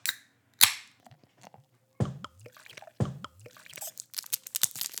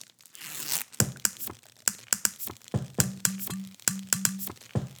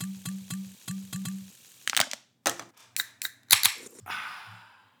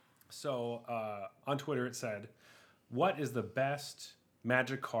So on Twitter it said, what is the best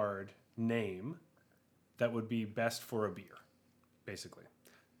Magic card name that would be best for a beer, basically.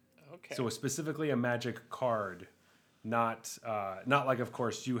 Okay. So specifically a Magic card, not like, of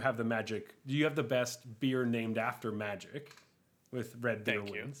course, you have the best beer named after Magic with Red Beer Thank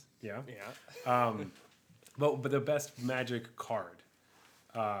you. wins. Yeah. Yeah. But the best Magic card.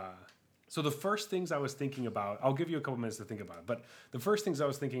 So the first things I was thinking about, I'll give you a couple minutes to think about it, but the first things I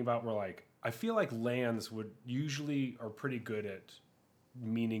was thinking about were like, I feel like lands would usually are pretty good at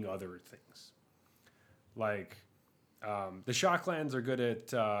meaning other things. Like, the Shocklands are good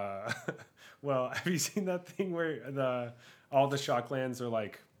at, well, have you seen that thing where all the Shocklands are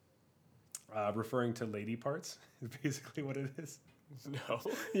like referring to lady parts? Is basically what it is. No.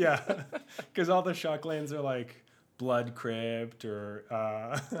 Yeah, because all the Shocklands are like Blood Crypt or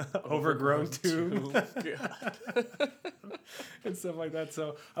Overgrown Tomb and stuff like that.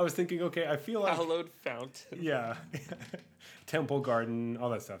 So I was thinking, okay, I feel like Hallowed Fountain. yeah, Temple Garden,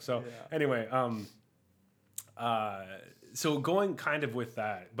 all that stuff. So Yeah. anyway, so going kind of with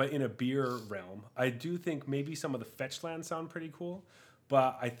that, but in a beer realm, I do think maybe some of the fetch lands sound pretty cool.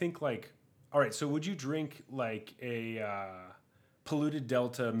 But I think like, all right, so would you drink like a Polluted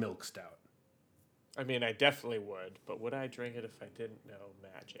Delta milk stout? I mean, I definitely would, but would I drink it if I didn't know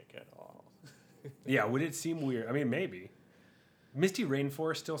Magic at all? Yeah, would it seem weird? I mean, maybe. Misty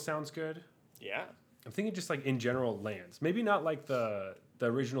Rainforest still sounds good. Yeah. I'm thinking just like in general lands. Maybe not like the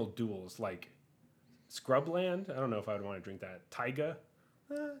original duels, like Scrubland. I don't know if I would want to drink that. Taiga.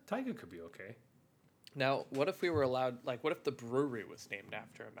 Taiga could be okay. Now, what if we were allowed, like, what if the brewery was named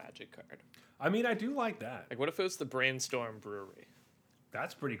after a Magic card? I mean, I do like that. Like, what if it was the Brainstorm Brewery?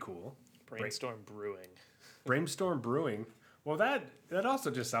 That's pretty cool. Brainstorm Brewing. Brainstorm Brewing. Well, that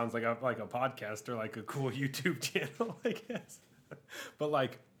also just sounds like a podcast or like a cool YouTube channel, I guess. But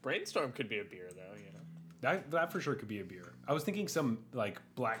like Brainstorm could be a beer, though, you know. that for sure could be a beer. I was thinking some like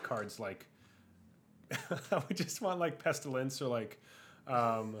black cards, like I would just want like Pestilence or like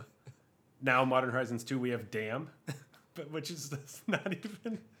now Modern Horizons 2 we have Damn, but which is not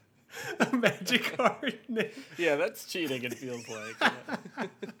even a Magic card name. Yeah, that's cheating, it feels like. Yeah.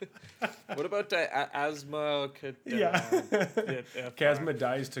 What about Asthma? Chasma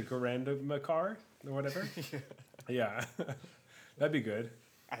dies to Garandamakar or whatever. Yeah. That'd be good.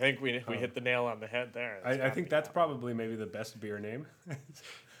 I think we hit the nail on the head there. I think that's probably maybe the best beer name.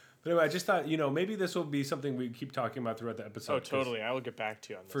 But anyway, I just thought, maybe this will be something we keep talking about throughout the episode. Oh, totally. I will get back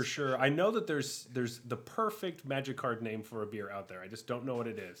to you on this. For sure. I know that there's the perfect Magic card name for a beer out there. I just don't know what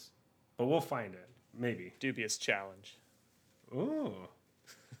it is. But we'll find it. Maybe. Dubious Challenge. Ooh.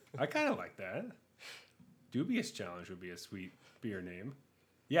 I kind of like that. Dubious Challenge would be a sweet beer name.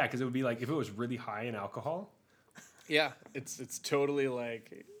 Yeah, because it would be like if it was really high in alcohol. Yeah, it's totally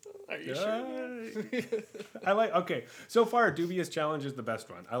like, are you sure? Okay, so far Dubious Challenge is the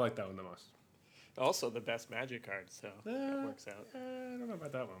best one. I like that one the most. Also the best Magic card, so it works out. I don't know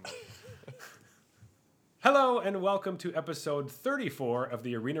about that one. Hello and welcome to episode 34 of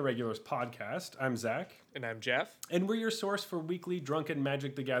the Arena Regulars podcast. I'm Zach. And I'm Jeff. And we're your source for weekly drunken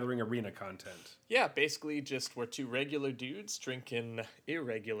Magic the Gathering arena content. Yeah, basically just we're two regular dudes drinking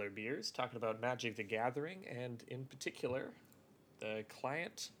irregular beers, talking about Magic the Gathering, and in particular, the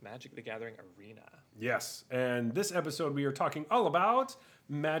client Magic the Gathering arena. Yes, and this episode we are talking all about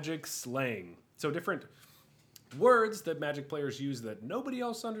Magic slang. So different words that Magic players use that nobody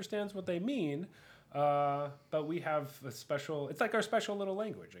else understands what they mean, but we have a special, it's like our special little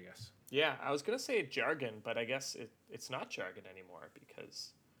language, I guess. Yeah, I was going to say jargon, but I guess it's not jargon anymore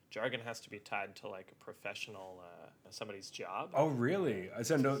because jargon has to be tied to like a professional, somebody's job. Oh, really?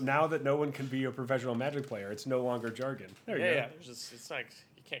 So now that no one can be a professional Magic player, it's no longer jargon. There you go. Yeah, it's like,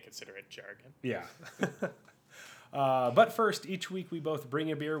 you can't consider it jargon. Yeah. But first, each week we both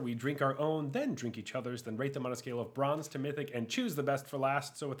bring a beer, we drink our own, then drink each other's, then rate them on a scale of bronze to mythic, and choose the best for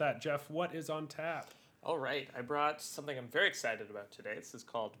last. So with that, Jeff, what is on tap? All right, I brought something I'm very excited about today. This is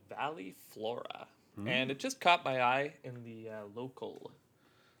called Valley Flora, and it just caught my eye in the local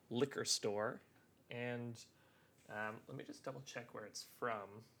liquor store. And let me just double check where it's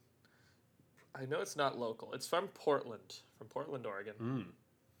from. I know it's not local. It's from Portland, Oregon.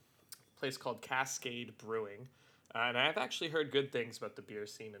 A place called Cascade Brewing. And I've actually heard good things about the beer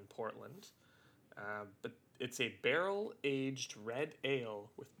scene in Portland. But it's a barrel-aged red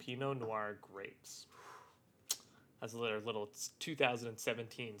ale with Pinot Noir grapes. Has a little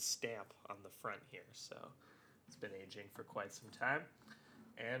 2017 stamp on the front here, so it's been aging for quite some time.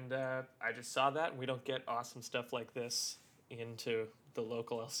 And I just saw that, and we don't get awesome stuff like this into the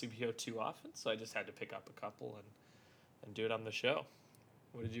local LCBO too often, so I just had to pick up a couple and do it on the show.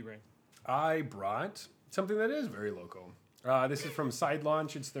 What did you bring? I brought something that is very local. This is from Side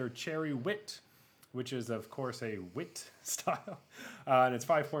Launch. It's their Cherry Wit, which is, of course, a wit style. And it's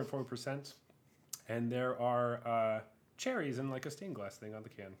 5.4%. And there are cherries in like a stained glass thing on the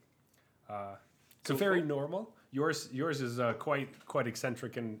can. So very normal. Yours is quite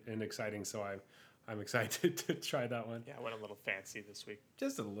eccentric and exciting, so I'm excited to try that one. Yeah, I went a little fancy this week.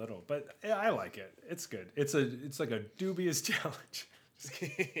 Just a little, but yeah, I like it. It's good. It's like a dubious challenge.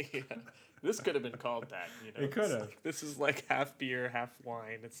 Yeah. This could have been called that. You know, It could have. This is like half beer, half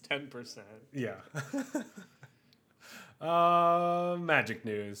wine. It's 10%. Yeah. Magic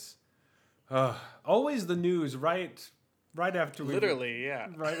news. Always the news right after we Literally, yeah.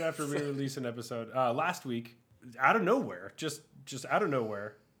 right after we release an episode. Last week, out of nowhere, just out of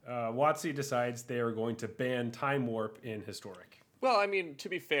nowhere, WotC decides they are going to ban Time Warp in Historic. Well, I mean, to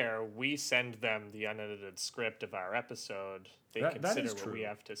be fair, we send them the unedited script of our episode. They That consider is what true. we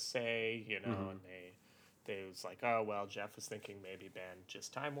have to say, you know, and they was like, oh, well, Jeff was thinking maybe ban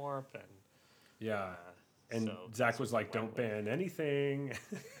just Time Warp, and Yeah. And so Zach that's was what we like, don't went with. ban anything.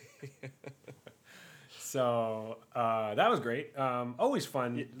 So that was great. Always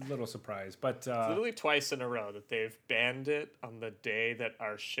fun little surprise. But Literally twice in a row that they've banned it on the day that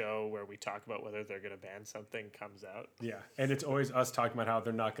our show where we talk about whether they're going to ban something comes out. yeah, and it's always us talking about how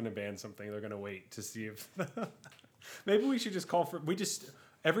they're not going to ban something. They're going to wait to see if. Maybe we should just call for.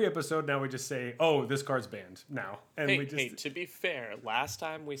 Every episode now we just say, "Oh, this card's banned now," and Hey, we just. hey, to be fair, last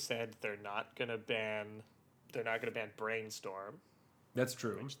time we said they're not going to ban Brainstorm, That's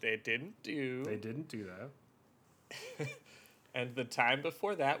true. which they didn't do. They didn't do that. And the time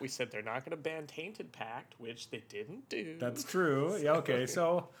before that, we said they're not going to ban Tainted Pact, which they didn't do. That's true. Yeah. Okay.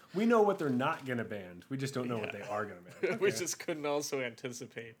 So we know what they're not going to ban. We just don't know what Yeah. they are going to ban. We Okay. just couldn't also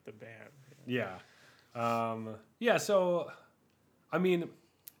anticipate the ban. Yeah. Yeah, so, I mean,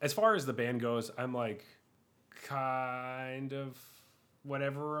 as far as the band goes, I'm like kind of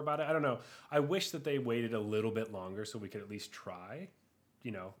whatever about it. I don't know. I wish that they waited a little bit longer so we could at least try,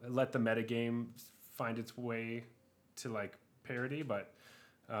 you know, let the metagame find its way to like parity, but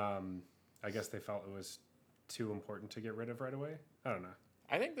I guess they felt it was too important to get rid of right away. I don't know.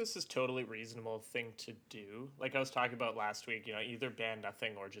 I think this is totally reasonable thing to do. Like I was talking about last week, you know, either ban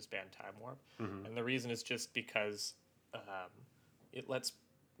nothing or just ban Time Warp. And the reason is just because it lets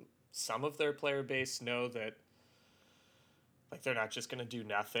some of their player base know that like they're not just going to do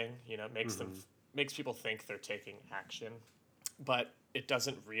nothing. You know, it makes makes people think they're taking action, but it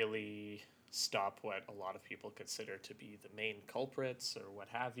doesn't really stop what a lot of people consider to be the main culprits or what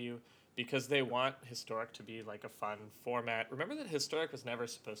have you, because they want Historic to be like a fun format. Remember that Historic was never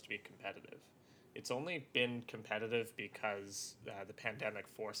supposed to be competitive. It's only been competitive because the pandemic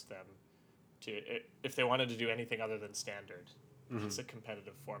forced them to, if they wanted to do anything other than Standard, it's a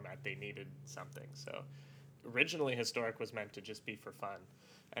competitive format. They needed something. So originally Historic was meant to just be for fun.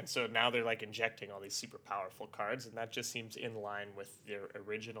 And so now they're like injecting all these super powerful cards, and that just seems in line with their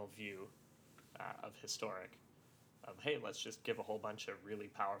original view of Historic. Of, hey, let's just give a whole bunch of really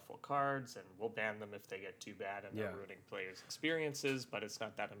powerful cards, and we'll ban them if they get too bad and they're ruining players' experiences, but it's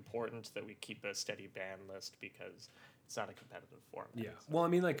not that important that we keep a steady ban list because it's not a competitive format. Yeah. Well, I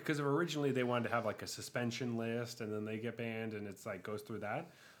mean, like, because originally they wanted to have like a suspension list, and then they get banned, and it's like goes through that.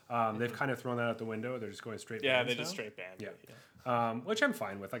 They've kind of thrown that out the window. They're just going straight. Yeah, bans they now. just straight ban. Yeah. Which I'm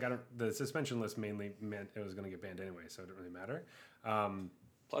fine with. Like, the suspension list mainly meant it was going to get banned anyway, so it didn't really matter.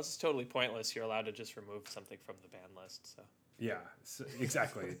 Plus, it's totally pointless. You're allowed to just remove something from the ban list. So Yeah, so,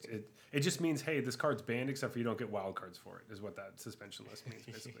 exactly. it just means, hey, this card's banned except for you don't get wild cards for it, is what that suspension list means,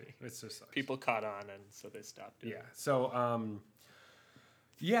 basically. It's just sucks. people caught on, and so they stopped it. Yeah. So,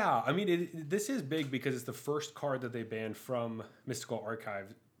 yeah, I mean, this is big because it's the first card that they banned from Mystical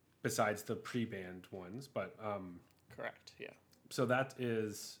Archive besides the pre-banned ones. But Correct. Yeah. so that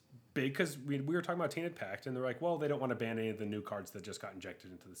is big because we were talking about Tainted Pact, and they're like, well, they don't want to ban any of the new cards that just got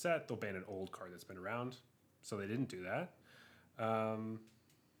injected into the set. They'll ban an old card that's been around. So they didn't do that,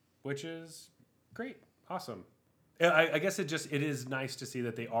 which is great. Awesome. I guess it is nice to see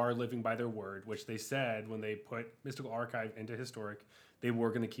that they are living by their word, which they said when they put Mystical Archive into Historic, they were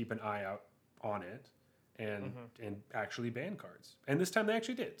going to keep an eye out on it and actually ban cards. And this time they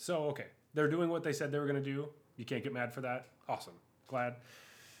actually did. So, okay, they're doing what they said they were going to do. You can't get mad for that. Awesome. Glad.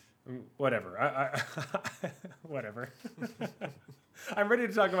 Whatever. I whatever. I'm ready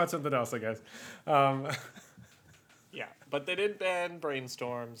to talk about something else, I guess. Yeah, but they did ban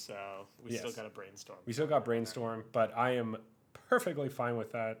Brainstorm, so we still Yes. got a Brainstorm. We still got Brainstorm, but I am perfectly fine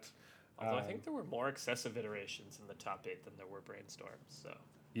with that. Although I think there were more excessive iterations in the top 8 than there were Brainstorms. So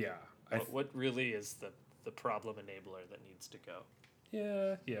Yeah. what really is the problem enabler that needs to go?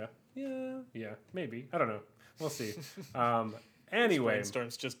 Yeah. Maybe. I don't know. We'll see. Anyway.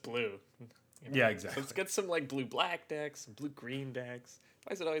 Brainstorm's just blue. Yeah, exactly. Let's get some like blue-black decks, some blue-green decks.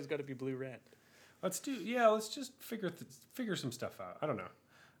 Why is it always got to be blue-red? Let's just figure some stuff out. I don't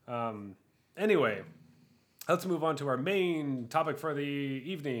know. Anyway, let's move on to our main topic for the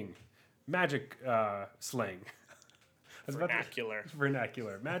evening: magic slang.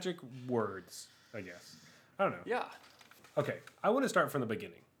 Vernacular. Magic words, I guess. I don't know. Yeah. Okay, I want to start from the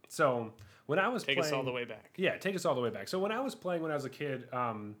beginning. So when I was Take us all the way back. Yeah, take us all the way back. So when I was playing when I was a kid,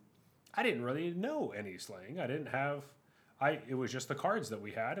 I didn't really know any slang. I didn't have. It was just the cards that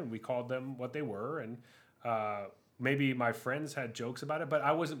we had, and we called them what they were, and maybe my friends had jokes about it, but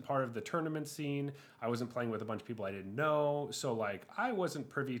I wasn't part of the tournament scene. I wasn't playing with a bunch of people I didn't know, so like I wasn't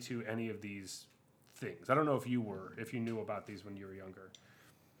privy to any of these things. I don't know if you were, if you knew about these when you were younger.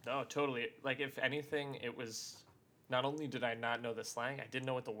 No, totally. Like if anything, it was not only did I not know the slang, I didn't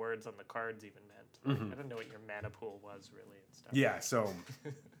know what the words on the cards even meant. Like, I didn't know what your mana pool was really and stuff. Yeah, so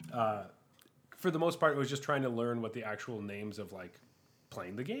for the most part, it was just trying to learn what the actual names of like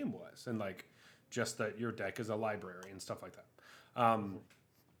playing the game was, and like just that your deck is a library and stuff like that.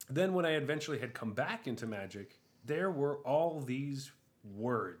 Then when I eventually had come back into Magic, there were all these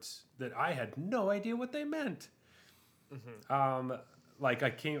words that I had no idea what they meant. Like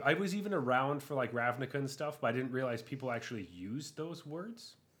I was even around for like Ravnica and stuff, but I didn't realize people actually used those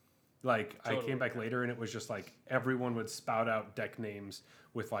words. Like totally. I came back later and it was just like everyone would spout out deck names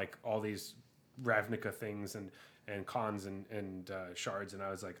with like all these Ravnica things and cons and shards, and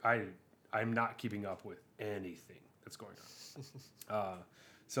I was like, I'm not keeping up with anything that's going on.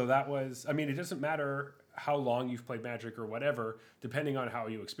 So that was, I mean, it doesn't matter how long you've played Magic or whatever, depending on how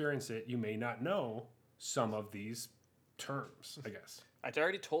you experience it, you may not know some of these terms, I guess. I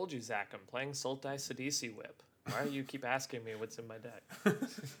already told you, Zach, I'm playing Sultai Sidisi Whip. Why do you keep asking me what's in my deck? I'm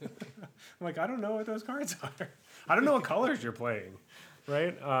like, I don't know what those cards are. I don't know what colors you're playing,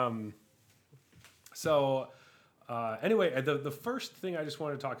 right? Anyway, the first thing I just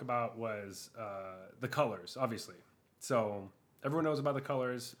wanted to talk about was the colors, obviously. So everyone knows about the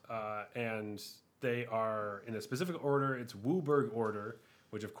colors, and they are in a specific order. It's WUBRG order,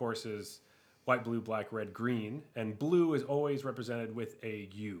 which of course is white, blue, black, red, green, and blue is always represented with a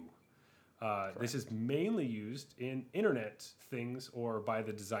U. This is mainly used in internet things or by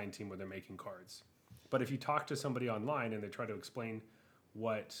the design team when they're making cards. But if you talk to somebody online and they try to explain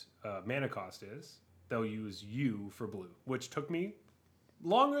what mana cost is, they'll use U for blue, which took me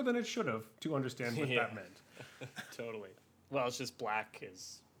longer than it should have to understand what that meant. Totally. Well, it's just black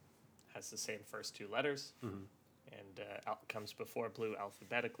has the same first two letters, and comes before blue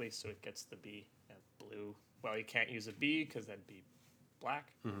alphabetically, so it gets the B. And blue, well, you can't use a B because that'd be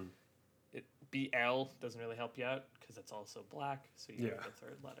black. BL doesn't really help you out because it's also black, so you get the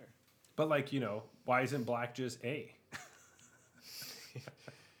third letter. But like, why isn't black just A?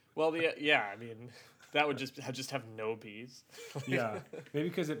 Well, I mean, that would just have no B's. Yeah, maybe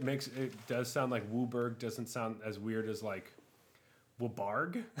because it does sound like WUBRG doesn't sound as weird as like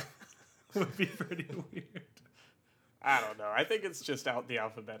WBARG would be pretty weird. I don't know. I think it's just the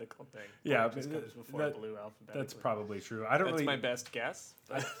alphabetical thing. Yeah, it just comes before blue alphabetically. That's probably true. That's my best guess.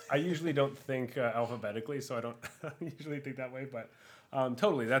 I usually don't think alphabetically, so I don't usually think that way. But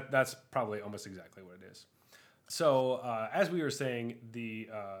totally, that's probably almost exactly what it is. So as we were saying,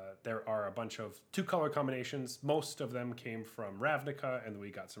 there are a bunch of 2-color combinations. Most of them came from Ravnica, and we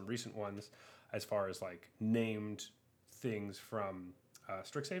got some recent ones as far as like named things from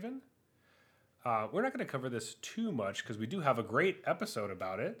Strixhaven. We're not going to cover this too much because we do have a great episode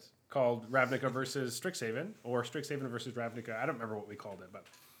about it called Ravnica versus Strixhaven, or Strixhaven versus Ravnica. I don't remember what we called it, but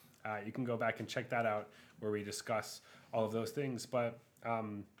you can go back and check that out where we discuss all of those things. But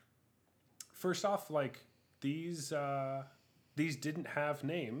first off, like these didn't have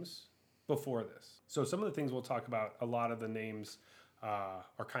names before this. So some of the things we'll talk about, a lot of the names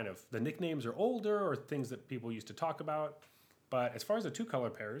are kind of, the nicknames are older or things that people used to talk about. But as far as the 2-color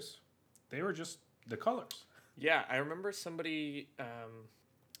pairs, they were just the colors. Yeah, I remember somebody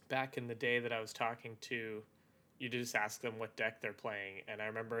back in the day that I was talking to, you just ask them what deck they're playing, and I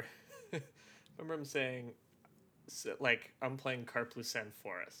remember them saying, like, I'm playing Karplusan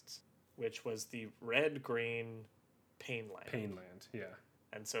Forests, which was the red-green Painland. Painland, yeah.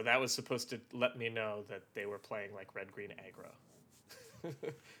 And so that was supposed to let me know that they were playing, like, red-green aggro.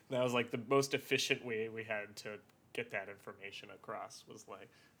 That was, like, the most efficient way we had to get that information across, was like,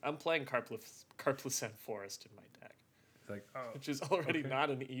 I'm playing Karplusan Forest in my deck. It's like, oh, which is already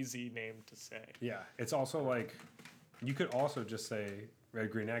not an easy name to say. Yeah, it's also like, you could also just say red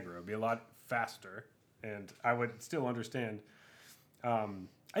green aggro. It'd be a lot faster, and I would still understand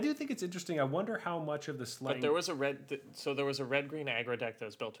I do think it's interesting. I wonder how much of the slang. But there was a red-green aggro deck that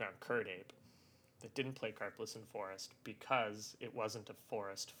was built around Kirdape that didn't play Carplus Forest because it wasn't a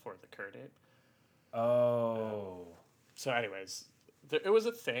forest for the Kirdape. Oh. So, anyways, it was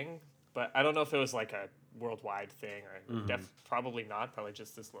a thing, but I don't know if it was like a worldwide thing or probably not. Probably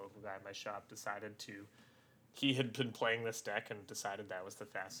just this local guy in my shop decided he had been playing this deck and decided that was the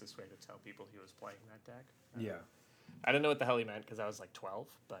fastest way to tell people he was playing that deck. Yeah. I didn't know what the hell he meant because I was like 12,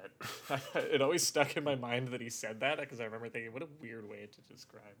 but it always stuck in my mind that he said that because I remember thinking, what a weird way to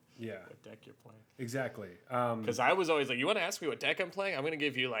describe what deck you're playing. Exactly. Because I was always like, you want to ask me what deck I'm playing? I'm going to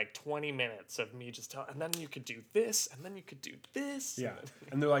give you like 20 minutes of me just telling, and then you could do this, and then you could do this. Yeah.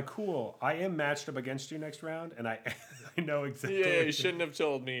 And they're like, cool, I am matched up against you next round, and I know exactly. Yeah, you shouldn't have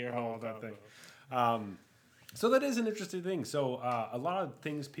told me your whole that thing. So that is an interesting thing. So a lot of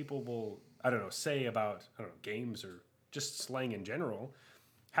things people will, I don't know, say about, games or just slang in general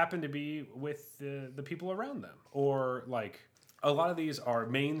happen to be with the people around them. Or like a lot of these are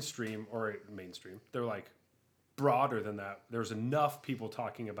mainstream. They're like broader than that. There's enough people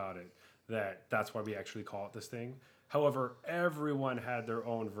talking about it that's why we actually call it this thing. However, everyone had their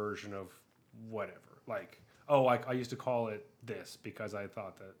own version of whatever. Like, oh, I used to call it this because I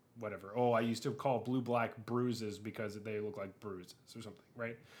thought that whatever. Oh, I used to call blue-black bruises because they look like bruises or something,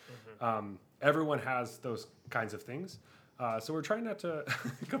 right? Everyone has those kinds of things. So we're trying not to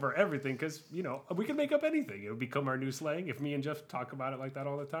cover everything because, we can make up anything. It'll become our new slang. If me and Jeff talk about it like that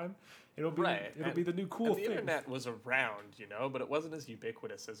all the time, it'll be the new cool thing. The internet was around, but it wasn't as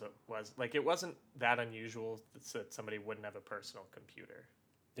ubiquitous as it was. Like, it wasn't that unusual that somebody wouldn't have a personal computer.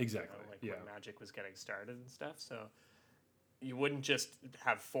 Exactly. When Magic was getting started and stuff. So you wouldn't just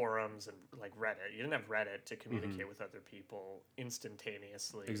have forums and like Reddit. You didn't have Reddit to communicate with other people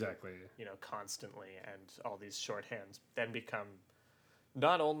instantaneously. Exactly. Constantly, and all these shorthands then become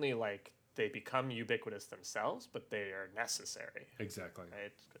not only like they become ubiquitous themselves, but they are necessary. Exactly.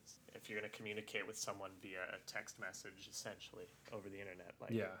 Right? Because if you're going to communicate with someone via a text message, essentially over the internet,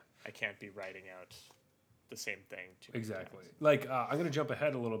 I can't be writing out the same thing too many exactly times. Like I'm going to jump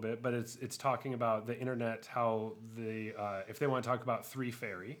ahead a little bit, but it's talking about the internet, how the if they want to talk about 3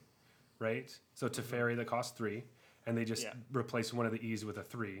 fairy, right? So Teferi that costs 3 and they just replace one of the E's with a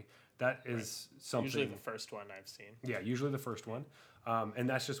 3. That is something, usually the first one I've seen. Usually the first one, and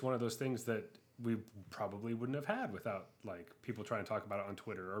that's just one of those things that we probably wouldn't have had without like people trying to talk about it on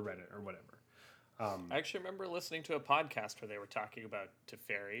Twitter or Reddit or whatever. I actually remember listening to a podcast where they were talking about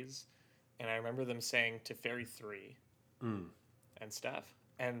Teferis. And I remember them saying Teferi 3 and stuff.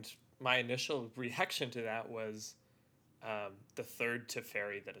 And my initial reaction to that was the third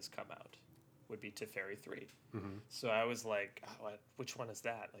Teferi that has come out would be Teferi 3. So I was like, which one is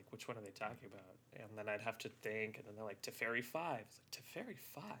that? Like, which one are they talking about? And then I'd have to think. And then they're like, Teferi 5. It's like, Teferi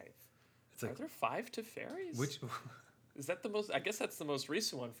 5? It's like, are there 5 Teferis? Which... Is that the most... I guess that's the most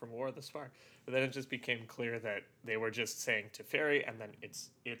recent one from War of the Spark. But then it just became clear that they were just saying Teferi, and then it's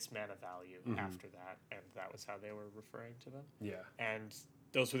mana value after that. And that was how they were referring to them. Yeah. And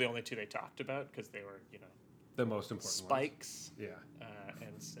those were the only 2 they talked about, because they were, the most important spikes. Ones. Yeah.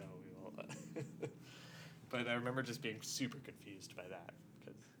 And so we will... But I remember just being super confused by that.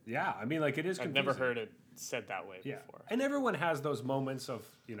 Yeah, I mean, like, it is confusing. I've never heard it said that way before. And everyone has those moments of,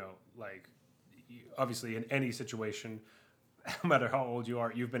 like... Obviously, in any situation, no matter how old you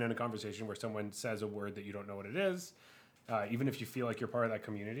are, you've been in a conversation where someone says a word that you don't know what it is, even if you feel like you're part of that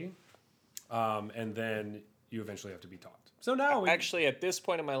community, and then you eventually have to be taught. So now... Actually, at this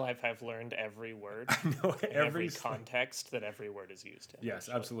point in my life, I've learned every word. I know, every context that every word is used in. Yes,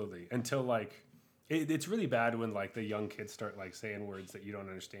 absolutely. Until, like... It's really bad when, like, the young kids start, like, saying words that you don't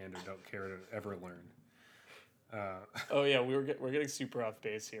understand or don't care to ever learn. Oh, yeah, we're getting super off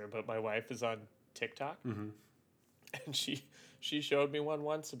base here, but my wife is on TikTok, and she showed me one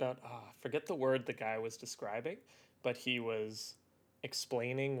once about forget the word the guy was describing, but he was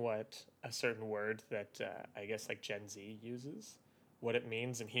explaining what a certain word that I guess like Gen Z uses, what it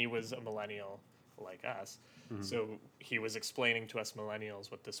means, and he was a millennial like us, so he was explaining to us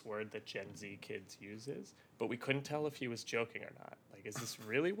millennials what this word that Gen Z kids uses, but we couldn't tell if he was joking or not. Like, is this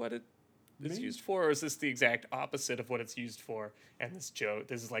really what it is used for, or is this the exact opposite of what it's used for? And this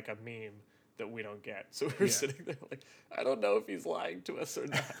is like a meme that we don't get. So we're sitting there like, I don't know if he's lying to us or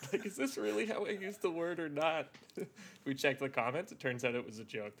not. Like, is this really how I use the word or not? We checked the comments. It turns out it was a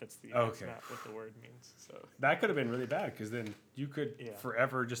joke. That's not what the word means. So that could have been really bad, because then you could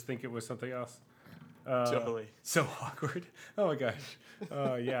forever just think it was something else. Totally. So awkward. Oh my gosh.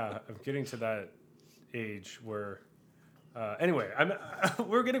 Yeah, I'm getting to that age where Anyway,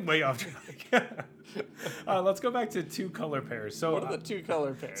 we're getting way off track. Let's go back to two color pairs. So, What are the two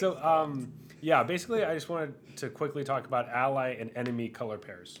color pairs? So, yeah, basically, I just wanted to quickly talk about ally and enemy color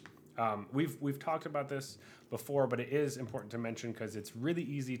pairs. We've talked about this before, but it is important to mention because it's really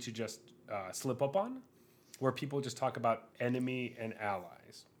easy to just slip up on, where people just talk about enemy and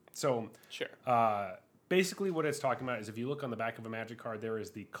allies. So, Sure. basically, what it's talking about is if you look on the back of a Magic card, there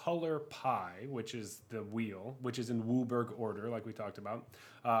is the color pie, which is the wheel, which is in Wooburg order, like we talked about.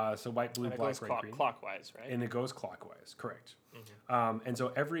 So white, blue, And it black, goes red, green. clockwise, right? And it goes clockwise, correct. And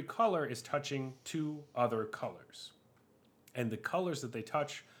so every color is touching two other colors. And the colors that they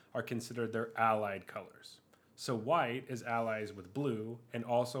touch are considered their allied colors. So white is allies with blue and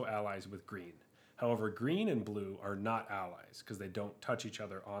also allies with green. However, green and blue are not allies because they don't touch each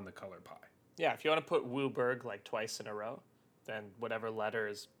other on the color pie. Yeah, if you want to put Wooburg like twice in a row, then whatever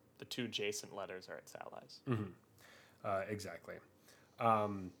letters, the two adjacent letters are its allies. Exactly.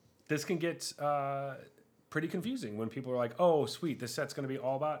 This can get pretty confusing when people are like, oh, sweet, this set's going to be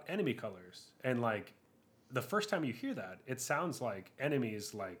all about enemy colors. And like the first time you hear that, it sounds like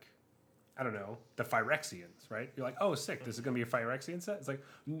enemies like, I don't know, the Phyrexians, right? You're like, oh, sick, this is going to be a Phyrexian set? It's like,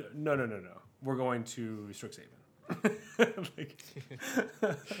 no. We're going to Strixhaven. Like,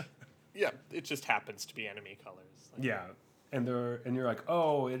 Yeah, it just happens to be enemy colors. Like, yeah, and you're like,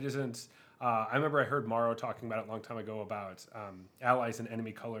 oh, it isn't. I remember I heard Morrow talking about it a long time ago about allies and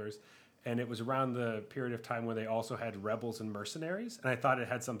enemy colors, and it was around the period of time where they also had rebels and mercenaries, and I thought it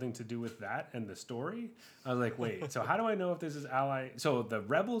had something to do with that and the story. I was like, wait, so how do I know if this is ally? So the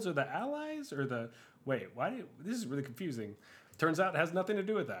rebels are the allies, or the this is really confusing. Turns out it has nothing to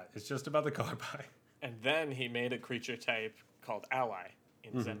do with that. It's just about the color pie. And then he made a creature type called Ally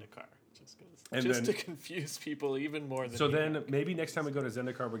in Zendikar. And Just then- to confuse people even more than So he then maybe next time we go to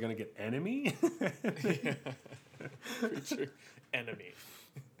Zendikar, we're gonna get enemy. creature enemy.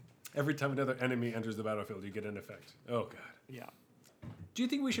 Every time another enemy enters the battlefield, you get an effect. Oh god. Yeah. Do you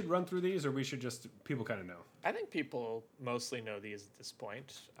think we should run through these, or we should just people kind of know? I think people mostly know these at this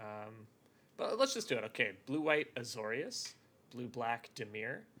point. But let's just do it. Okay, blue-white Azorius, blue-black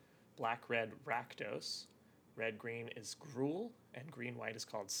Dimir, black-red Rakdos, red-green is Gruul, and green-white is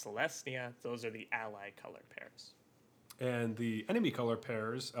called Celestia. Those are the ally color pairs. And the enemy color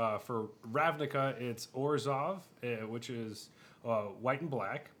pairs for Ravnica, it's Orzhov, which is white and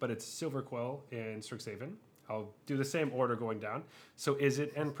black, but it's Silverquill in Strixhaven. I'll do the same order going down. So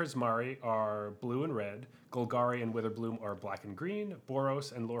Izzet and Prismari are blue and red. Golgari and Witherbloom are black and green.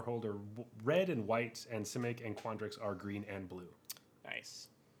 Boros and Lorehold are red and white. And Simic and Quandrix are green and blue. Nice.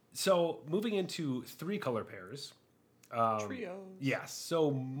 So moving into three color pairs. Trios. Yes. So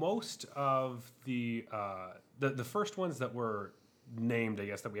most of the first ones that were named, I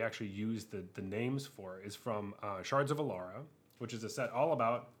guess, that we actually used the names for is from Shards of Alara, which is a set all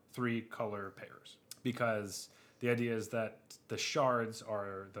about three color pairs. Because the idea is that the shards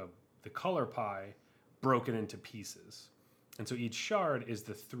are the color pie broken into pieces. And so each shard is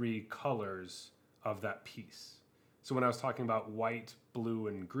the three colors of that piece. So when I was talking about white, blue,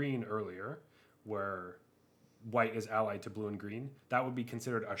 and green earlier, where white is allied to blue and green, that would be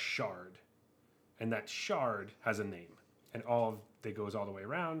considered a shard. And that shard has a name. And it goes all the way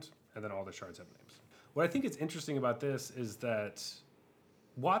around, and then all the shards have names. What I think is interesting about this is that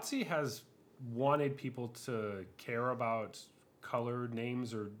WotC has wanted people to care about color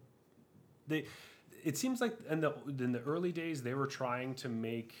names, or it seems like in the early days they were trying to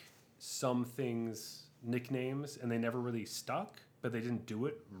make some things nicknames and they never really stuck, but they didn't do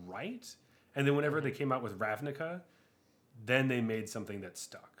it right. And then whenever they came out with Ravnica, then they made something that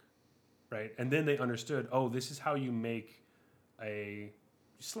stuck, right? And then they understood, oh, this is how you make a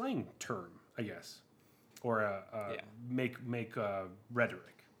slang term, I guess, or make rhetoric.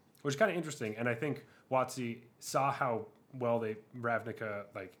 Which is kind of interesting, and I think WotC saw how well Ravnica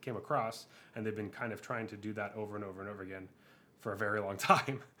came across, and they've been kind of trying to do that over and over and over again for a very long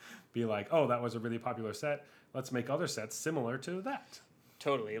time. Be like, oh, that was a really popular set. Let's make other sets similar to that.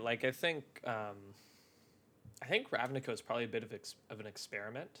 Totally. Like I think Ravnica was probably a bit of an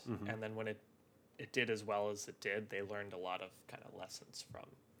experiment, and then when it did as well as it did, they learned a lot of kind of lessons from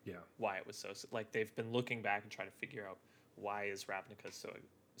why it was so. Like they've been looking back and trying to figure out why is Ravnica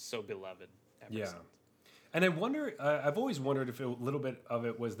so beloved ever since. And I wonder, I've always wondered if a little bit of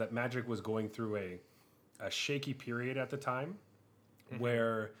it was that Magic was going through a shaky period at the time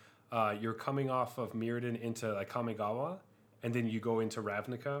where you're coming off of Mirrodin into Kamigawa, and then you go into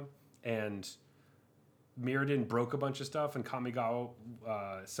Ravnica, and Mirrodin broke a bunch of stuff, and Kamigawa,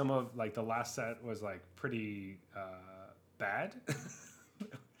 some of the last set was pretty bad.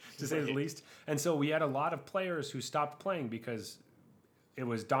 to say the Right. least. And so we had a lot of players who stopped playing because it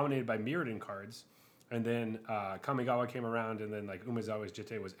was dominated by Mirrodin cards. And then Kamigawa came around, and then like Umezawa's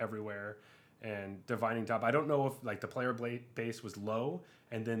Jitte was everywhere, and Divining Top. I don't know if like the player base was low,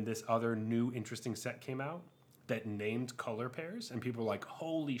 and then this other new interesting set came out that named color pairs, and people were like,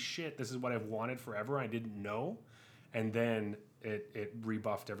 "Holy shit, this is what I've wanted forever. I didn't know," and then it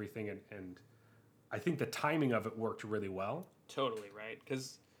rebuffed everything, and I think the timing of it worked really well. Totally right,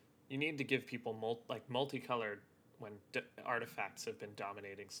 because you need to give people multicolored when artifacts have been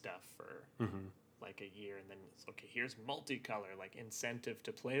dominating stuff for like a year, and then it's okay. Here's multicolor, like incentive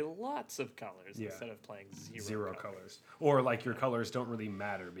to play lots of colors Yeah. instead of playing Zero colors, or like your colors don't really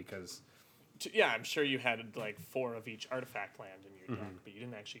matter because Yeah, I'm sure you had like 4 of each artifact land in your deck, but you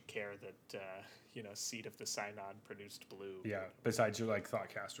didn't actually care that Seed of the Synod produced blue. yeah, besides your like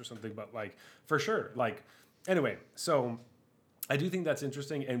Thoughtcast or something, but like for sure, like anyway, so I do think that's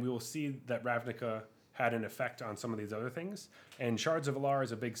interesting, and we will see that Ravnica had an effect on some of these other things, and Shards of Alar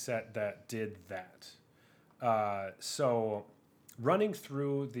is a big set that did that. So running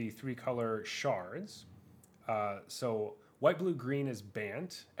through the 3-color shards, so white, blue, green is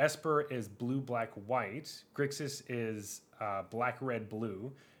Bant, Esper is blue, black, white, Grixis is black, red,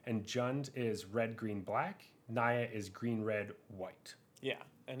 blue, and Jund is red, green, black, Naya is green, red, white. Yeah,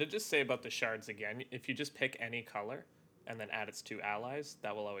 and to just say about the shards again, if you just pick any color and then add its 2 allies,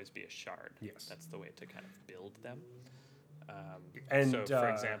 that will always be a shard. Yes. That's the way to kind of build them. And, so, for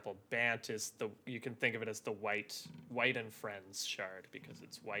example, Bant is you can think of it as the white and friends shard because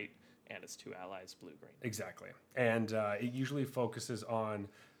it's white and its 2 allies, blue, green. Exactly. And it usually focuses on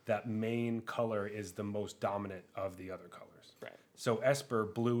that main color is the most dominant of the other colors. Right. So Esper,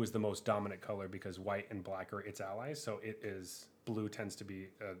 blue is the most dominant color because white and black are its allies. So blue tends to be,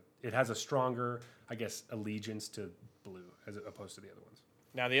 it has a stronger, I guess, allegiance to blue as opposed to the other ones.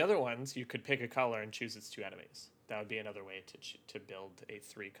 Now, the other ones, you could pick a color and choose its 2 enemies. That would be another way to build a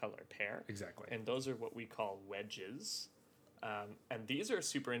 3-color pair. Exactly. And those are what we call wedges. And these are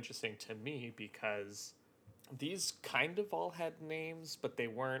super interesting to me because these kind of all had names, but they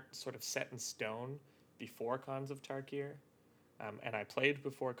weren't sort of set in stone before Khans of Tarkir. And I played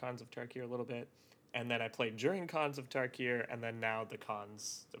before Khans of Tarkir a little bit. And then I played during Khans of Tarkir. And then now the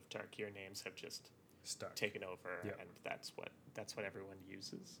Khans of Tarkir names have just Stuck. taken over. Yep. And that's what everyone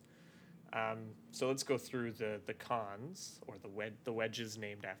uses. So let's go through the Khans, or the wedges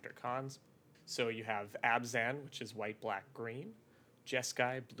named after Khans. So you have Abzan, which is white, black, green.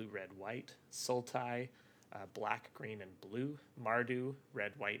 Jeskai, blue, red, white. Sultai, black, green, and blue. Mardu,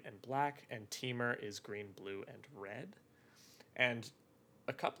 red, white, and black. And Temur is green, blue, and red. And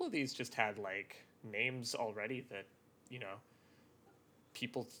a couple of these just had like names already that,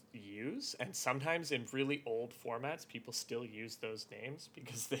 people use. And sometimes in really old formats, people still use those names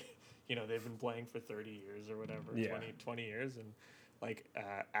because they've been playing for 30 years or whatever, Yeah. 20 years. And like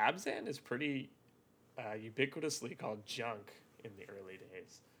Abzan is pretty ubiquitously called junk in the early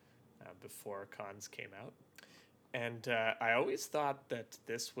days before Khans came out. And I always thought that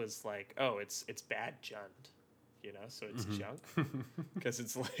this was like, oh, it's bad Jund, so it's junk because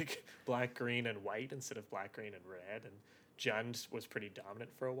it's like black, green, and white instead of black, green, and red. And Jund was pretty dominant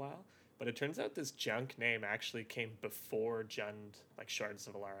for a while. But it turns out this junk name actually came before Jund, like Shards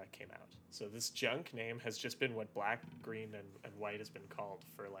of Alara, came out. So this junk name has just been what black, green, and white has been called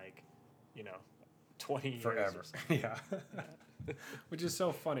for 20 years. Forever. Or something. Yeah. Which is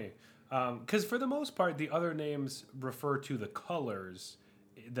so funny. Because for the most part, the other names refer to the colors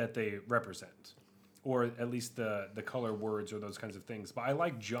that they represent, or at least the color words or those kinds of things. But I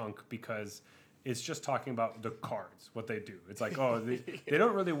like junk because it's just talking about the cards, what they do. It's like, oh, they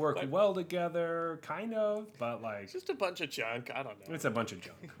don't really work well together, kind of, but like... It's just a bunch of junk. I don't know. It's a bunch of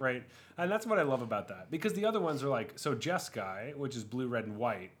junk, right? And that's what I love about that. Because the other ones are like, so Jeskai, which is blue, red, and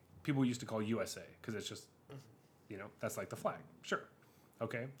white, people used to call USA, because it's just, that's like the flag. Sure.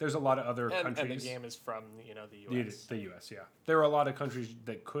 Okay. There's a lot of other countries. And the game is from, the U.S. The U.S., yeah. There are a lot of countries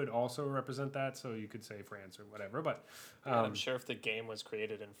that could also represent that, so you could say France or whatever, but... And I'm sure if the game was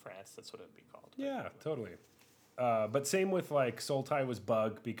created in France, that's what it would be called. Yeah, totally. But same with, like, Sultai was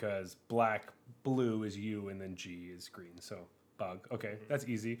bug because black, blue is U, and then G is green, so bug. Okay, that's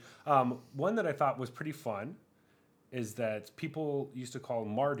easy. One that I thought was pretty fun is that people used to call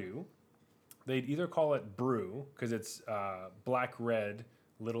Mardu. They'd either call it brew, because it's black, red,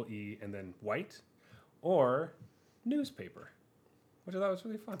 little e, and then white, or newspaper, which I thought was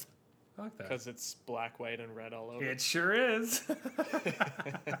really fun. I like that. Because it's black, white, and red all over. It sure is.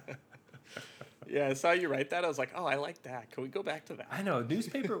 Yeah, I saw you write that. I was like, oh, I like that. Can we go back to that? I know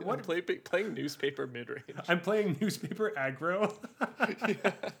newspaper. What Playing newspaper mid range. I'm playing newspaper aggro.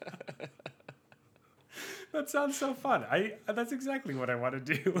 That sounds so fun. That's exactly what I want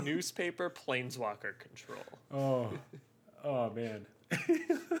to do. Newspaper planeswalker control. Oh man.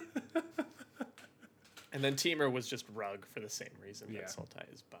 And then Teamer was just Rug for the same reason Yeah. that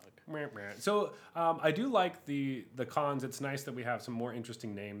Sultai is Bug. So I do like the cons. It's nice that we have some more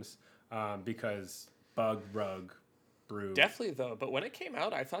interesting names because Bug, Rug, Brew. Definitely though, but when it came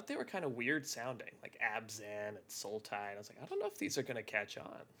out, I thought they were kind of weird sounding, like Abzan and Sultai. And I was like, I don't know if these are gonna catch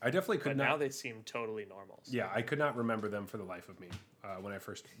on. I definitely could But not. now they seem totally normal. So. Yeah, I could not remember them for the life of me when I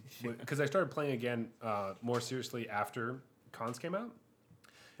first, because I started playing again more seriously after cons came out,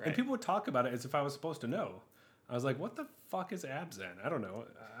 Right. and people would talk about it as if I was supposed to know. I was like, "What the fuck is Abzan? I don't know,"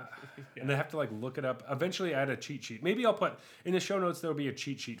 and I have to like look it up. Eventually, I had a cheat sheet. Maybe I'll put in the show notes. There'll be a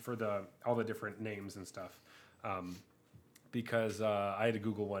cheat sheet for all the different names and stuff, because I had to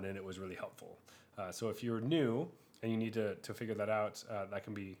Google one and it was really helpful. So if you're new and you need to figure that out, that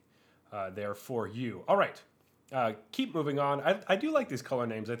can be there for you. All right. Keep moving on. I do like these color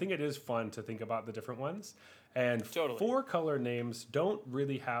names. I think it is fun to think about the different ones. And Totally. 4 color names don't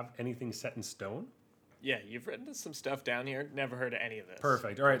really have anything set in stone. Yeah, you've written some stuff down here. Never heard of any of this.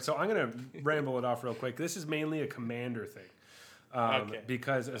 Perfect. All right, so I'm going to ramble it off real quick. This is mainly a commander thing. Okay.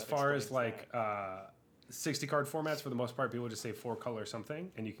 Because as far as explains like 60 card formats, for the most part, people just say 4 color something,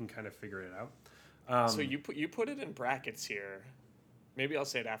 and you can kind of figure it out. So you put it in brackets here. Maybe I'll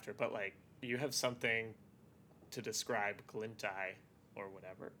say it after, but like you have something to describe Glintai or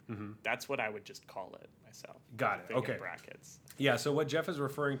whatever. Mm-hmm. That's what I would just call it myself. Got it. Thing in Okay. brackets. Yeah, so what Jeff is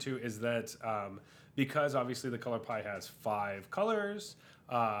referring to is that because obviously the color pie has 5 colors,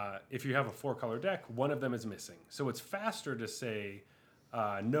 if you have a 4 color deck, one of them is missing. So it's faster to say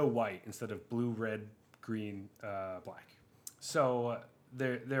no white instead of blue, red, green, black. So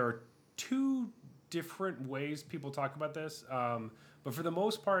there are 2 different ways people talk about this, but for the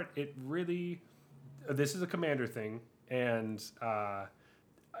most part, it really this is a commander thing, and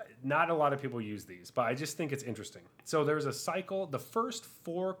not a lot of people use these, but I just think it's interesting. So there's a cycle. The first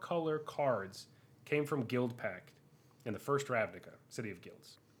 4 color cards came from Guild Pact in the first Ravnica, City of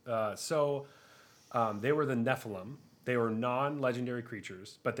Guilds. They were the Nephilim. They were non-legendary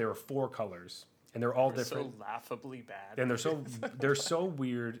creatures, but they were 4 colors, and they're all different. So laughably bad. And they're so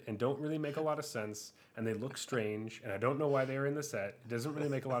weird and don't really make a lot of sense, and they look strange, and I don't know why they're in the set. It doesn't really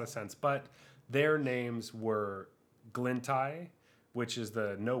make a lot of sense, but their names were Glintai, which is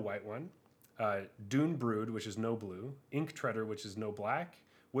the no white one, Dune Brood, which is no blue, Ink Treader, which is no black,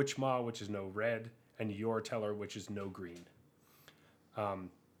 Witchmaw, which is no red, and Yor Teller, which is no green.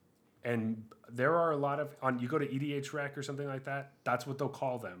 And there are a lot of you go to EDH Rec or something like that. That's what they'll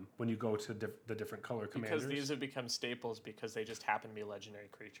call them when you go to the different color commanders. Because these have become staples because they just happen to be legendary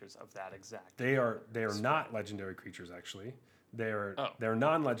creatures of that exact. They are not legendary creatures actually. They're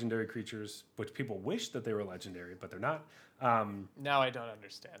non-legendary creatures, which people wish that they were legendary, but they're not. Now I don't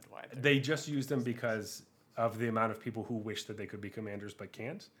understand why. They just use them because of the amount of people who wish that they could be commanders but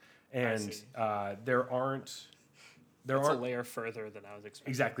can't, and there aren't. It's a layer further than I was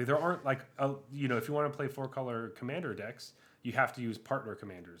expecting. Exactly. There aren't like, if you want to play 4 color commander decks, you have to use partner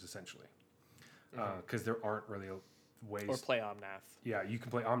commanders essentially. Because there aren't really ways. Or play Omnath. Yeah, you can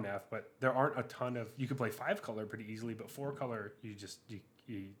play Omnath, but there aren't a ton of, you can play 5 color pretty easily, but 4 color,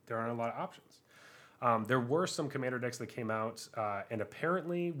 there aren't a lot of options. There were some commander decks that came out, and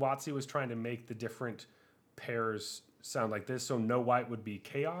apparently WotC was trying to make the different pairs sound like this. So no white would be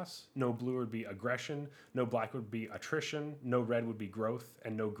chaos, no blue would be aggression, no black would be attrition, no red would be growth,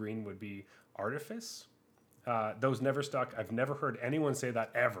 and no green would be artifice. Those never stuck. I've never heard anyone say that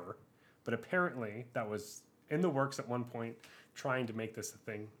ever, but apparently that was in the works at one point, trying to make this a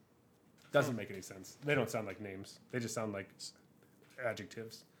thing. Doesn't make any sense. They don't sound like names. They just sound like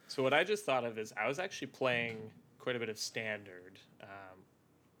adjectives. So what I just thought of is I was actually playing quite a bit of Standard.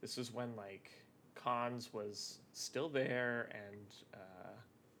 This was when like Cons was still there, and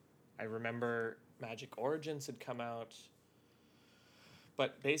I remember Magic Origins had come out.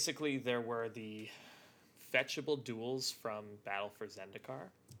 But basically there were the fetchable duels from Battle for Zendikar,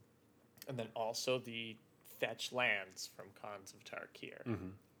 and then also the fetch lands from Khans of Tarkir. Mm-hmm.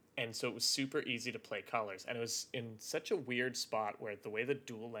 And so it was super easy to play colors. And it was in such a weird spot where the way the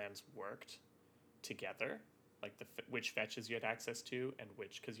dual lands worked together, like which fetches you had access to and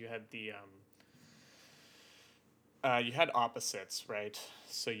which, because you had the... you had opposites, right?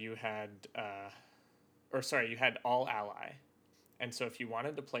 So you had... you had all ally. And so if you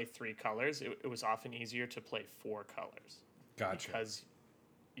wanted to play 3 colors, it was often easier to play 4 colors. Gotcha. Because,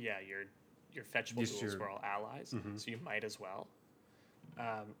 yeah, your fetchable Just duels your- were all allies, so you might as well.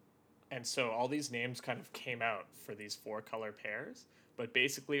 And so all these names kind of came out for these 4-color pairs, but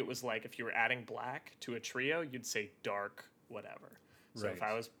basically it was like if you were adding black to a trio, you'd say dark whatever. So if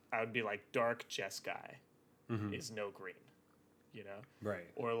Right. I would be like dark Jeskai is no green, you know? Right.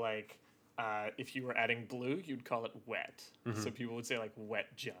 Or like if you were adding blue, you'd call it wet. So people would say like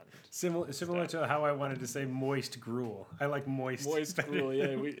wet Jund. Similar to how I wanted to say moist gruel. I like moist. Moist better. gruel,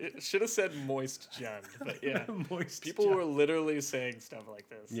 yeah. We should have said moist Jund, but yeah. Moist. People Jund. were literally saying stuff like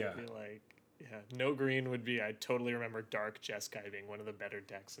this. Yeah. They'd be like, yeah, no green would be. I totally remember Dark Jeskai being one of the better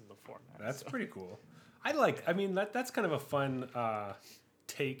decks in the format. That's so. pretty cool. I like. I mean, that's kind of a fun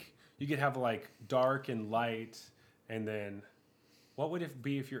take. You could have like dark and light, and then what would it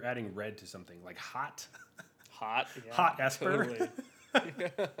be if you're adding red to something like hot? Hot, yeah, Hot Esper. Totally.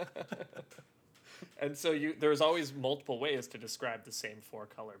 And so there's always multiple ways to describe the same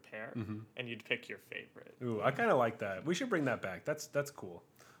 4-color pair, and you'd pick your favorite. Ooh, I kind of like that. We should bring that back. That's cool.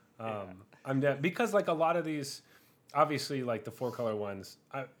 Because like a lot of these, obviously like the 4-color ones.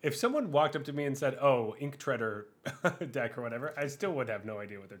 If someone walked up to me and said, "Oh, Ink Treader deck" or whatever, I still would have no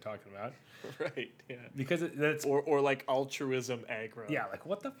idea what they're talking about. Right. Yeah. Because that's Or like altruism aggro. yeah, like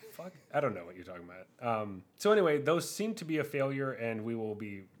what the fuck? I don't know what you're talking about. So anyway, those seem to be a failure, and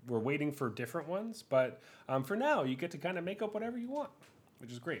we're waiting for different ones. But for now, you get to kind of make up whatever you want,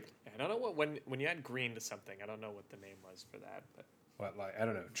 which is great. I don't know what when you add green to something. I don't know what the name was for that, but What like I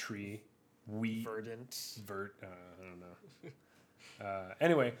don't know, tree, wheat, verdant. vert. I don't know.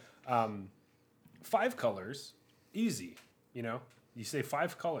 Anyway, 5 colors, easy. You know, you say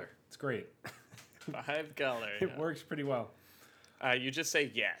 5 color, it's great. 5-color. It works pretty well. You just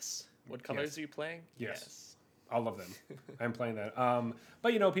say yes. What colors Yes. are you playing? Yes. All of them. I'm playing that.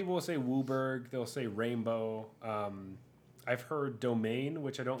 But you know, people will say Wooburg. They'll say Rainbow. I've heard Domain,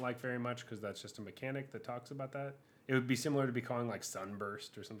 which I don't like very much because that's just a mechanic that talks about that. It would be similar to be calling like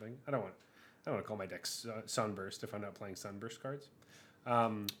Sunburst or something. I don't want to call my deck Sunburst if I'm not playing Sunburst cards.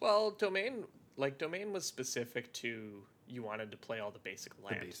 Well, Domain was specific to you wanted to play all the basic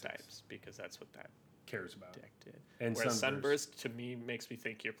land basics. types because that's what that Cares about. deck did. And Whereas Sunburst. Sunburst to me makes me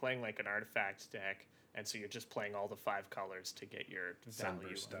think you're playing like an artifact deck, and so you're just playing all the 5 colors to get your value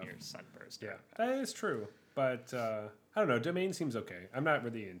Sunburst on stuff. your Sunburst. Yeah, artifact. that is true. But I don't know. Domain seems okay. I'm not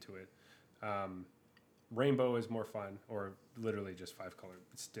really into it. Rainbow is more fun, or literally just 5 color.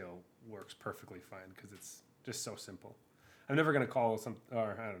 It still works perfectly fine because it's just so simple. I'm never gonna call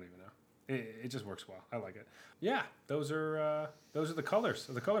or I don't even know. It just works well. I like it. Yeah, those are the colors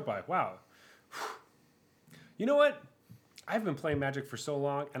of the color pie. Wow. You know what? I've been playing Magic for so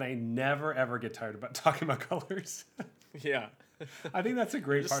long, and I never ever get tired about talking about colors. Yeah. I think that's a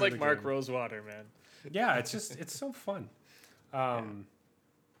great Just part like of the Mark game. Rosewater, man. Yeah, it's so fun.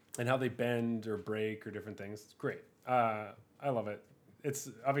 And how they bend or break or different things. It's great. I love it. It's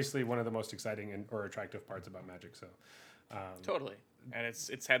obviously one of the most exciting or attractive parts about Magic. So, Totally. And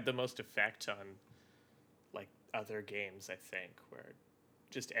it's had the most effect on like other games, I think, where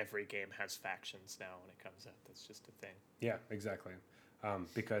just every game has factions now when it comes out. That's just a thing. yeah, exactly.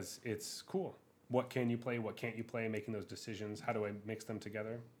 Because it's cool. What can you play? What can't you play? Making those decisions. How do I mix them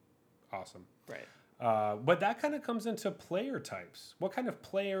together? Awesome. Right. But that kind of comes into player types. What kind of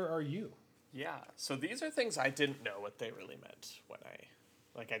player are you? Yeah. So these are things I didn't know what they really meant when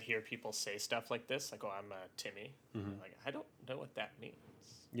I'd hear people say stuff like this, like, "Oh, I'm a Timmy." Like, I don't know what that means.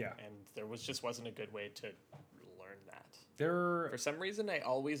 Yeah. And there wasn't a good way to learn that. There. For some reason, I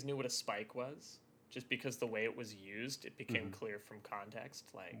always knew what a spike was, just because the way it was used, it became clear from context.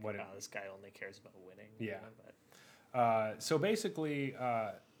 Like, this guy only cares about winning. Yeah. But So basically,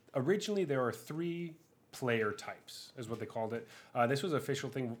 originally there were 3 player types, is what they called it. This was an official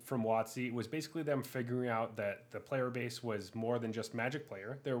thing from WotC. It was basically them figuring out that the player base was more than just Magic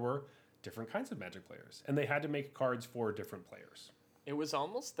player. There were different kinds of Magic players, and they had to make cards for different players. it was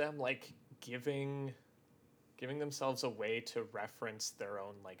almost them like giving themselves a way to reference their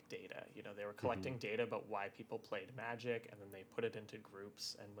own like data. You know, they were collecting data about why people played Magic, and then they put it into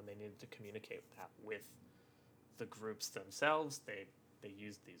groups. And when they needed to communicate that with the groups themselves, they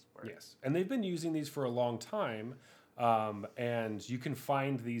used these words. Yes, and they've been using these for a long time, and you can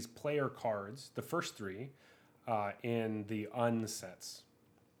find these player cards, the first 3, in the unsets.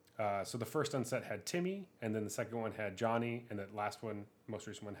 So the first unset had Timmy, and then the second one had Johnny, and the last one, most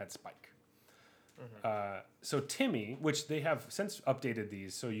recent one, had Spike. So Timmy, which they have since updated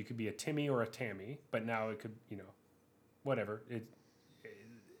these, so you could be a Timmy or a Tammy, but now it could, whatever.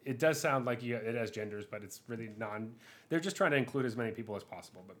 It does sound like it has genders, but it's really they're just trying to include as many people as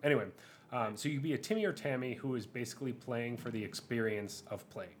possible. But anyway, so you could be a Timmy or Tammy who is basically playing for the experience of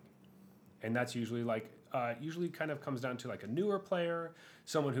playing. and that's usually usually kind of comes down to like a newer player,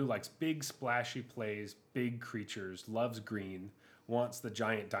 someone who likes big splashy plays, big creatures, loves green, wants the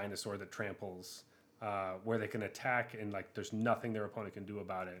giant dinosaur that tramples, where they can attack and like there's nothing their opponent can do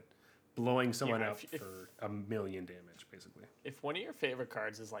about it, blowing someone up for 1,000,000 damage basically. If one of your favorite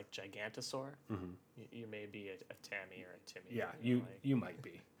cards is like Gigantosaur, you may be a Tammy or a Timmy. Yeah, you might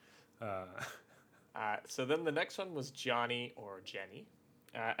be. So then the next one was Johnny or Jenny.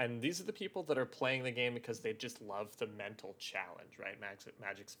 And these are the people that are playing the game because they just love the mental challenge, right?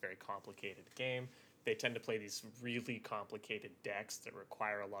 Magic's a very complicated game. They tend to play these really complicated decks that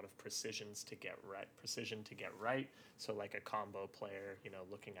require a lot of precision to get right. So like a combo player,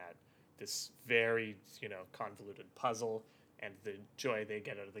 looking at this very, convoluted puzzle, and the joy they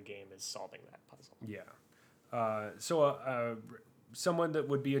get out of the game is solving that puzzle. Yeah. So someone that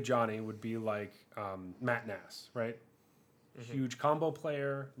would be a Johnny would be like Matt Nass, right? Huge combo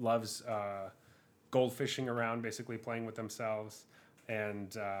player, loves goldfishing around, basically playing with themselves,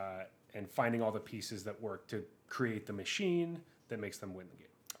 and finding all the pieces that work to create the machine that makes them win the game.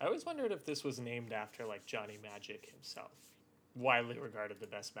 I always wondered if this was named after like Johnny Magic himself, widely regarded the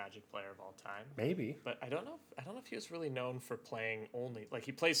best Magic player of all time. Maybe, but I don't know if he was really known for playing only like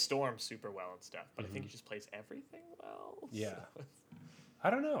he plays Storm super well and stuff, but I think he just plays everything well. Yeah, so. I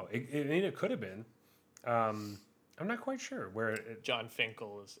don't know. It could have been. I'm not quite sure where. John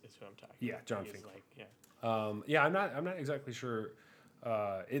Finkel is who I'm talking. Yeah, about. John Finkel. Yeah, I'm not exactly sure.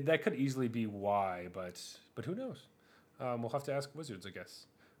 That could easily be why, but who knows? We'll have to ask Wizards, I guess.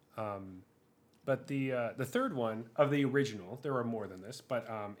 But the third one of the original, there are more than this, but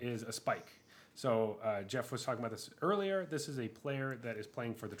is a Spike. So Jeff was talking about this earlier. This is a player that is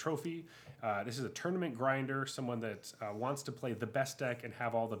playing for the trophy. This is a tournament grinder, someone that wants to play the best deck and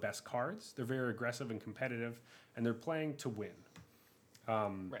have all the best cards. They're very aggressive and competitive, and they're playing to win.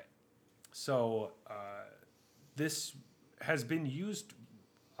 Right. So this has been used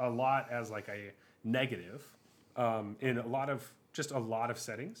a lot as like a negative in a lot of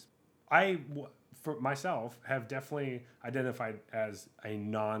settings. For myself, have definitely identified as a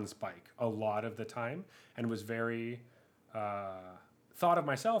non-Spike a lot of the time, and was very thought of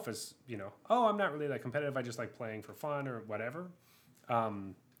myself as, I'm not really that competitive. I just like playing for fun or whatever. But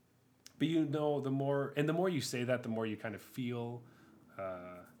the more you say that, the more you kind of feel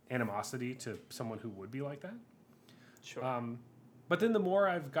animosity to someone who would be like that. Sure. But then the more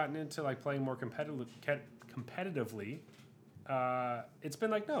I've gotten into like playing more competitively, it's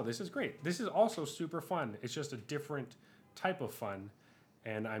been like, no, this is great. This is also super fun. It's just a different type of fun,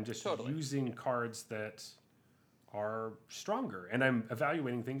 and I'm just using cards that are stronger, and I'm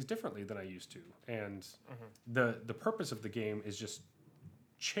evaluating things differently than I used to. And the purpose of the game is just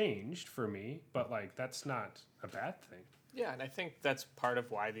changed for me, but like that's not a bad thing. Yeah, and I think that's part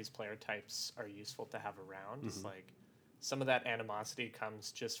of why these player types are useful to have around. It's like some of that animosity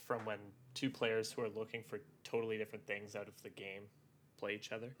comes just from when two players who are looking for totally different things out of the game play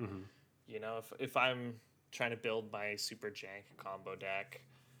each other. If I'm trying to build my super jank combo deck,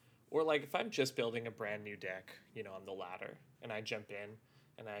 or like if I'm just building a brand new deck, on the ladder, and I jump in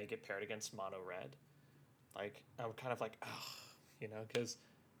and I get paired against mono red, like I'm kind of like, because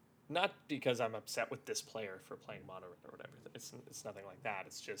not because I'm upset with this player for playing mono red or whatever. It's nothing like that.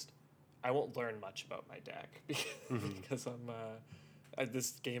 It's just I won't learn much about my deck because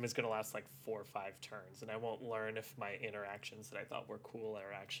this game is going to last like 4 or 5 turns, and I won't learn if my interactions that I thought were cool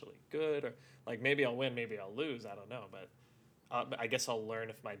are actually good, or like maybe I'll win, maybe I'll lose. I don't know, but I guess I'll learn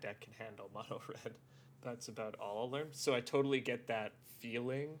if my deck can handle mono red. That's about all I'll learn. So I totally get that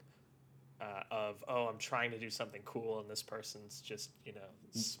feeling of, I'm trying to do something cool, and this person's just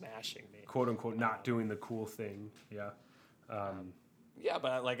smashing me, quote unquote, not doing the cool thing. Yeah. Yeah,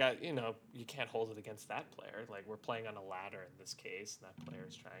 but like you can't hold it against that player. Like we're playing on a ladder in this case, and that player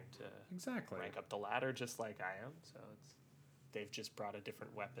is trying to rank up the ladder just like I am. So they've just brought a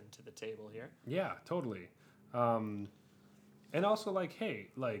different weapon to the table here. Yeah, totally. And also like, hey,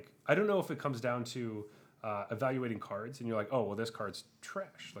 like I don't know if it comes down to evaluating cards, and you're like, oh well, this card's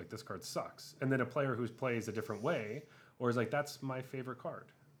trash. Like this card sucks. And then a player who plays a different way, or is like, that's my favorite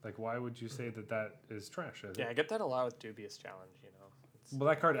card. Like why would you say that is trash? Yeah, I get that a lot with Dubious Challenge. Well,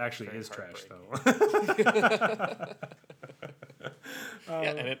 that card actually is trash, though. Yeah,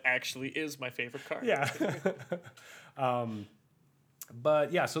 and it actually is my favorite card. Yeah.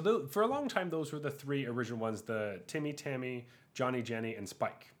 But yeah, so for a long time, those were the 3 original ones: the Timmy, Tammy, Johnny, Jenny, and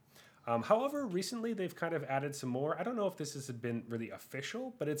Spike. However, recently they've kind of added some more. I don't know if this has been really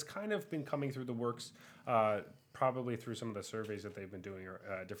official, but it's kind of been coming through the works, probably through some of the surveys that they've been doing or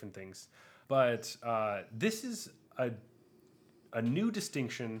different things. But this is a new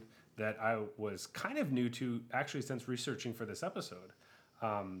distinction that I was kind of new to actually since researching for this episode.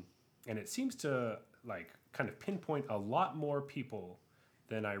 And it seems to like kind of pinpoint a lot more people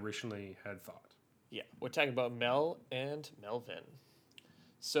than I originally had thought. Yeah, we're talking about Mel and Melvin.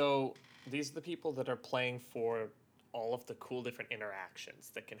 So these are the people that are playing for all of the cool different interactions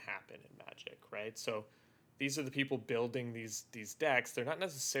that can happen in Magic, right? So these are the people building these decks. They're not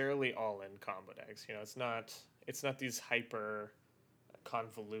necessarily all in combo decks. You know, it's not these hyper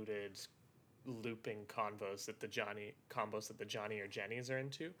convoluted looping combos that the Johnny or Jennies are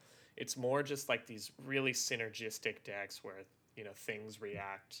into. It's more just like these really synergistic decks where, you know, things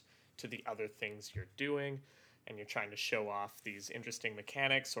react to the other things you're doing, and you're trying to show off these interesting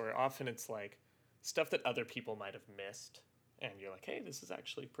mechanics, or often it's like stuff that other people might have missed, and you're like, hey, this is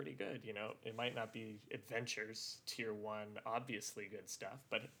actually pretty good. You know, it might not be Adventures tier 1 obviously good stuff,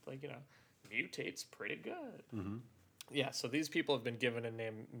 but like, you know, Mutate's pretty good. Mm-hmm. Yeah, so these people have been given a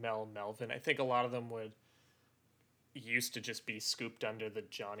name, Melvin. I think a lot of them used to just be scooped under the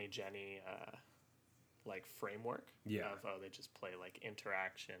Johnny Jenny like framework. Yeah. Of they just play like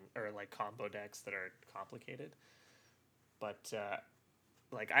interaction or like combo decks that are complicated. But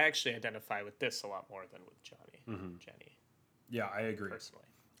like I actually identify with this a lot more than with Jenny. Yeah, I agree. Personally,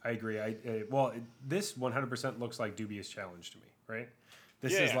 I agree. This 100% looks like Dubious Challenge to me, right?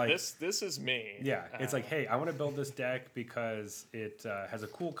 This yeah, is like this is me. Yeah, it's like, hey, I want to build this deck because it has a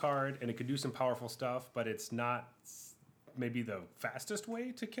cool card and it could do some powerful stuff, but it's not maybe the fastest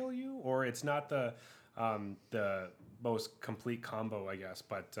way to kill you, or it's not the most complete combo, I guess.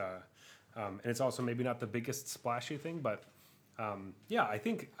 But and it's also maybe not the biggest splashy thing. But yeah, I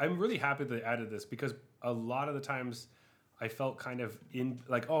think I'm really happy that they added this because a lot of the times I felt kind of in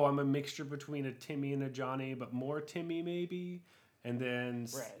like, oh, I'm a mixture between a Timmy and a Johnny, but more Timmy maybe. And then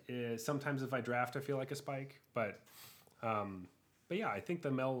sometimes if I draft, I feel like a Spike. But yeah, I think the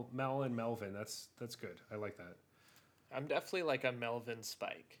Mel and Melvin, that's good. I like that. I'm definitely like a Melvin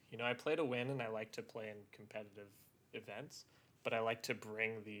Spike. You know, I play to win and I like to play in competitive events, but I like to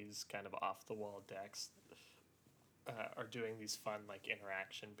bring these kind of off the wall decks are doing these fun like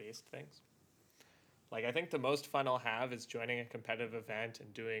interaction based things. Like I think the most fun I'll have is joining a competitive event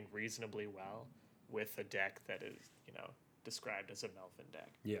and doing reasonably well with a deck that is, you know, described as a Melvin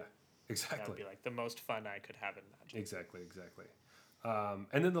deck. Yeah, exactly. That would be like the most fun I could have in Magic. Exactly.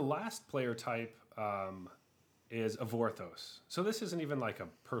 And then the last player type is a Vorthos. So this isn't even like a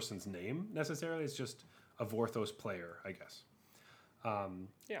person's name necessarily. It's just a Vorthos player, I guess.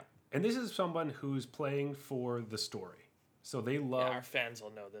 Yeah. And this is someone who's playing for the story. So they love... Yeah, our fans will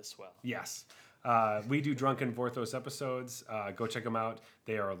know this well. Yes. We do Drunken Vorthos episodes. Go check them out.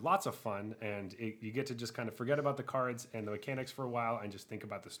 They are lots of fun, and you get to just kind of forget about the cards and the mechanics for a while and just think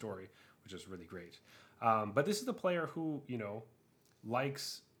about the story, which is really great. But this is the player who, you know,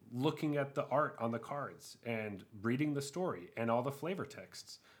 likes looking at the art on the cards and reading the story and all the flavor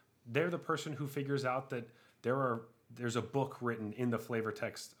texts. They're the person who figures out that there's a book written in the flavor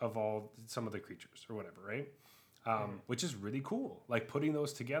text of some of the creatures or whatever, right? Which is really cool. Like putting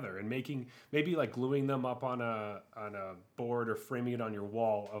those together and maybe like gluing them up on a board or framing it on your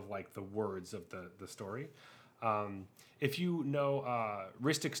wall of like the words of the story. If you know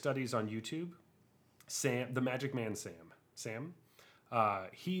Ristic Studies on YouTube, Sam, the Magic Man Sam,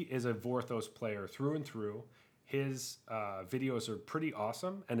 he is a Vorthos player through and through. His videos are pretty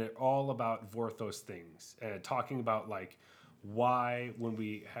awesome, and they're all about Vorthos things, talking about like why when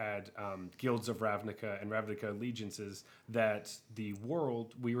we had Guilds of Ravnica and Ravnica Allegiances that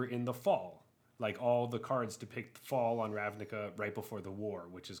we were in the fall. Like all the cards depict fall on Ravnica right before the war,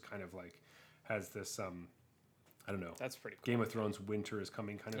 which is kind of like has this I don't know. That's pretty cool. Game of Thrones winter is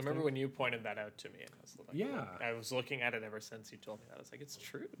coming kind of I remember thing. when you pointed that out to me, and I was like, yeah, I was looking at it ever since you told me that. I was like, it's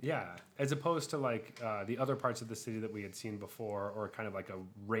true. Yeah, as opposed to like the other parts of the city that we had seen before, or kind of like a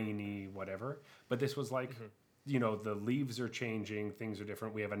rainy whatever. But this was like, you know, the leaves are changing, things are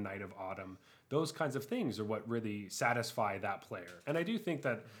different. We have a night of autumn. Those kinds of things are what really satisfy that player. And I do think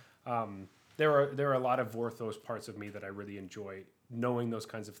that there are a lot of Vorthos parts of me that I really enjoy, knowing those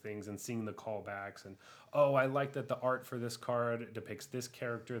kinds of things and seeing the callbacks and, oh, I like that the art for this card depicts this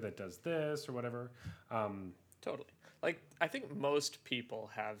character that does this or whatever. Totally. Like, I think most people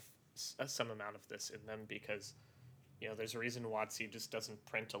have some amount of this in them because, you know, there's a reason WotC just doesn't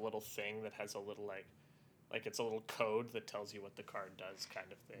print a little thing that has a little, like it's a little code that tells you what the card does kind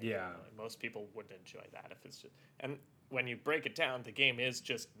of thing. Yeah. You know, like most people wouldn't enjoy that if it's just... And when you break it down, the game is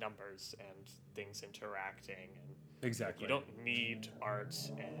just numbers and things interacting and... Exactly. You don't need art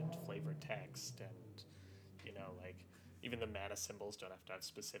and flavor text and, you know, like, even the mana symbols don't have to have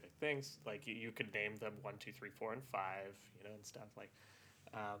specific things. Like, you could name them 1, 2, 3, 4, and 5, you know, and stuff like.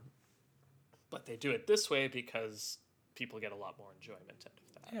 but they do it this way because people get a lot more enjoyment out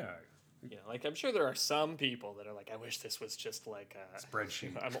of that. Yeah. You know, like I'm sure there are some people that are like, I wish this was just like a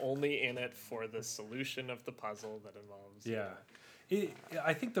Spreadsheet. I'm only in it for the solution of the puzzle that involves.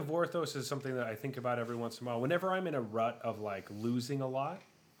 I think the Vorthos is something that I think about every once in a while. Whenever I'm in a rut of like losing a lot,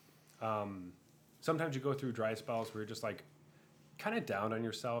 sometimes you go through dry spells where you're just like kind of down on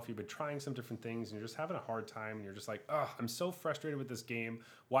yourself. You've been trying some different things and you're just having a hard time. And you're just like, oh, I'm so frustrated with this game.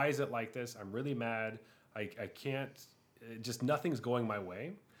 Why is it like this? I'm really mad. I can't, just nothing's going my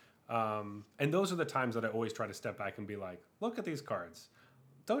way. And those are the times that I always try to step back and be like, look at these cards.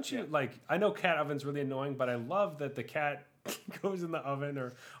 Don't you like, I know cat oven's really annoying, but I love that the cat goes in the oven,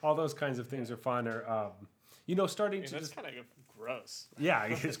 or all those kinds of things are fun, or, starting to That's just, kind of gross. yeah,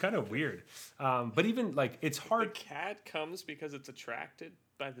 it's kind of weird. But even like, it's The hard. cat comes because it's attracted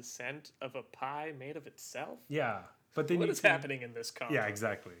by the scent of a pie made of itself. Yeah. But then What you is can- happening in this combo? Yeah,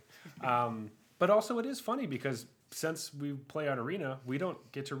 exactly. But also it is funny because since we play on Arena, we don't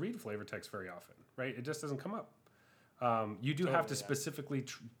get to read flavor text very often, right? It just doesn't come up. You do have to Totally, yeah. specifically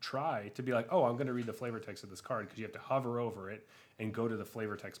try to be like, oh, I'm going to read the flavor text of this card, because you have to hover over it and go to the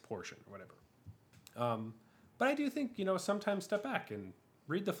flavor text portion or whatever. But I do think, sometimes step back and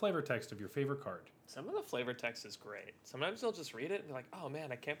read the flavor text of your favorite card. Some of the flavor text is great. Sometimes they'll just read it and be like, oh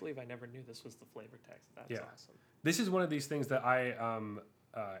man, I can't believe I never knew this was the flavor text. That's Yeah. awesome. This is one of these things that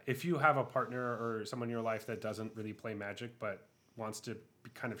if you have a partner or someone in your life that doesn't really play Magic but wants to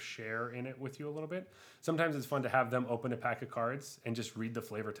kind of share in it with you a little bit, sometimes it's fun to have them open a pack of cards and just read the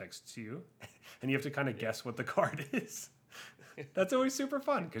flavor text to you, and you have to kind of guess what the card is. That's always super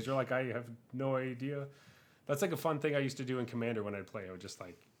fun because you're like, I have no idea. That's like a fun thing I used to do in Commander when I'd play. I would just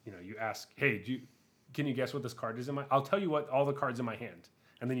like, you ask, hey, can you guess what this card is in my? I'll tell you what all the cards in my hand,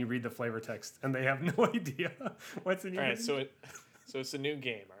 and then you read the flavor text, and they have no idea what's in your All right, hand. so it's a new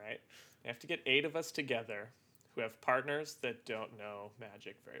game, all right? You have to get 8 of us together who have partners that don't know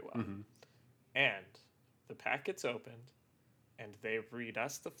Magic very well. Mm-hmm. And the pack gets opened, and they read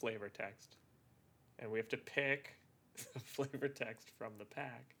us the flavor text, and we have to pick the flavor text from the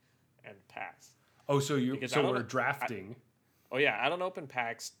pack and pass. Oh, so Because I don't we're know- drafting. Oh yeah, I don't open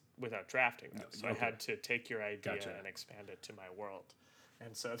packs without drafting them, so I okay. had to take your idea Gotcha. and expand it to my world.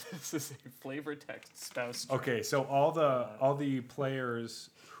 And so this is a flavor text spouse. draft. Okay, so all the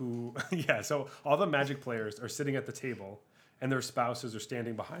players who so all the Magic players are sitting at the table, and their spouses are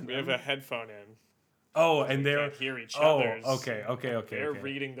standing behind We them. have a headphone in. Oh, and they're Can't hear each oh, other's. okay. They're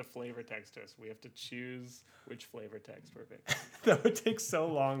reading the flavor text to us. We have to choose which flavor text we're picking. That would take so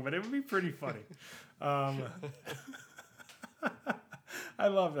long, but it would be pretty funny. I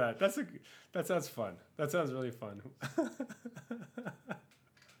love that. That sounds fun. That sounds really fun.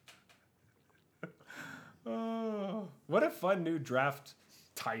 Oh, what a fun new draft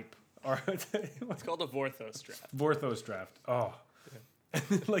type. Or It's called a Vorthos draft. Vorthos draft. Oh.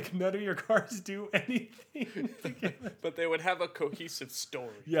 Like none of your cards do anything together. But they would have a cohesive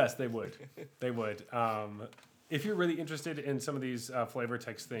story. Yes, they would. They would. If you're really interested in some of these flavor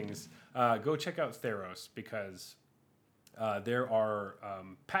text things, go check out Theros, because there are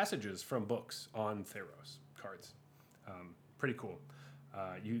passages from books on Theros cards. Pretty cool.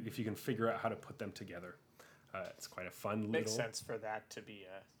 If you can figure out how to put them together, it's quite a fun Makes little. sense for that to be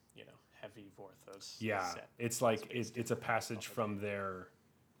a heavy Vorthos Yeah, set. it's like it's a passage from their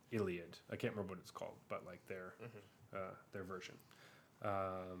Iliad. I can't remember what it's called, but like their version.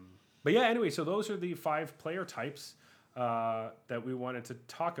 But yeah, anyway, so those are the 5 player types that we wanted to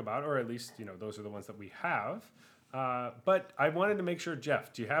talk about, or at least those are the ones that we have. But I wanted to make sure,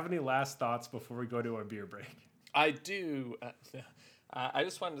 Jeff, do you have any last thoughts before we go to a beer break? I do. I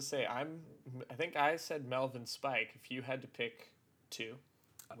just wanted to say I think I said Melvin Spike. If you had to pick 2,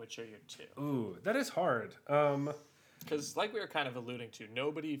 which are your 2? Ooh, that is hard. Because like we were kind of alluding to,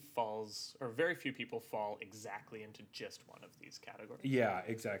 nobody falls, or very few people fall exactly into just one of these categories. Yeah,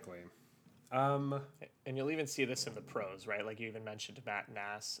 exactly. And you'll even see this in the pros, right? Like you even mentioned Matt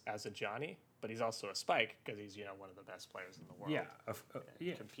Nass as a Johnny, but he's also a Spike because he's one of the best players in the world. Yeah,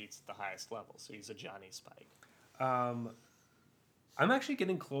 yeah. Competes at the highest level, so he's a Johnny Spike. I'm actually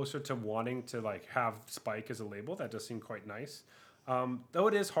getting closer to wanting to like have Spike as a label. That does seem quite nice. Though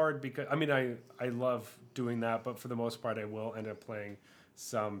it is hard because I love doing that, but for the most part I will end up playing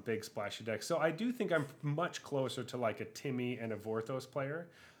some big splashy decks. So I do think I'm much closer to like a Timmy and a Vorthos player.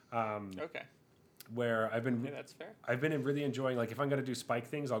 Okay, Where yeah, that's fair. I've been really enjoying, like if I'm gonna do Spike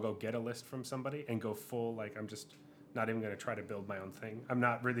things, I'll go get a list from somebody and go full, like I'm just not even gonna try to build my own thing. I'm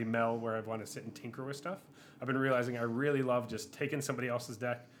not really Mel where I want to sit and tinker with stuff. I've been realizing I really love just taking somebody else's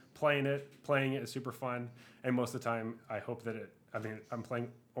deck, playing it is super fun, and most of the time I hope that I'm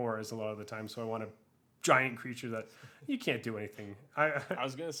playing auras a lot of the time, so I want a giant creature that you can't do anything. I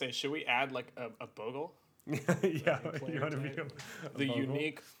was gonna say, should we add like a bogle? Yeah, player you want to be type. a The Bogle?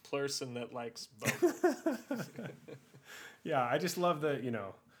 unique person that likes bogle. Yeah, I just love the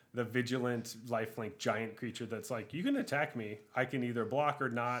the vigilant lifelink giant creature that's like, you can attack me, I can either block or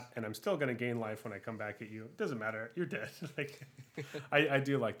not, and I'm still gonna gain life when I come back at you. It doesn't matter, you're dead. Like, I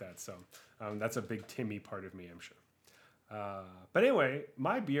do like that. So that's a big Timmy part of me, I'm sure. But anyway,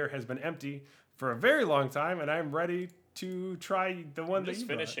 my beer has been empty for a very long time, and I'm ready to try the one I'm that just you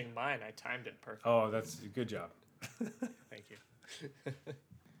brought. finishing mine. I timed it perfectly. Oh, that's a good job. Thank you.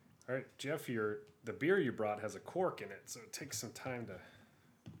 All right, Jeff, the beer you brought has a cork in it, so it takes some time to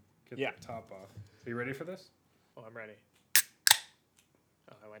get Yeah. the top off. Are you ready for this? Oh, I'm ready.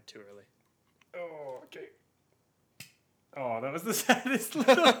 Oh, I went too early. Oh, okay. Oh, that was the saddest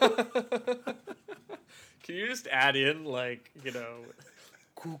little. Can you just add in like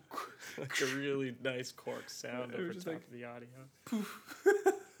like a really nice cork sound It was over just top like- of the audio?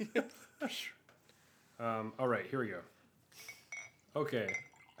 All right, here we go. Okay,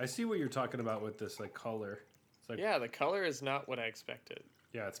 I see what you're talking about with this like color. It's like Yeah, the color is not what I expected.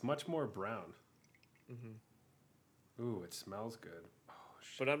 yeah, it's much more brown. Ooh, it smells good. Oh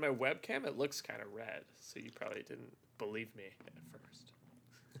shit. But on my webcam, it looks kind of red, so you probably didn't believe me at first.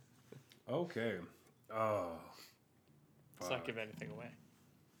 Okay. Oh. Let's not give anything away.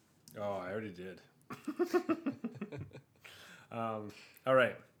 Oh, I already did. All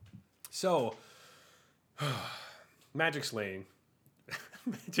right. So, magic slaying.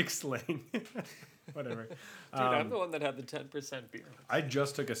 Magic slaying. Whatever. Dude, I'm the one that had the 10% beer. I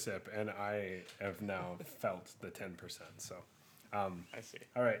just took a sip and I have now felt the 10%. So, I see.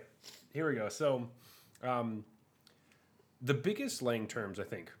 all right. Here we go. So, the biggest slang terms, I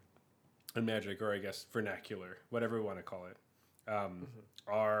think, in Magic, or I guess vernacular, whatever we want to call it,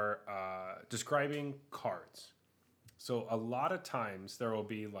 are describing cards. So a lot of times there will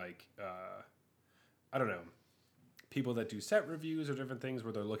be like, I don't know, people that do set reviews or different things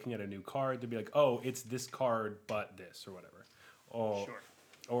where they're looking at a new card to be like, oh, it's this card, but this or whatever. Oh, Sure.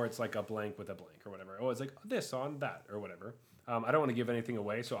 Or it's like a blank with a blank or whatever. Oh, it's like this on that or whatever. I don't want to give anything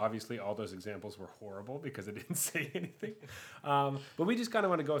away, so obviously all those examples were horrible because it didn't say anything. But we just kind of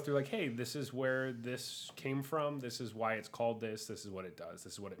want to go through like, hey, this is where this came from. This is why it's called this. This is what it does.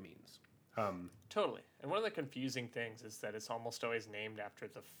 This is what it means. Totally. And one of the confusing things is that it's almost always named after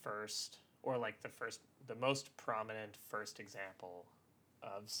the first, or like the most prominent first example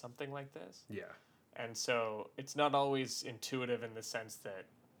of something like this. Yeah. And so it's not always intuitive in the sense that,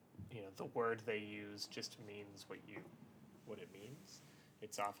 the word they use just means what it means.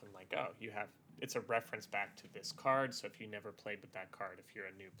 It's often like, oh, it's a reference back to this card. So if you never played with that card, if you're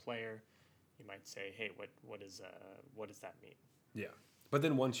a new player, you might say, hey, what does that mean? Yeah. But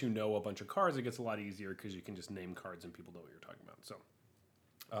then once you know a bunch of cards, it gets a lot easier because you can just name cards and people know what you're talking about. So,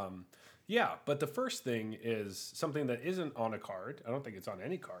 yeah. But the first thing is something that isn't on a card. I don't think it's on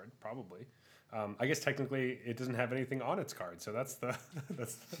any card, probably. I guess technically it doesn't have anything on its card. So that's the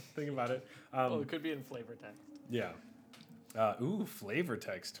thing about it. Well, it could be in flavor text. Yeah. Flavor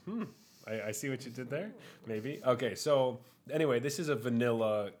text. I see what you did there. Maybe. Okay, so anyway, this is a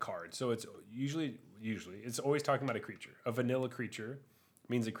vanilla card. So it's usually it's always talking about a creature. A vanilla creature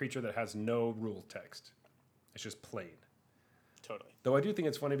means a creature that has no rule text. It's just plain. Totally. Though I do think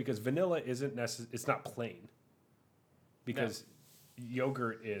it's funny because vanilla isn't it's not plain. Because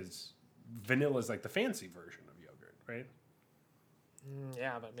vanilla is like the fancy version of yogurt, right?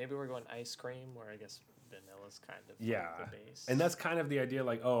 Yeah, but maybe we're going ice cream, where I guess vanilla's kind of Yeah. like the base. And that's kind of the idea,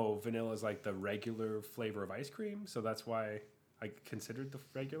 like, oh, vanilla is like the regular flavor of ice cream, so that's why I considered the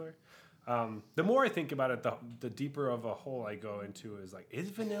regular. The more I think about it, the deeper of a hole I go into is like, is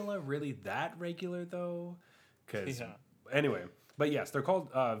vanilla really that regular though? Because anyway, but yes, they're called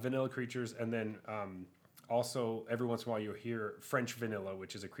vanilla creatures, and then also every once in a while you'll hear French vanilla,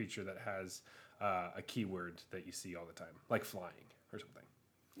 which is a creature that has a keyword that you see all the time, like flying or something.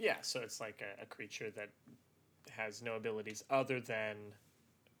 Yeah, so it's like a creature that has no abilities other than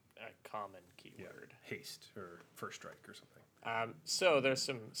a common keyword. Haste or first strike or something. So there's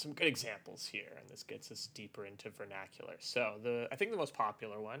some good examples here, and this gets us deeper into vernacular. So I think the most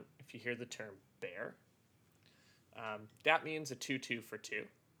popular one, if you hear the term bear, that means a 2/2 for 2,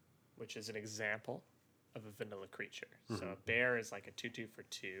 which is an example of a vanilla creature. Mm-hmm. So a bear is like a 2/2 for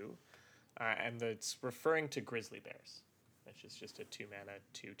 2, and it's referring to grizzly bears, which is just a 2-mana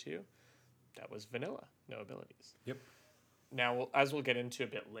 2/2. That was vanilla, no abilities. Yep. Now, as we'll get into a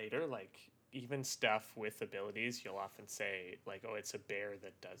bit later, like even stuff with abilities, you'll often say like, oh, it's a bear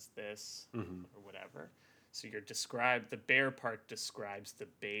that does this or whatever. So the bear part describes the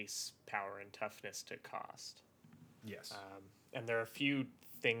base power and toughness to cost. Yes. And there are a few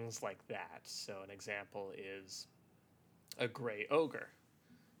things like that. So an example is a Gray Ogre.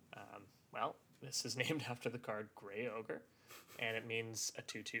 Well, this is named after the card Gray Ogre, and it means a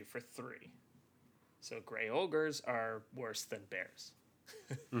 2/2 for 3. So Gray Ogres are worse than bears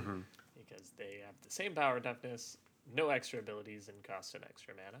because they have the same power and toughness, no extra abilities, and cost an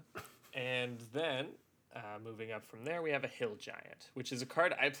extra mana. And then moving up from there, we have a Hill Giant, which is a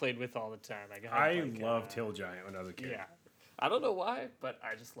card I played with all the time. I loved Hill Giant when I was a kid. Yeah. I don't know why, but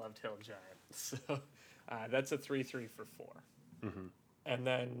I just loved Hill Giant. So that's a 3/3 for 4. And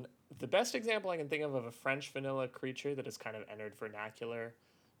then the best example I can think of a French vanilla creature that has kind of entered vernacular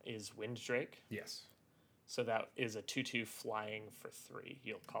is Winddrake. Yes. So that is a 2/2 flying for 3.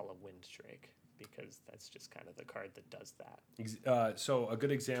 You'll call a Winddrake because that's just kind of the card that does that. So a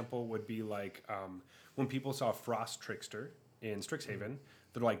good example would be like when people saw Frost Trickster in Strixhaven,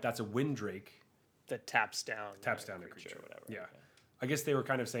 they're like, that's a Winddrake. That taps down A creature. or whatever. Yeah. I guess they were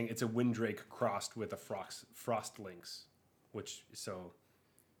kind of saying it's a Winddrake crossed with a Frost Lynx, which, so...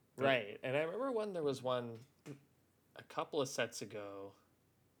 Right. And I remember when there was one a couple of sets ago,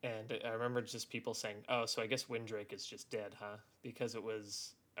 and I remember just people saying, oh, so I guess Winddrake is just dead, huh? Because it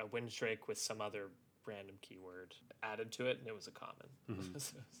was a Winddrake with some other random keyword added to it, and it was a common.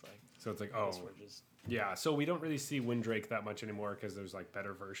 So it's like, oh, yeah. So we don't really see Winddrake that much anymore because there's like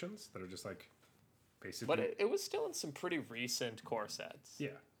better versions that are just like basically. But it was still in some pretty recent core sets.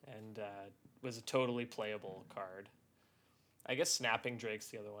 Yeah. And was a totally playable card. I guess Snapping Drake's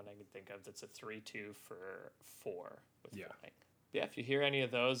the other one I can think of that's a 3/2 for 4 with flying. Yeah, if you hear any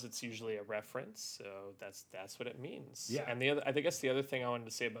of those, it's usually a reference, so that's what it means. Yeah. And I guess the other thing I wanted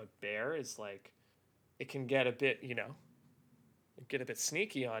to say about bear is like, it can get a bit, get a bit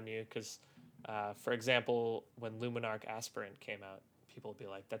sneaky on you because, for example, when Luminarch Aspirant came out, people would be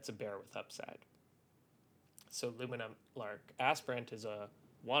like, that's a bear with upside. So Luminarch Aspirant is a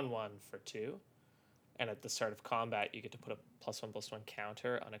 1/1 for 2, and at the start of combat, you get to put a +1/+1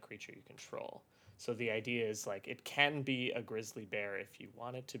 counter on a creature you control. So the idea is like it can be a grizzly bear if you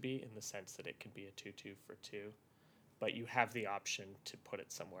want it to be, in the sense that it could be a 2/2 for 2, but you have the option to put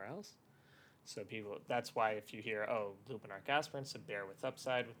it somewhere else. So that's why if you hear, oh, Luminarch Aspirant's a bear with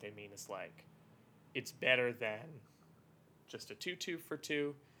upside, what they mean is like it's better than just a 2/2 for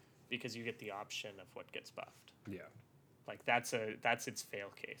 2 because you get the option of what gets buffed. Yeah. Like that's its fail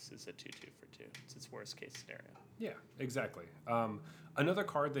case is a 2/2 for 2. It's its worst case scenario. Yeah, exactly. Another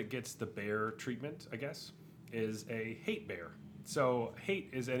card that gets the bear treatment, I guess, is a hate bear. So hate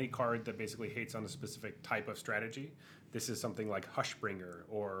is any card that basically hates on a specific type of strategy. This is something like Hushbringer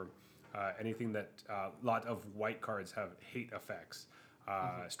or anything that a lot of white cards have hate effects.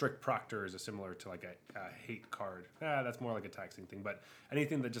 Strict Proctor is similar to like a hate card. That's more like a taxing thing, but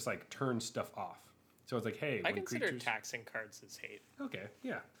anything that just like turns stuff off. So it's like, hey, I consider taxing cards as hate. Okay,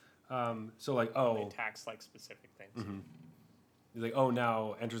 yeah. So like, they tax like specific things. It's like, oh,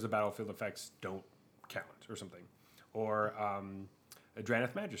 now enters the battlefield effects don't count or something. Or a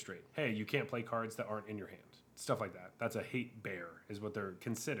Drannith Magistrate. Hey, you can't play cards that aren't in your hand. Stuff like that. That's a hate bear is what they're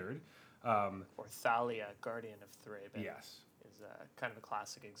considered. Or Thalia, Guardian of Thraben. Yes. Is kind of a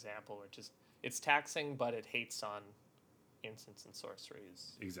classic example where it's taxing, but it hates on instants and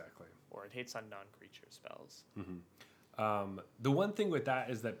sorceries. Exactly. Or it hates on non-creature spells. The one thing with that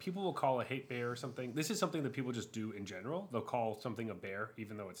is that people will call a hate bear or something. This is something that people just do in general. They'll call something a bear,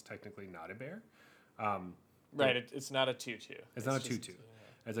 even though it's technically not a bear. Right, it's not a 2/2. It's not a 2/2. Yeah.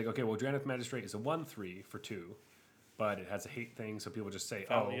 It's like, okay, well, Drannith Magistrate is a 1/3 for 2, but it has a hate thing, so people just say,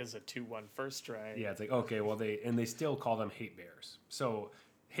 Probably is a 2/1 first strike. Yeah, it's like, okay, well, they still call them hate bears. So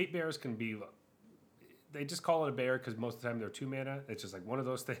hate bears can be, they just call it a bear because most of the time they're 2 mana. It's just like one of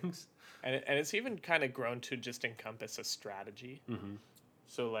those things. And it's even kind of grown to just encompass a strategy.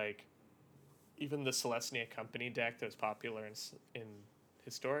 So like, even the Celestia Company deck that was popular in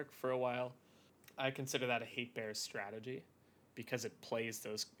Historic for a while, I consider that a hate bear strategy because it plays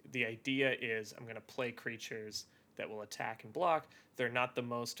those. The idea is I'm going to play creatures that will attack and block. They're not the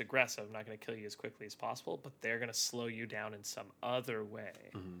most aggressive. I'm not going to kill you as quickly as possible, but they're going to slow you down in some other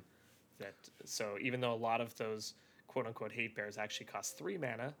way. So even though a lot of those quote unquote hate bears actually cost 3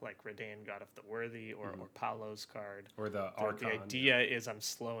 mana, like Redain, God of the Worthy, or Paolo's card, or the Archon. The idea is I'm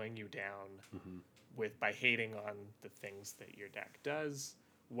slowing you down by hating on the things that your deck does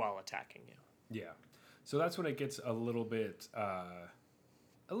while attacking you. Yeah, so that's when it gets a little bit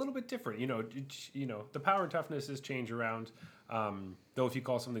different. The power and toughness is change around. Though if you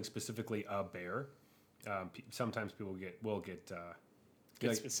call something specifically a bear, sometimes people will get Get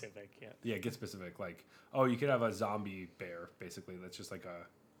Like, specific, yeah. yeah, get specific. Like, oh, you could have a zombie bear, basically. That's just like a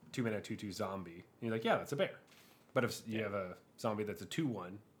 2-mana 2/2 zombie. And you're like, yeah, that's a bear. But if you have a zombie that's a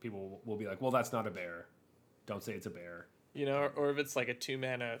 2/1, people will be like, well, that's not a bear. Don't say it's a bear. You know, or if it's like a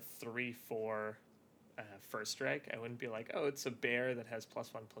 2-mana 3/4 first strike, I wouldn't be like, oh, it's a bear that has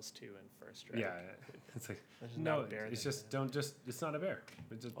 +1/+2 in first strike. Yeah, it's like There's no, not a bear it's there, just don't just it's not a bear.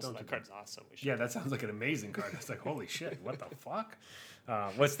 It just Also, don't that do card's awesome. We should. Yeah, that sounds like an amazing card. It's like holy shit, what the fuck?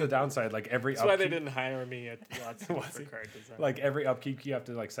 What's the downside? Like every That's why they upkeep, didn't hire me at lots of for card design. like every upkeep you have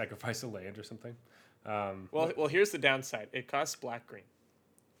to like sacrifice a land or something. Well, here's the downside. It costs black green.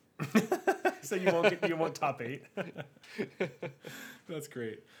 So you won't top 8. That's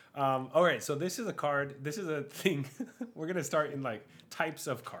great. All right, so this is a card. This is a thing. We're gonna start in like types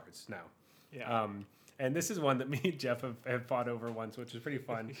of cards now. Yeah. And this is one that me and Jeff have fought over once, which is pretty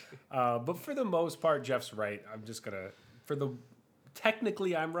fun. But for the most part, Jeff's right. I'm just gonna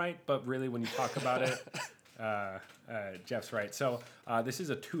technically I'm right, but really when you talk about it, Jeff's right. So this is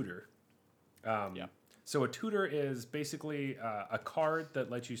a tutor. Yeah. So a tutor is basically a card that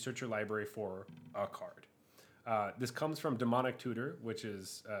lets you search your library for a card. This comes from Demonic Tutor, which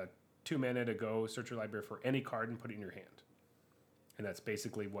is 2 mana to go search your library for any card and put it in your hand. And that's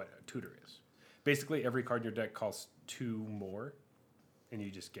basically what a tutor is. Basically, every card in your deck costs 2 more, and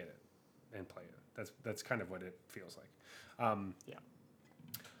you just get it and play it. That's kind of what it feels like. Yeah.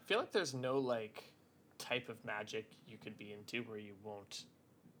 I feel like there's no like type of magic you could be into where you won't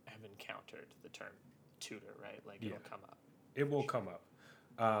have encountered the term tutor, right? Like it'll come up. It will come up.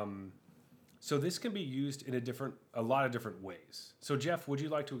 So this can be used in a lot of different ways. So Jeff, would you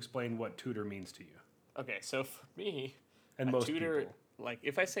like to explain what tutor means to you? Okay, so for me, And a most tutor, people. like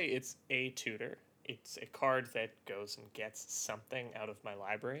if I say it's a tutor, it's a card that goes and gets something out of my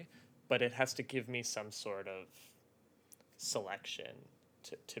library, but it has to give me some sort of selection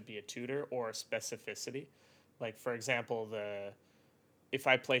to be a tutor or specificity. Like for example, if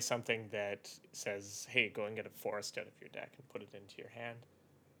I play something that says, hey, go and get a forest out of your deck and put it into your hand,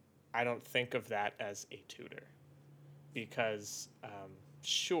 I don't think of that as a tutor because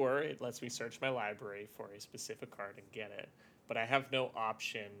sure, it lets me search my library for a specific card and get it, but I have no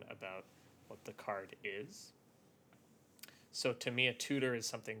option about what the card is. So to me, a tutor is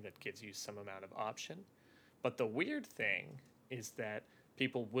something that gives you some amount of option. But the weird thing is that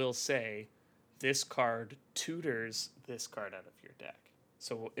people will say, this card tutors this card out of your deck.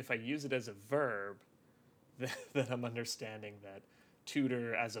 So if I use it as a verb, then I'm understanding that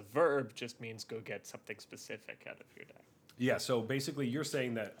tutor as a verb just means go get something specific out of your deck. Yeah, so basically you're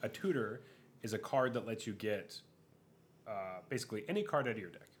saying that a tutor is a card that lets you get basically any card out of your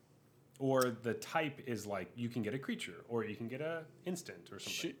deck. Or the type is like you can get a creature or you can get a instant or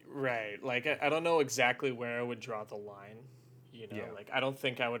something. Right. Like I don't know exactly where I would draw the line. You know, Yeah. like I don't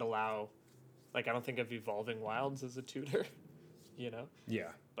think I would allow, like I don't think of Evolving Wilds as a tutor. You know. Yeah.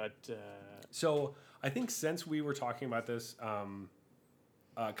 But So I think since we were talking about this,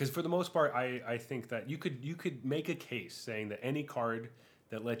 because for the most part, I think that you could make a case saying that any card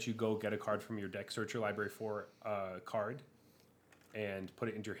that lets you go get a card from your deck, search your library for a card, and put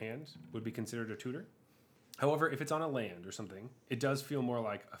it into your hand would be considered a tutor. However, if it's on a land or something, it does feel more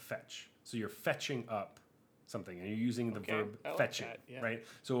like a fetch. So you're fetching up something, and you're using the verb I like fetching, that, yeah. right?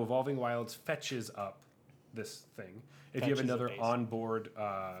 So Evolving Wilds fetches up this thing. If you have Fetch is another amazing. onboard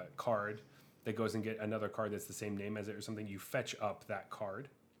card that goes and get another card that's the same name as it or something, you fetch up that card.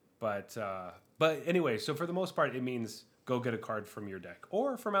 But anyway, so for the most part, it means go get a card from your deck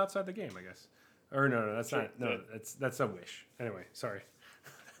or from outside the game, I guess. Or no, that's Sure, not. No, that's a wish. Anyway, sorry.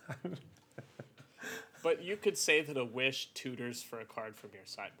 But you could say that a wish tutors for a card from your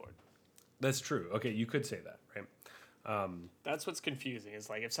sideboard. That's true. Okay, you could say that, right? That's what's confusing. Is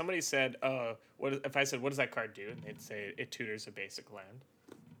like if somebody said, if I said, what does that card do? And they'd say it tutors a basic land.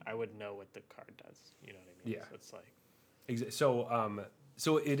 I would know what the card does. You know what I mean? Yeah. So it's like,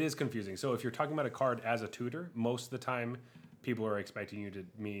 So it is confusing. So if you're talking about a card as a tutor, most of the time people are expecting you to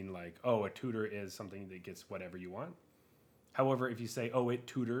mean like, oh, a tutor is something that gets whatever you want. However, if you say, oh, it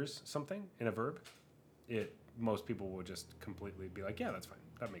tutors something in a verb, most people will just completely be like, yeah, that's fine.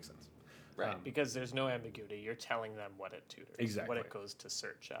 That makes sense. right, because there's no ambiguity. You're telling them what it tutors. Exactly. What it goes to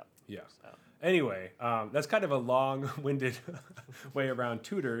search up. Yeah. So. Anyway, that's kind of a long-winded way around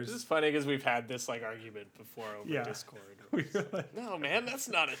tutors. This is funny because we've had this like argument before over Yeah. Discord. We were like- No, man, that's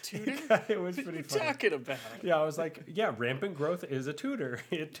not a tutor. It was pretty What are you funny. talking about? Yeah, I was like, yeah, rampant growth is a tutor.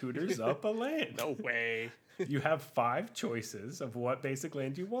 It tutors up a land. No way. You have 5 choices of what basic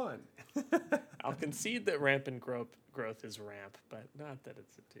land you want. I'll concede that rampant growth is ramp, but not that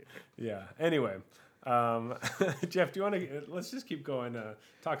it's a 2. Yeah. Anyway, Jeff, do you want to? Let's just keep going,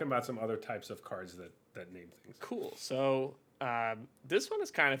 talking about some other types of cards that name things. Cool. So this one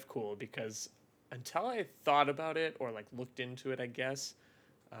is kind of cool because until I thought about it or like looked into it, I guess,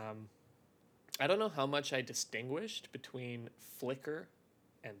 I don't know how much I distinguished between flicker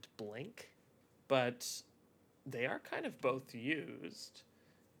and blink, but they are kind of both used.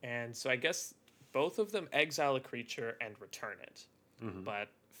 And so I guess both of them exile a creature and return it. Mm-hmm. But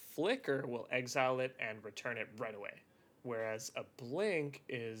flicker will exile it and return it right away. Whereas a blink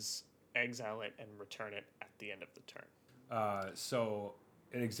is exile it and return it at the end of the turn. So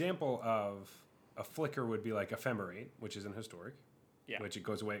an example of a flicker would be like Ephemerate, which is in Historic, which it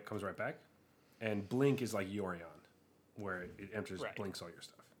goes away, it comes right back. And blink is like Yorion, where it enters, blinks all your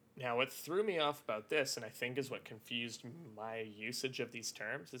stuff. Now, what threw me off about this, and I think is what confused my usage of these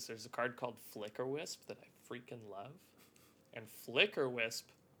terms, is there's a card called Flicker Wisp that I freaking love. And Flicker Wisp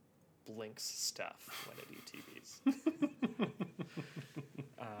blinks stuff when it ETBs.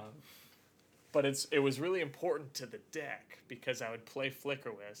 But it was really important to the deck because I would play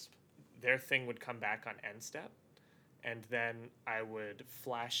Flicker Wisp. Their thing would come back on end step. And then I would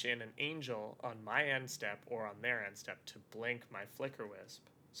flash in an angel on my end step or on their end step to blink my Flicker Wisp.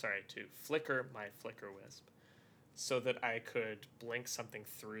 To flicker my Flicker Wisp so that I could blink something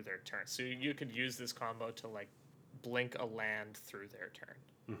through their turn. So you could use this combo to like blink a land through their turn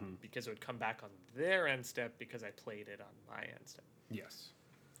because it would come back on their end step because I played it on my end step. Yes.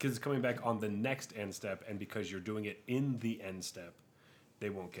 Because it's coming back on the next end step, and because you're doing it in the end step, they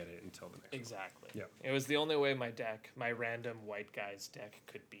won't get it until the next Exactly. one. Yeah. It was the only way my random white guy's deck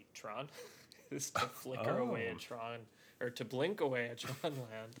could beat Tron is to flicker away a Tron, or to blink away a Tron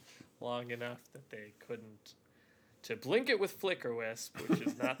land long enough that they couldn't. To blink it with Flicker Wisp, which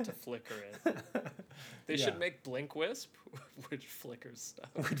is not to flicker it. They should make Blink Wisp, which flickers stuff.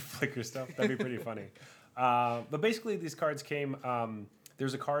 Which flicker stuff. That'd be pretty funny. But basically, these cards came.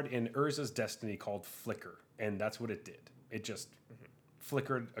 There's a card in Urza's Destiny called Flicker, and that's what it did. It just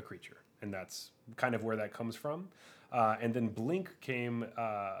flickered a creature, and that's kind of where that comes from. And then Blink came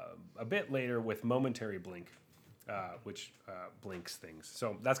a bit later with Momentary Blink, which blinks things.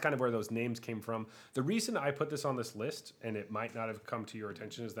 So that's kind of where those names came from. The reason I put this on this list, and it might not have come to your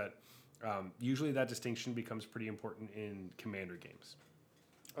attention, is that usually that distinction becomes pretty important in Commander games.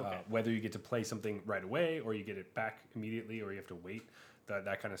 Okay. Whether you get to play something right away, or you get it back immediately, or you have to wait,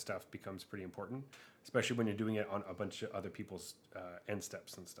 that kind of stuff becomes pretty important, especially when you're doing it on a bunch of other people's end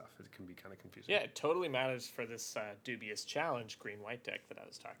steps and stuff. It can be kind of confusing. Yeah, it totally matters for this Dubious Challenge green-white deck that I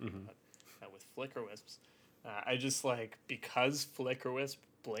was talking about with Flicker Wisps. I just because Flicker Wisp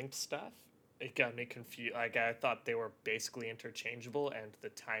blinked stuff, it got me confused. Like, I thought they were basically interchangeable, and the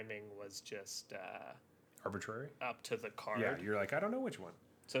timing was just arbitrary, up to the card. Yeah, you're like, I don't know which one.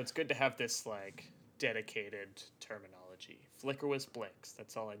 So it's good to have this dedicated terminology. Flicker Wisp blinks.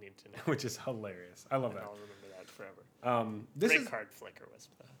 That's all I need to know. Which is hilarious. I love that. I'll remember that forever. Great card, Flicker Wisp,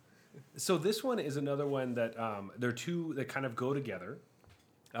 though. So this one is another one that there are two that kind of go together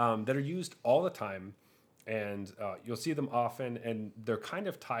that are used all the time. And you'll see them often, and they're kind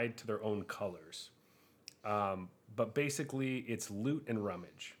of tied to their own colors. But basically, it's Loot and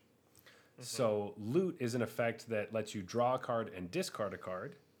Rummage. So Loot is an effect that lets you draw a card and discard a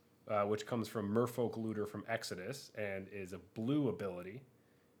card, which comes from Merfolk Looter from Exodus, and is a blue ability.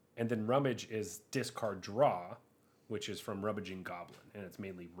 And then Rummage is discard draw, which is from Rummaging Goblin, and it's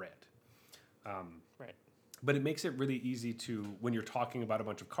mainly red. Right. But it makes it really easy to, when you're talking about a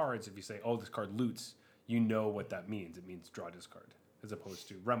bunch of cards, if you say, oh, this card loots, you know what that means. It means draw, discard, as opposed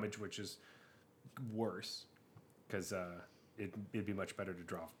to Rummage, which is worse, because it'd be much better to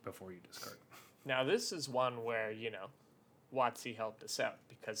draw before you discard. Now, this is one where, WotC helped us out,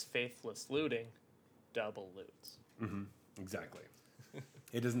 because Faithless Looting double loots. Mm-hmm. Exactly.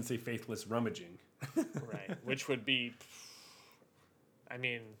 It doesn't say Faithless Rummaging. Right, which would be,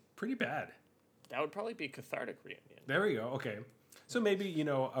 pretty bad. That would probably be Cathartic Reunion. There we go, okay. So maybe,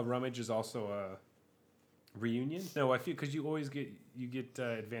 a Rummage is also a Reunion? No, I feel because you always get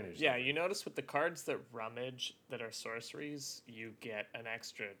advantage. Yeah, you notice with the cards that Rummage that are sorceries, you draw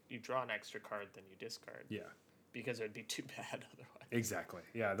an extra card than you discard. Yeah. Because it would be too bad otherwise. Exactly.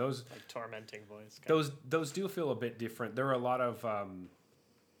 Yeah, those Tormenting Voice. Those do feel a bit different. There are a lot of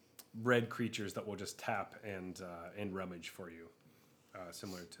red creatures that will just tap and Rummage for you,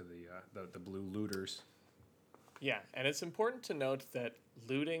 similar to the blue looters. Yeah, and it's important to note that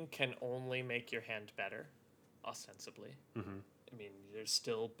looting can only make your hand better, ostensibly. I mean, there's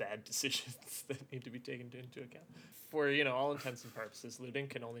still bad decisions that need to be taken into account. For, all intents and purposes, looting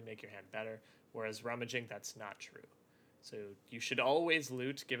can only make your hand better, whereas rummaging, that's not true. So you should always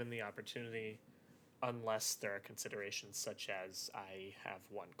loot given the opportunity, unless there are considerations such as I have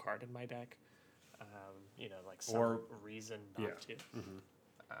one card in my deck, like some reason not to.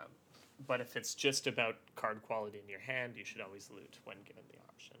 But if it's just about card quality in your hand, you should always loot when given the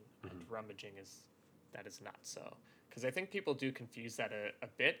option. And rummaging is not so. Because I think people do confuse that a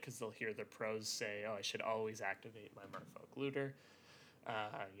bit, because they'll hear their pros say, oh, I should always activate my Merfolk Looter,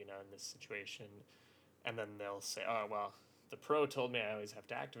 in this situation. And then they'll say, oh, well, the pro told me I always have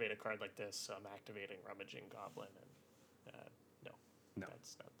to activate a card like this, so I'm activating Rummaging Goblin. And no,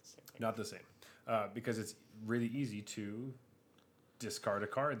 that's not the same thing. Not the same. Because it's really easy to discard a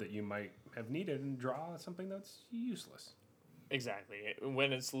card that you might have needed and draw something that's useless. Exactly.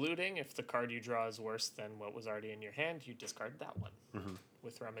 When it's looting, if the card you draw is worse than what was already in your hand, you discard that one.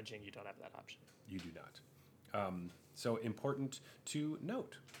 With rummaging, you don't have that option. You do not. So important to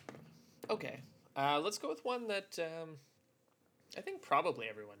note. Okay. Let's go with one that I think probably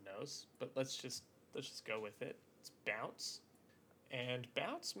everyone knows, but let's just go with it. It's bounce. And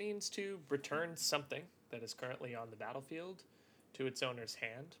bounce means to return something that is currently on the battlefield to its owner's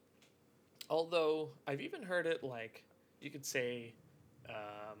hand. Although I've even heard it like, you could say,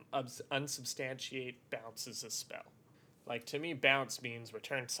 unsubstantiate bounce is a spell. Like, to me, bounce means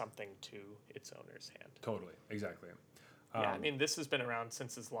return something to its owner's hand. Totally, exactly. Yeah, I mean, this has been around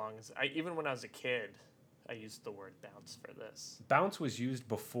since as long as even when I was a kid, I used the word bounce for this. Bounce was used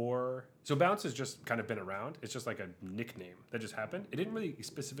before. So bounce has just kind of been around. It's just like a nickname that just happened. It didn't really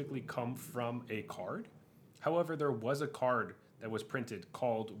specifically come from a card. However, there was a card that was printed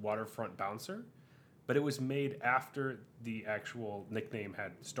called Waterfront Bouncer, but it was made after the actual nickname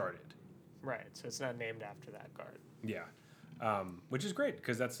had started. Right, so it's not named after that card. Yeah, which is great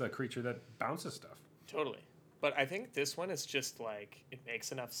because that's a creature that bounces stuff. Totally. But I think this one is just like, it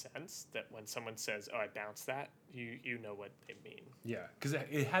makes enough sense that when someone says, oh, I bounced that, you know what they mean. Yeah, because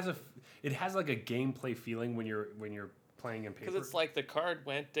it has like a gameplay feeling when you're playing in paper. Because it's like the card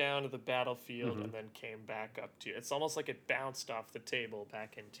went down to the battlefield and then came back up to you. It's almost like it bounced off the table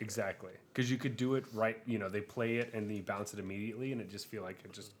back into Exactly. Because you could do it right, they play it and they bounce it immediately and it just feel like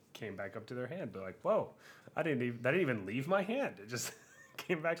it just came back up to their hand. They're like, whoa, that didn't even leave my hand. It just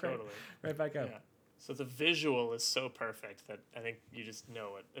came back right back up. Yeah. So the visual is so perfect that I think you just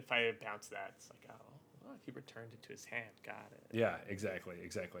know it. If I bounce that, it's like, oh, he returned it to his hand. Got it. Yeah, exactly.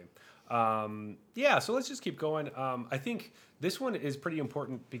 So let's just keep going. I think this one is pretty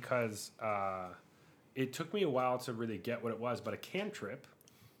important because it took me a while to really get what it was, but a cantrip,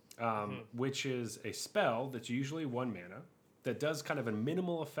 which is a spell that's usually 1 mana that does kind of a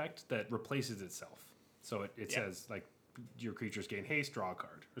minimal effect that replaces itself. So it says, like, your creatures gain haste, draw a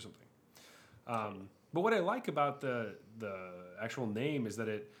card, or something. But what I like about the actual name is that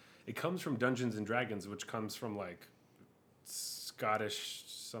it comes from Dungeons and Dragons, which comes from like Scottish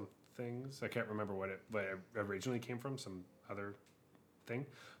somethings. I can't remember what it originally came from, some other thing.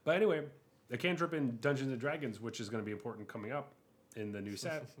 But anyway, the cantrip in Dungeons and Dragons, which is going to be important coming up in the new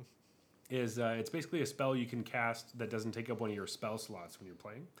set, is it's basically a spell you can cast that doesn't take up one of your spell slots when you're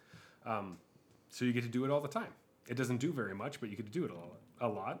playing. So you get to do it all the time. It doesn't do very much, but you get to do it a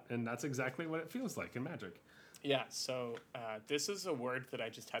lot, and that's exactly what it feels like in Magic. Yeah, so this is a word that I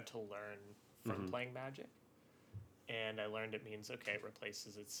just had to learn from playing Magic, and I learned it means, okay, it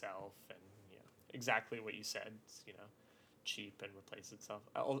replaces itself, and exactly what you said, it's, cheap and replace itself.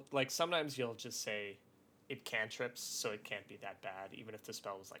 Like, sometimes you'll just say it cantrips, so it can't be that bad, even if the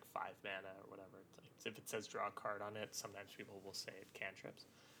spell was like 5 mana or whatever. If it says draw a card on it, sometimes people will say it cantrips.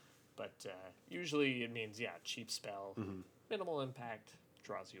 But usually it means, cheap spell, minimal impact,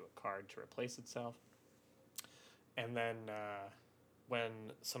 draws you a card to replace itself. And then when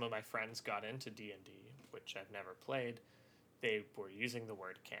some of my friends got into D&D, which I've never played, they were using the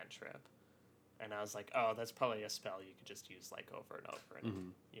word cantrip. And I was like, oh, that's probably a spell you could just use like over and over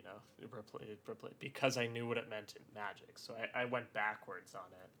and, replace, because I knew what it meant in Magic. So I went backwards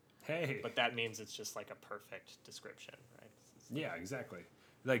on it. Hey. But that means it's just like a perfect description, right? Yeah, exactly.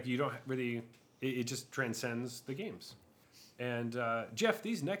 Like, you don't really, it just transcends the games. And Jeff,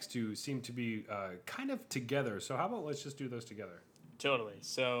 these next two seem to be kind of together. So how about let's just do those together? Totally.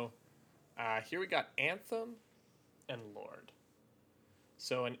 So here we got Anthem and Lord.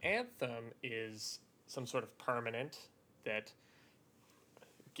 So an Anthem is some sort of permanent that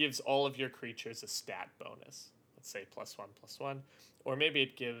gives all of your creatures a stat bonus. Let's say +1/+1. Or maybe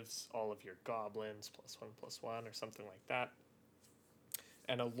it gives all of your goblins +1/+1 or something like that.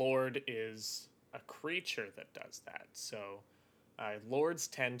 And a Lord is a creature that does that. So Lords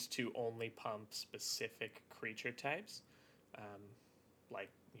tend to only pump specific creature types, like,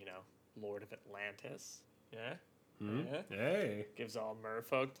 Lord of Atlantis. Yeah? Yeah? Hey. Gives all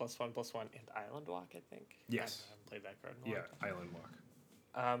merfolk +1/+1 and Island Walk, I think. Yes. I haven't played that card in a Yeah, long time. Island Walk.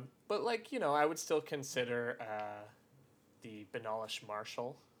 But, I would still consider the Benalish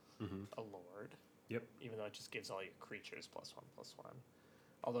Marshal a Lord. Yep. Even though it just gives all your creatures +1/+1.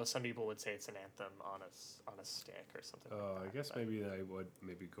 Although some people would say it's an anthem on a stick or something like that. I guess maybe I would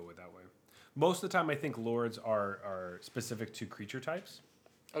maybe go with that way. Most of the time, I think lords are specific to creature types,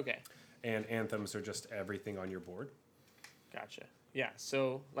 Okay, and anthems are just everything on your board. gotcha. Yeah,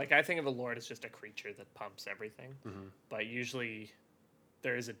 so, I think of a Lord as just a creature that pumps everything. But usually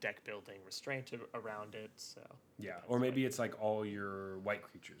there is a deck building restraint around it, so... Yeah, or maybe it's like all your white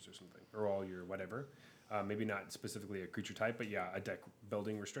creatures or something, or all your whatever. Maybe not specifically a creature type, but yeah, a deck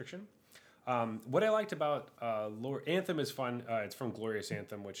building restriction. What I liked about Lord Anthem is fun. It's from Glorious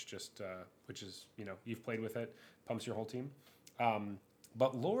Anthem, which is you've played with it, pumps your whole team.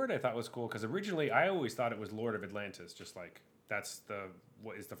 But Lord I thought was cool because originally I always thought it was Lord of Atlantis, just like that's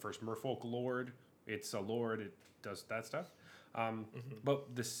what is the first Merfolk Lord. It's a Lord. It does that stuff.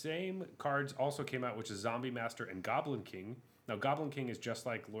 But the same cards also came out, which is Zombie Master and Goblin King. Now, Goblin King is just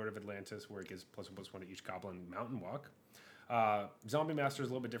like Lord of Atlantis, where it gives +1/+1 to each Goblin Mountain Walk. Zombie Master is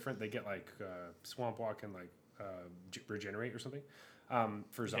a little bit different. They get Swamp Walk and Regenerate or something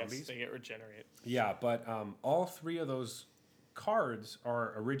for zombies. Yes, they get Regenerate. Yeah, but all three of those cards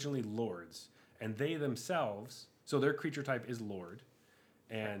are originally Lords, and they themselves, so their creature type is Lord.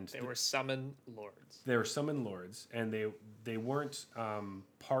 And they were summon Lords. They were summon Lords, and they weren't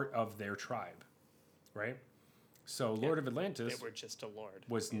part of their tribe, right? So Lord of Atlantis They were just a Lord.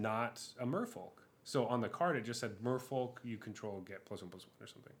 was not a Merfolk. So on the card it just said Merfolk you control get +1/+1 or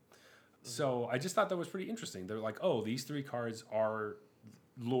something. So I just thought that was pretty interesting. They're like, oh, these three cards are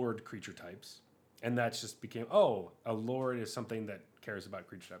Lord creature types, and that just became a Lord is something that cares about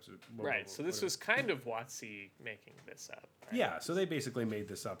creature types. Right. So this was kind of WotC making this up. Right? Yeah. So they basically made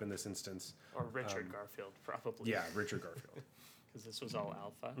this up in this instance. Or Richard Garfield, probably. Yeah, Richard Garfield. Because this was all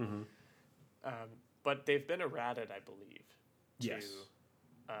alpha. But they've been errated, I believe. Yes.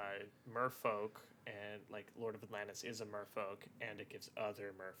 Merfolk, and Lord of Atlantis is a Merfolk, and it gives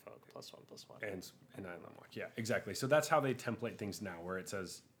other Merfolk +1/+1. And Island Walk. Yeah, exactly. So that's how they template things now, where it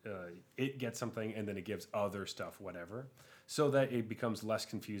says it gets something and then it gives other stuff, whatever, so that it becomes less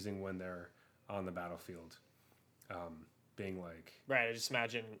confusing when they're on the battlefield, being like... Right, I just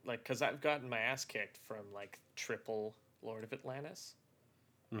imagine, because I've gotten my ass kicked from, triple Lord of Atlantis,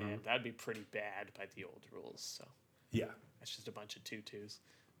 and that'd be pretty bad by the old rules, so... Yeah. That's just a bunch of tutus.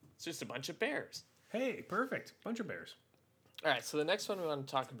 It's just a bunch of bears. Hey, perfect. Bunch of bears. All right, so the next one we want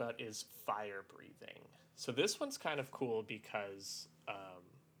to talk about is fire breathing. So this one's kind of cool because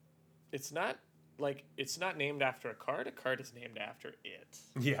it's not named after a card. A card is named after it.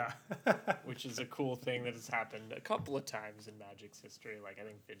 Yeah. Which is a cool thing that has happened a couple of times in Magic's history. I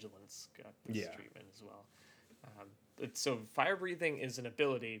think Vigilance got this treatment as well. So fire breathing is an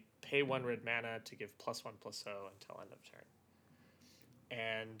ability. Pay 1 red mana to give +1/+0 until end of turn.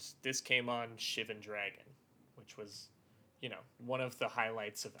 And this came on Shivan Dragon, which was, one of the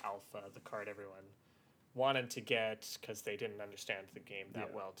highlights of Alpha, the card everyone wanted to get because they didn't understand the game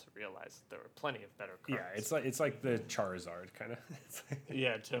that well to realize that there were plenty of better cards. Yeah, it's like the Charizard kind of.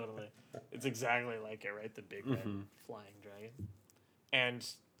 Yeah, totally. It's exactly like it, right? The big red flying dragon. And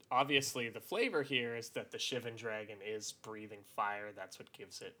obviously the flavor here is that the Shivan Dragon is breathing fire. That's what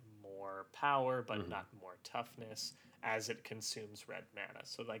gives it more power, but not more toughness as it consumes red mana.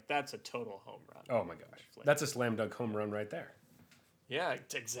 So that's a total home run. Oh my gosh. That's a slam dunk home run right there. Yeah,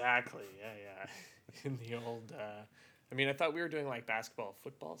 exactly. Yeah. In the old I thought we were doing basketball,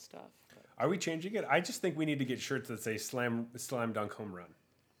 football stuff. But... Are we changing it? I just think we need to get shirts that say slam dunk home run.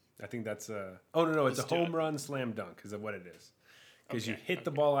 I think that's it's a home run slam dunk is what it is. Because you hit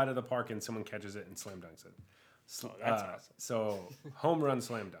the ball out of the park and someone catches it and slam dunks it. That's awesome. So home run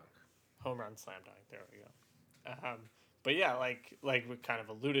slam dunk. Home run slam dunk. There we go. But yeah, like we kind of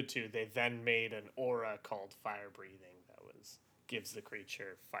alluded to, they then made an aura called fire breathing that gives the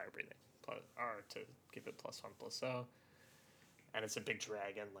creature fire breathing, or to give it +1/+0, and it's a big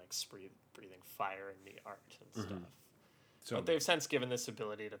dragon breathing fire in the art and stuff. So, but they've since given this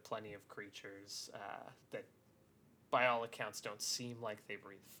ability to plenty of creatures that, by all accounts, don't seem like they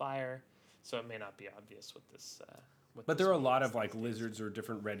breathe fire. So it may not be obvious what this. But there are a lot of lizards or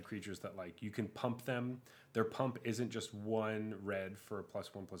different red creatures that you can pump them. Their pump isn't just 1 red for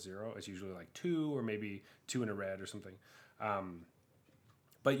 +1/+0. It's usually 2 or maybe 2 and a red or something.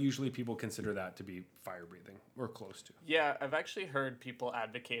 but usually people consider that to be fire breathing or close to. Yeah, I've actually heard people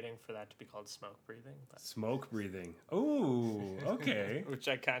advocating for that to be called smoke breathing, Smoke breathing. Oh, okay. which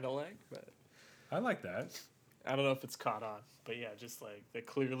I kind of like, but I like that. I don't know if it's caught on. But yeah, just like the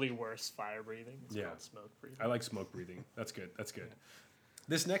clearly worse fire breathing is called smoke breathing. I like smoke breathing. That's good. That's good.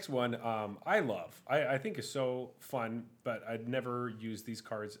 This next one, I love. I think is so fun, but I'd never use these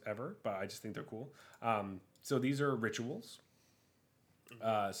cards ever. But I just think they're cool. So these are rituals.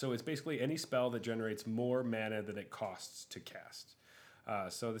 So it's basically any spell that generates more mana than it costs to cast.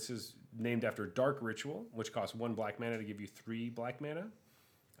 So this is named after Dark Ritual, which costs 1 black mana to give you 3 black mana.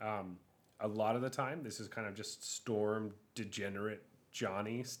 A lot of the time, this is kind of just Storm Degenerate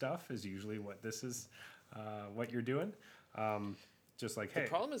Johnny stuff. Is usually what this is, what you're doing. Just like, hey. The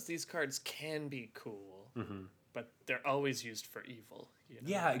problem is these cards can be cool, but they're always used for evil. You know?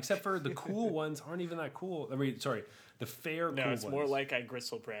 Yeah, except for the cool ones aren't even that cool. I mean, sorry, the fair cool ones. No, it's more like I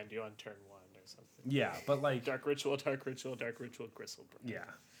Gristlebrand you on turn 1 or something. Yeah, but like... Dark Ritual, Dark Ritual, Dark Ritual, Gristlebrand. Yeah,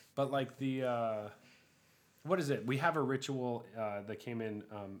 but like the... what is it? We have a ritual that came in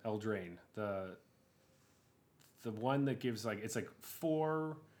Eldraine. The one that gives like... It's like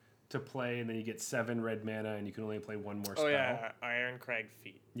 4 to play, and then you get 7 red mana, and you can only play 1 more spell. Oh yeah, Ironcrag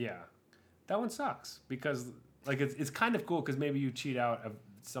Feet. Yeah, that one sucks because like it's kind of cool because maybe you cheat out of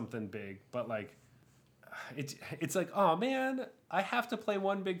something big, but like it's like, oh man, I have to play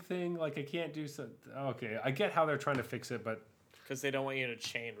one big thing. Like I can't do so. Okay, I get how they're trying to fix it, but because they don't want you to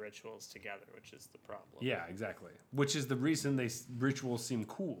chain rituals together, which is the problem. Yeah, exactly. Which is the reason rituals seem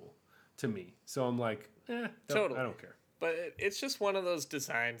cool to me. So I'm like, totally. I don't care. But it's just one of those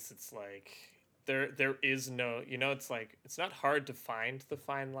designs. It's like there is no, it's like it's not hard to find the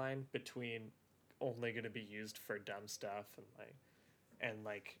fine line between only going to be used for dumb stuff and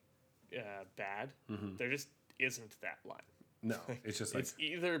bad. Mm-hmm. There just isn't that line. No, it's just like it's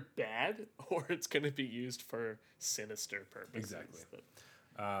either bad or it's going to be used for sinister purposes. Exactly.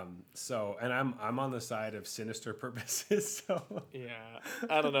 So, and I'm on the side of sinister purposes. So yeah,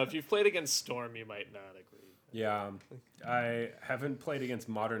 I don't know. If you've played against Storm, you might not agree. Yeah, I haven't played against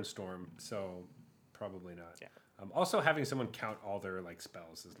Modern Storm, so probably not. Yeah. Also, having someone count all their like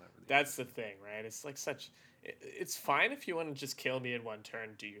spells is not really. That's the thing, right? It's like it's fine if you want to just kill me in one turn,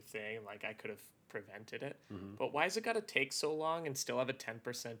 do your thing. Like I could have prevented it, but why's it got to take so long and still have a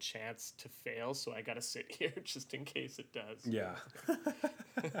 10% chance to fail? So I got to sit here just in case it does. Yeah.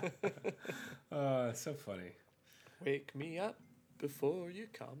 It's so funny. Wake me up before you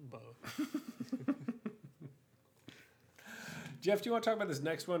combo. Jeff, do you want to talk about this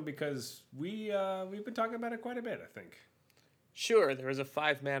next one? Because we've been talking about it quite a bit, I think. Sure. There was a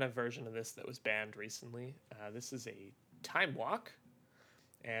 5-mana version of this that was banned recently. This is a Time Walk.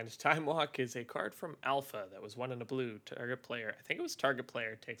 And Time Walk is a card from Alpha that was 1 in a blue. Target player, I think it was target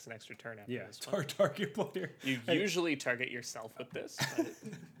player, takes an extra turn after this one. Target player. You usually target yourself with this.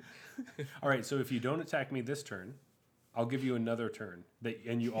 All right, so if you don't attack me this turn, I'll give you another turn.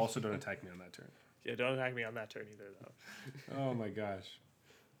 And you also don't attack me on that turn. Yeah, don't attack me on that turn either, though. Oh my gosh.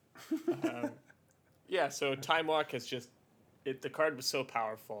 Yeah, so Time Walk has just... the card was so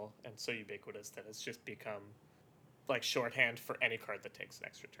powerful and so ubiquitous that it's just become like shorthand for any card that takes an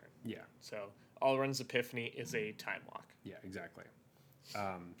extra turn. Yeah. So Alrund's Epiphany is a Time Walk. Yeah, exactly.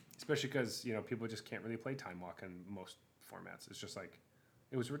 Especially because, people just can't really play Time Walk in most formats. It's just like...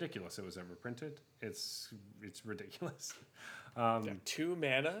 It was ridiculous. It was ever printed. It's ridiculous. 2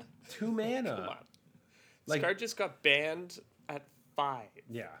 mana? 2 mana. Come on. This card just got banned at 5.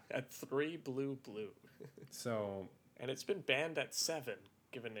 Yeah. At 3 blue. So. And it's been banned at 7,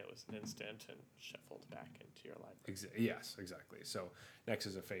 given it was an instant and shuffled back into your library. Yes, exactly. So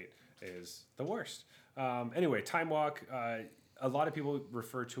Nexus of Fate is the worst. Anyway, Time Walk. A lot of people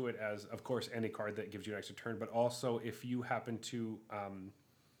refer to it as, of course, any card that gives you an extra turn, but also if you happen to.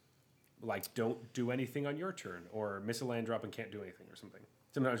 Don't do anything on your turn, or miss a land drop and can't do anything, or something.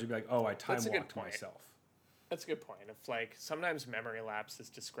 Sometimes you'd be like, "Oh, I time walked myself." That's a good point. If sometimes Memory Lapse is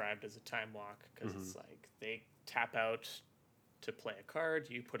described as a time walk because it's like they tap out to play a card,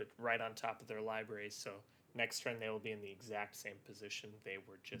 you put it right on top of their library, so next turn they will be in the exact same position they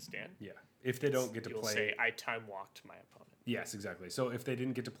were just in. Yeah, if they don't get to you'll play, say I time walked my opponent. Yes, exactly. So if they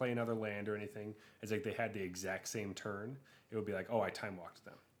didn't get to play another land or anything, it's like they had the exact same turn. It would be like, "Oh, I time walked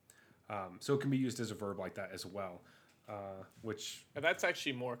them." So it can be used as a verb like that as well, And that's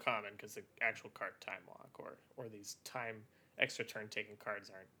actually more common because the actual card time walk or these time extra turn taking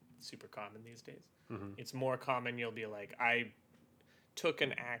cards aren't super common these days. It's more common you'll be like, I took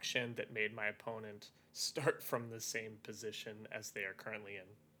an action that made my opponent start from the same position as they are currently in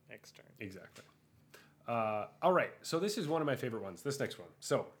next turn. Exactly. All right, so this is one of my favorite ones. This next one.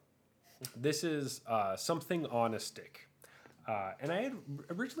 So this is something on a stick, and I had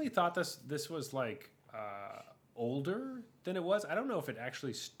originally thought this was like older than it was. I don't know if it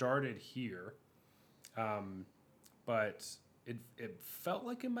actually started here, but it felt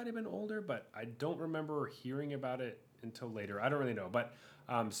like it might have been older, but I don't remember hearing about it until later. I don't really know, but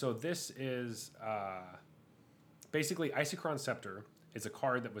so this is basically Isochron Scepter is a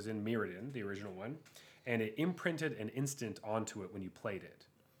card that was in Mirrodin, the original one, and it imprinted an instant onto it when you played it.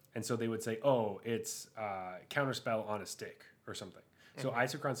 And so they would say, oh, it's Counterspell on a stick or something. So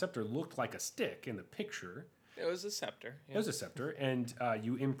Isochron Scepter looked like a stick in the picture. It was a scepter. Yeah. It was a scepter, and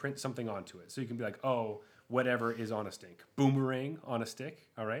you imprint something onto it. So you can be like, oh, whatever is on a stick. Boomerang on a stick,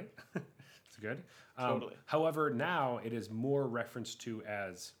 all right? It's good. Totally. However, now it is more referenced to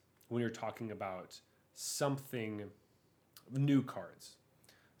as when you're talking about something, new cards.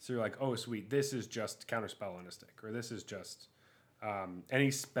 So you're like, oh, sweet, this is just Counterspell on a stick, or this is just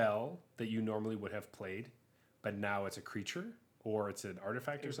any spell that you normally would have played, but now it's a creature, or it's an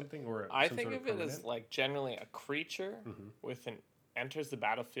artifact or something, or I some think sort of it as like generally a creature with an enters the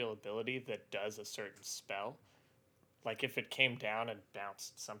battlefield ability that does a certain spell. Like if it came down and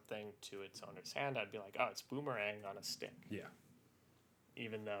bounced something to its owner's hand, I'd be like, oh, it's Boomerang on a stick. Yeah.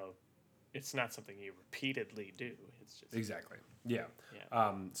 Even though it's not something you repeatedly do. It's just Exactly. Yeah.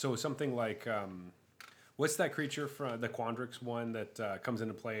 Yeah. So something like, what's that creature from the Quandrix one that comes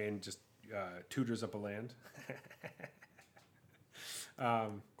into play and just tutors up a land?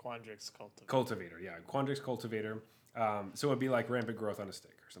 Quandrix Cultivator. Cultivator, yeah. Quandrix Cultivator. So it'd be like Rampant Growth on a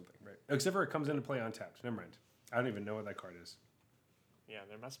stick or something, right? Except for it comes into play untapped. Never mind. I don't even know what that card is. Yeah,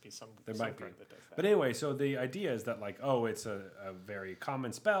 there must be some. There some might be. card that does that. But anyway, so the idea is that like, oh, it's a very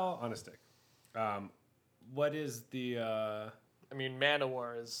common spell on a stick. What is the... I mean,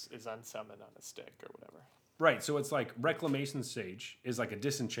 Manowar is unsummoned on a stick or whatever. Right, so it's like Reclamation Sage is like a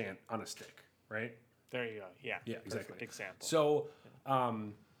disenchant on a stick, right? There you go. Yeah. Yeah, Perfect exactly. example. So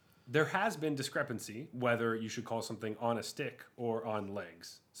there has been discrepancy whether you should call something on a stick or on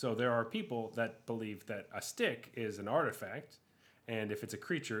legs. So there are people that believe that a stick is an artifact, and if it's a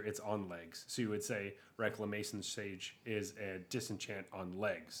creature, it's on legs. So you would say Reclamation Sage is a disenchant on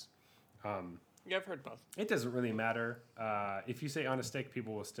legs. Yeah, I've heard both. It doesn't really matter. If you say on a stick,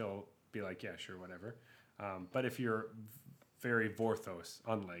 people will still be like, yeah, sure, whatever. But if you're very Vorthos,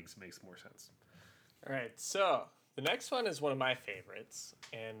 on legs makes more sense. All right, so the next one is one of my favorites,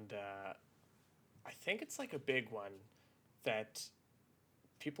 and I think it's like a big one that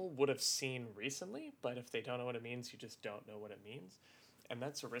people would have seen recently, but if they don't know what it means, you just don't know what it means, and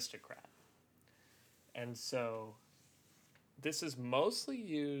that's Aristocrat. And so this is mostly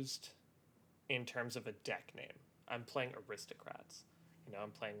used in terms of a deck name. I'm playing Aristocrats. You know,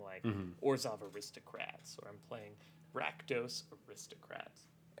 I'm playing like Orzhov Aristocrats, or I'm playing Rakdos Aristocrats.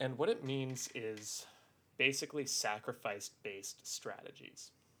 And what it means is basically sacrifice-based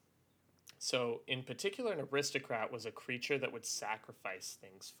strategies. So in particular, an aristocrat was a creature that would sacrifice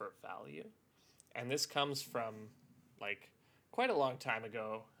things for value. And this comes from like quite a long time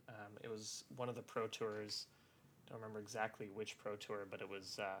ago. It was one of the Pro Tours. Don't remember exactly which Pro Tour, but it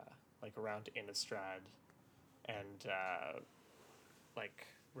was like around Innistrad and like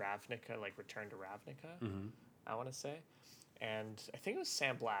Ravnica, like Return to Ravnica, I want to say. And I think it was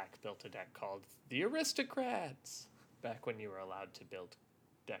Sam Black built a deck called the Aristocrats back when you were allowed to build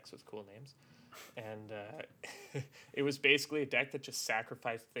decks with cool names. And it was basically a deck that just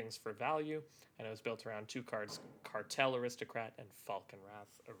sacrificed things for value, and it was built around two cards, Cartel Aristocrat and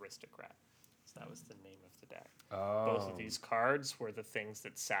Falkenrath Aristocrat. So that was the name of the deck. Oh. Both of these cards were the things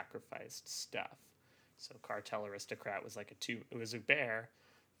that sacrificed stuff. So Cartel Aristocrat was like it was a bear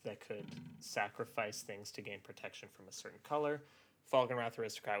that could sacrifice things to gain protection from a certain color. Falkenrath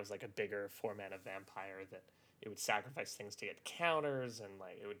Aristocrat was like a bigger 4-mana vampire that it would sacrifice things to get counters, and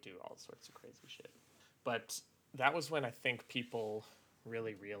like it would do all sorts of crazy shit. But that was when I think people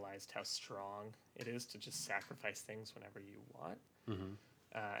really realized how strong it is to just sacrifice things whenever you want.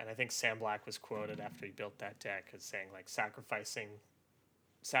 And I think Sam Black was quoted after he built that deck as saying like sacrificing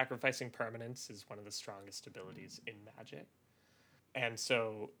permanence is one of the strongest abilities in Magic. And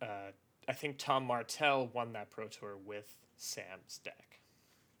so I think Tom Martell won that Pro Tour with Sam's deck.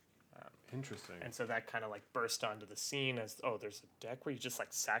 Interesting. And so that kind of like burst onto the scene as, oh, there's a deck where you just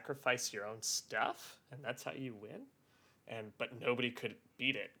like sacrifice your own stuff and that's how you win. But nobody could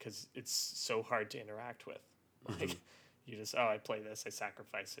beat it because it's so hard to interact with. Like you just, oh, I play this, I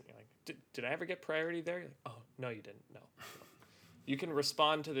sacrifice it. And you're like, did I ever get priority there? You're like, oh, no, you didn't. No. You can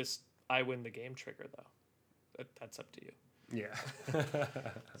respond to this I win the game trigger though. That's up to you. Yeah.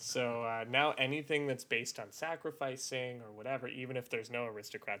 So now anything that's based on sacrificing or whatever, even if there's no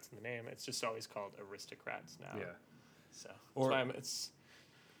aristocrats in the name, it's just always called aristocrats now. Yeah. So Or- that's why it's.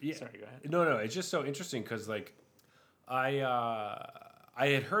 Yeah. Sorry, go ahead. No, it's just so interesting because like I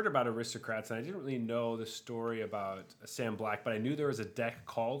had heard about aristocrats and I didn't really know the story about Sam Black, but I knew there was a deck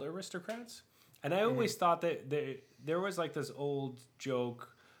called Aristocrats, and I always thought that there was like this old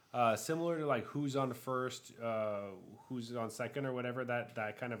joke. Similar to like who's on first, who's on second, or whatever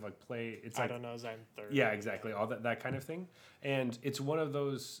that kind of like play. It's I like don't know, as I'm third. yeah, exactly, all that kind of thing. And it's one of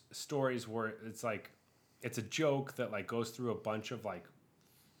those stories where it's like it's a joke that like goes through a bunch of like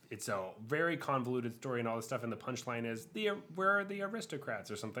it's a very convoluted story and all this stuff, and the punchline is where are the aristocrats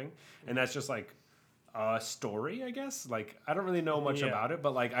or something, and that's just like a story, I guess. Like I don't really know much Yeah. about it,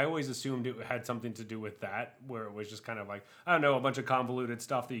 but like I always assumed it had something to do with that, where it was just kind of like I don't know, a bunch of convoluted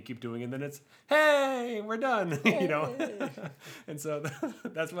stuff that you keep doing, and then it's hey, we're done, you know. And so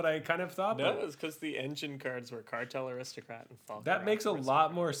that's what I kind of thought. No, but it's because the engine cards were Cartel Aristocrat and Falcon. that makes a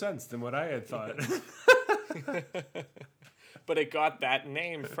lot more sense than what I had thought. But it got that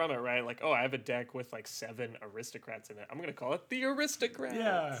name from it, right? Like, oh, I have a deck with like 7 aristocrats in it. I'm gonna call it the Aristocrats.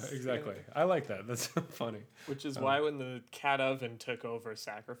 Yeah, exactly. I like that. That's funny. Which is why when the Cat Oven took over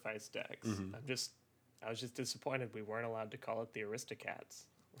sacrifice decks, I was just disappointed we weren't allowed to call it the Aristocats.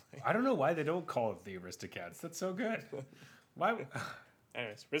 I don't know why they don't call it the Aristocats. That's so good. Why?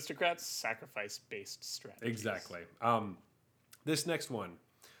 Anyways, Aristocrats, sacrifice-based strategies. Exactly. This next one,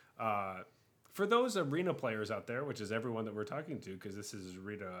 for those arena players out there, which is everyone that we're talking to, because this is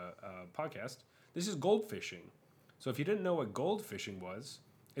Arena podcast, this is gold fishing. So if you didn't know what gold fishing was,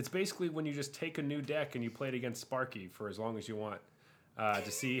 it's basically when you just take a new deck and you play it against Sparky for as long as you want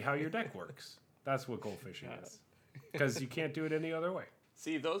to see how your deck works. That's what gold fishing is. Because you can't do it any other way.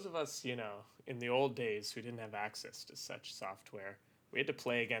 See, those of us, in the old days who didn't have access to such software, we had to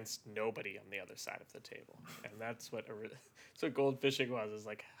play against nobody on the other side of the table. And that's what gold fishing was. Is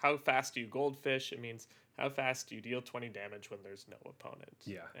like, how fast do you goldfish? It means how fast do you deal 20 damage when there's no opponent.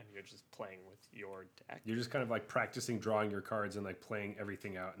 Yeah. And you're just playing with your deck. You're just kind of like practicing drawing your cards and like playing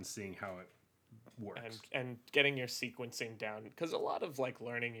everything out and seeing how it works. And getting your sequencing down. Because a lot of like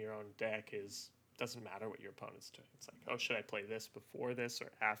learning your own deck doesn't matter what your opponent's doing. It's like, oh, should I play this before this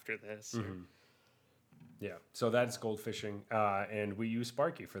or after this? Or, Yeah, so that's gold fishing, and we use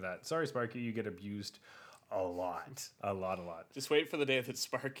Sparky for that. Sorry, Sparky, you get abused a lot. just wait for the day that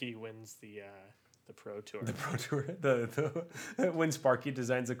Sparky wins the Pro Tour. The Pro Tour, the when Sparky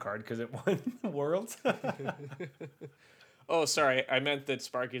designs a card because it won Worlds. Oh, sorry. I meant that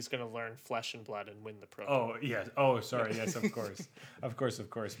Sparky's going to learn Flesh and Blood and win the Pro Tour. Oh yes. Oh, sorry. Yes, of course, of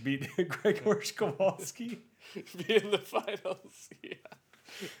course. Beat Gregor Kowalski. Be in the finals. Yeah.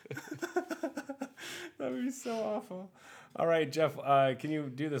 That would be so awful. All right, Jeff. Can you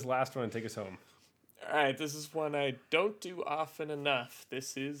do this last one and take us home? All right. This is one I don't do often enough.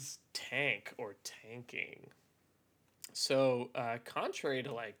 This is tank or tanking. So, contrary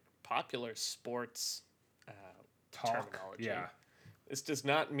to like popular sports terminology, Yeah. this does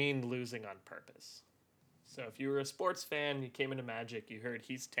not mean losing on purpose. So, if you were a sports fan, you came into Magic, you heard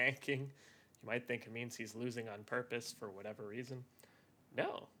he's tanking, you might think it means he's losing on purpose for whatever reason.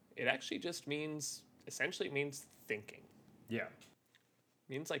 No, it actually just essentially means thinking. Yeah. It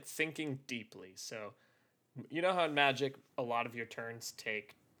means like thinking deeply. So, you know how in Magic, a lot of your turns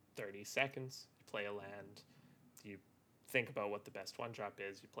take 30 seconds. You play a land, you think about what the best one drop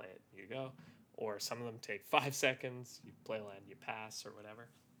is, you play it, you go. Or some of them take 5 seconds, you play a land, you pass, or whatever.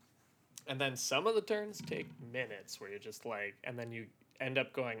 And then some of the turns take minutes where you're just like, and then you end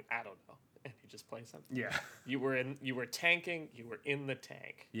up going, I don't know, and you just play something. Yeah. You were tanking, you were in the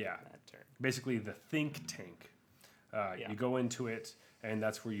tank. Yeah. That turn. Basically, the think tank. Yeah. You go into it, and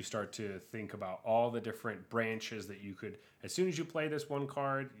that's where you start to think about all the different branches that you could. As soon as you play this one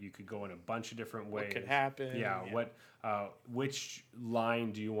card, you could go in a bunch of different ways. What could happen? Yeah. Which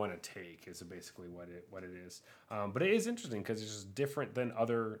line do you want to take? Is basically what it is. But it is interesting because it's just different than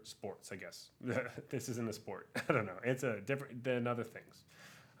other sports. I guess this isn't a sport. I don't know. It's a different than other things.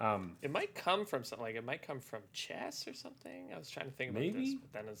 It might come from something like it might come from chess or something. I was trying to think about Maybe. this,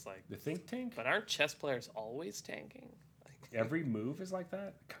 but then it's like, The think tank. but aren't chess players always tanking? Like, Every move is like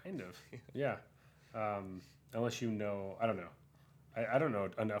that, kind of. Yeah. Unless you know, I don't know. I don't know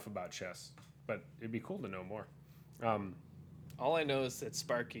enough about chess, but it'd be cool to know more. all I know is that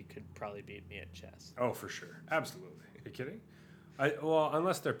Sparky could probably beat me at chess. Oh, for sure, absolutely. Are you kidding? Well,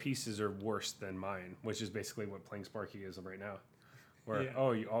 unless their pieces are worse than mine, which is basically what playing Sparky is right now. Where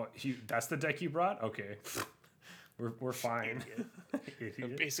that's the deck you brought? Okay, we're fine. I'm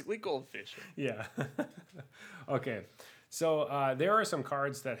Idiot. basically goldfish. Yeah. Okay. So there are some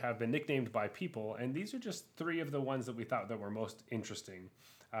cards that have been nicknamed by people, and these are just 3 of the ones that we thought that were most interesting.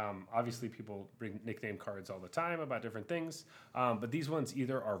 Obviously, people bring nickname cards all the time about different things, but these ones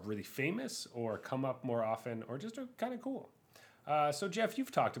either are really famous or come up more often or just are kind of cool. So Jeff,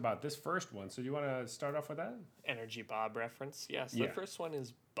 you've talked about this first one, so do you want to start off with that? Energy Bob reference. Yes, Yeah. the first one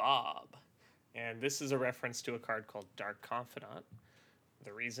is Bob. And this is a reference to a card called Dark Confidant.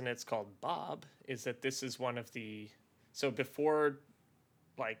 The reason it's called Bob is that this is one of the... So before,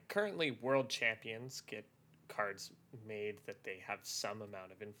 like, currently world champions get cards made that they have some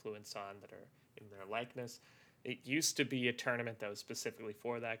amount of influence on that are in their likeness. It used to be a tournament that was specifically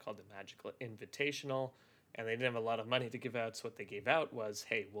for that called the Magical Invitational, and they didn't have a lot of money to give out, so what they gave out was,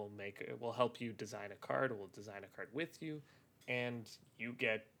 hey, we'll help you design a card, we'll design a card with you, and you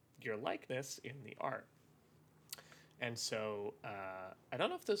get your likeness in the art. And so, I don't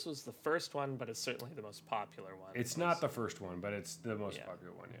know if this was the first one, but it's certainly the most popular one. It's not the first one, but it's the most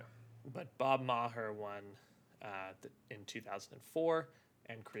popular one, yeah. But Bob Maher won in 2004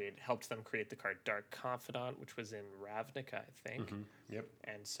 and helped them create the card Dark Confidant, which was in Ravnica, I think. Mm-hmm. Yep.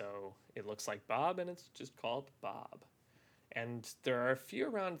 And so it looks like Bob, and it's just called Bob. And there are a few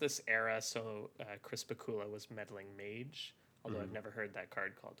around this era. So Chris Bakula was Meddling Mage, although I've never heard that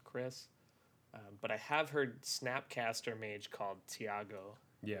card called Chris. But I have heard Snapcaster Mage called Tiago.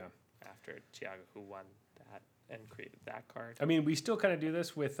 Yeah. After Tiago, who won that and created that card. I mean, we still kind of do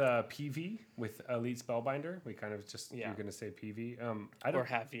this with PV, with Elite Spellbinder. We kind of just, you're going to say PV. Or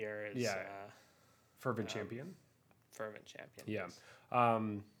Javier is Fervent Champion. Fervent Champion. Yeah.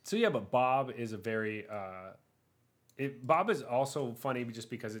 Yes. So yeah, but Bob is a very... Bob is also funny just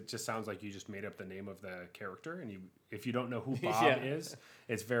because it just sounds like you just made up the name of the character, and if you don't know who Bob is,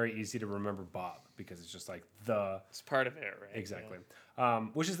 it's very easy to remember Bob because it's just like it's part of it, right? Exactly. Yeah.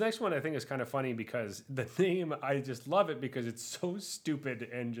 Which is the next one I think is kind of funny because the name, I just love it because it's so stupid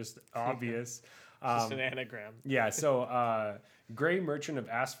and just obvious. Just an anagram. Yeah. So Grey Merchant of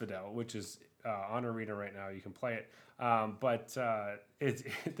Asphodel, which is on Arena right now, you can play it. But it's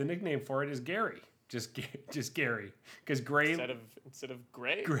the nickname for it is Gary. Just Gary, because Gray instead of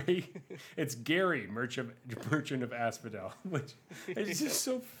Gray. Gray, it's Gary, Merchant of Asphodel, which is just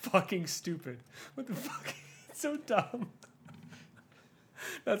so fucking stupid. What the fuck? It's so dumb.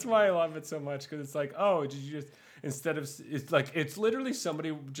 That's why I love it so much because it's like, oh, did you just it's literally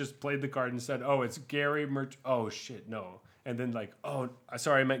somebody just played the card and said, oh, it's Gary Oh shit, no, and then like, oh,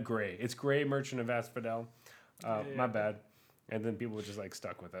 sorry, I meant Gray. It's Gray, Merchant of Asphodel. My bad. And then people were just like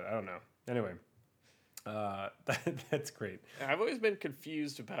stuck with it. I don't know. Anyway. That's great. I've always been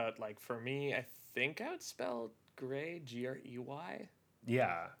confused about, like, for me, I think I would spell Grey Grey.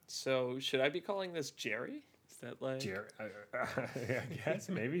 Yeah. So should I be calling this Jerry? Is that like Jerry? I guess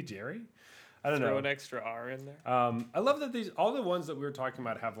maybe Jerry. I don't know. Throw an extra R in there. I love that all the ones that we were talking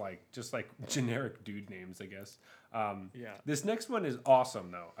about have just generic dude names, I guess. Yeah. This next one is awesome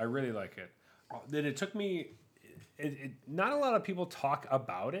though. I really like it. Then it took me. Not a lot of people talk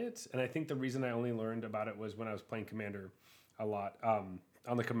about it, and I think the reason I only learned about it was when I was playing Commander a lot.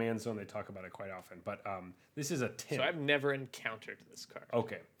 On the Command Zone, they talk about it quite often. But this is a Tim. So I've never encountered this card.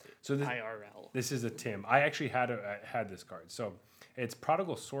 Okay, so IRL. This is a Tim. I actually had this card. So it's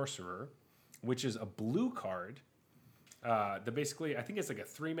Prodigal Sorcerer, which is a blue card. That basically, I think it's like a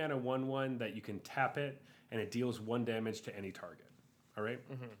 3-mana 1/1 that you can tap it, and it deals 1 damage to any target. All right?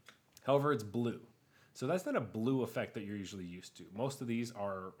 Mm-hmm. However, it's blue. So that's not a blue effect that you're usually used to. Most of these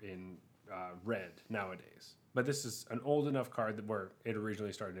are in red nowadays. But this is an old enough card where it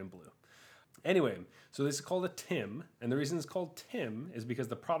originally started in blue. Anyway, so this is called a Tim. And the reason it's called Tim is because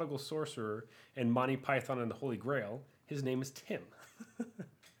the Prodigal Sorcerer in Monty Python and the Holy Grail, his name is Tim.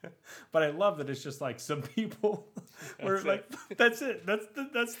 But I love that it's just like some people were like, that's it.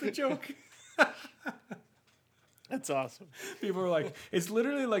 That's the joke. That's awesome. People were like, it's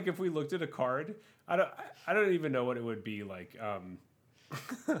literally like if we looked at a card, I don't even know what it would be like.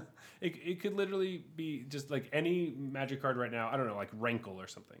 It could literally be just like any Magic card right now. I don't know, like Rankle or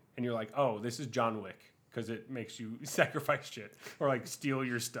something. And you're like, oh, this is John Wick because it makes you sacrifice shit or like steal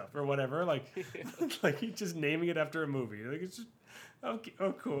your stuff or whatever. Like, like he's just naming it after a movie. Like it's just okay.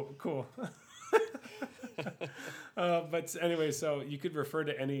 Oh, cool. But anyway, so you could refer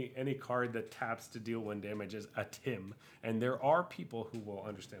to any card that taps to deal 1 damage as a Tim, and there are people who will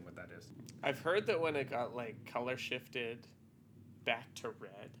understand what that is. I've heard that when it got like color shifted back to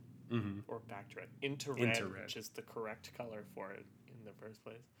red, or back to red into red, which is the correct color for it in the first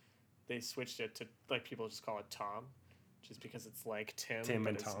place, they switched it to, like, people just call it Tom, just because it's like Tim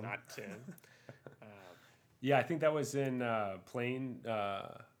but it's Tom. Not Tim. Yeah, I think that was in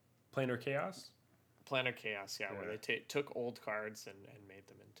Planar Chaos. Planar Chaos, yeah, where Yeah. they took old cards and made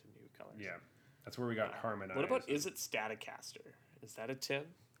them into new colors. Yeah, that's where we got Harmonize. What about Is It Staticaster? Is that a Tim?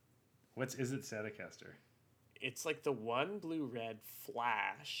 Is it Staticaster? It's like the 1 blue-red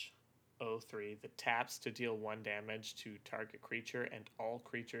flash 03 that taps to deal 1 damage to target creature and all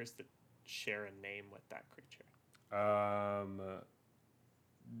creatures that share a name with that creature.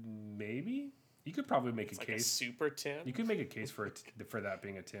 Maybe you could probably make It's a like case. a super Tim. You could make a case for for that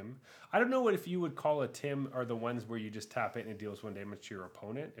being a Tim. I don't know if you would call a Tim are the ones where you just tap it and it deals 1 damage to your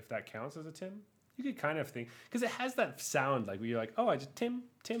opponent. If that counts as a Tim, you could kind of think because it has that sound like where you're like, oh, I just Tim,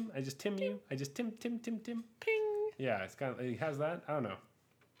 I just Tim you, I just Tim. Ping. Yeah, it's kind of it has that. I don't know,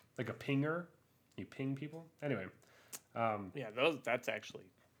 like a pinger. You ping people anyway. Yeah, that's actually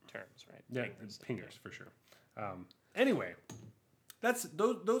terms, right? Yeah, Pingers. pingers for sure. Anyway,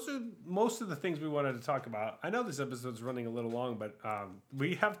 those are most of the things we wanted to talk about. I know this episode's running a little long, but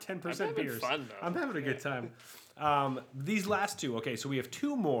we have 10% beers. Fun, though. I'm having a good time. These last two, okay, so we have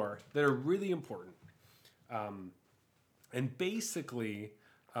 2 more that are really important. And basically,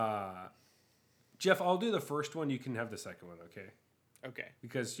 Jeff, I'll do the first one. You can have the second one, okay? Okay.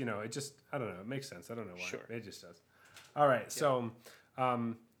 Because, it just, I don't know, it makes sense. I don't know why. Sure. It just does. All right, so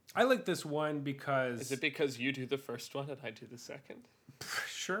I like this one because... Is it because you do the first one and I do the second?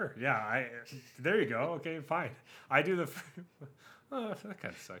 Sure, yeah. There you go. Okay, fine. I do the... Oh, that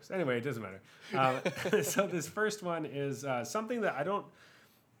kind of sucks. Anyway, it doesn't matter. So this first one is something that I don't...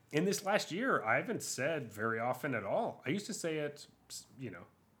 In this last year, I haven't said very often at all. I used to say it,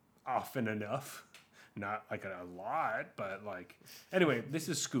 often enough. Not like a lot, but like... Anyway, this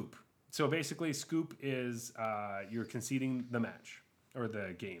is Scoop. So basically, Scoop is you're conceding the match. Or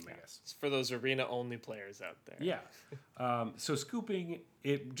the game, I guess. It's for those arena-only players out there. Yeah. So scooping,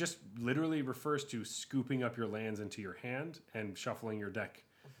 it just literally refers to scooping up your lands into your hand and shuffling your deck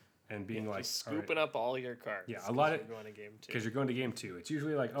and being like... Just scooping up all your cards. Yeah, a lot of... You're going to game 2. Because you're going to game 2. It's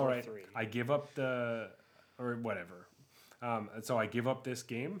usually like, all right, 3. I give up or whatever. So I give up this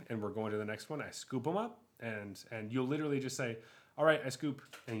game and we're going to the next one. I scoop them up and you'll literally just say, all right, I scoop,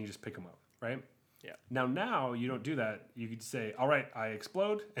 and you just pick them up, right? Yeah. Now you don't do that. You could say, all right, I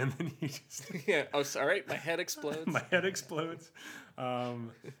explode, and then you just... Yeah. Oh, sorry, my head explodes. My head explodes.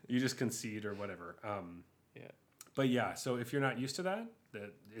 You just concede or whatever. Yeah. But yeah, so if you're not used to that,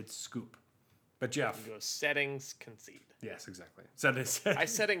 it's Scoop. But Jeff... You go settings, concede. Yes, exactly.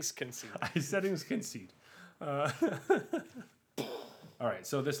 Settings concede. settings concede. All right,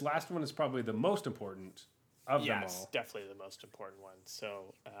 so this last one is probably the most important of them all. Yes, definitely the most important one.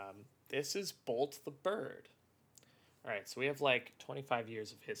 So this is Bolt the Bird. All right, so we have like 25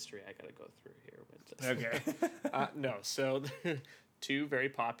 years of history I got to go through here. With Okay. no, so 2 very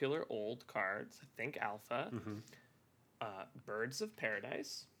popular old cards. I think Alpha. Birds of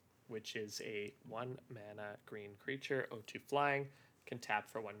Paradise, which is a 1 mana green creature, 0/2 flying, can tap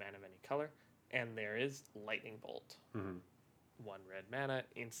for 1 mana of any color. And there is Lightning Bolt. 1 red mana,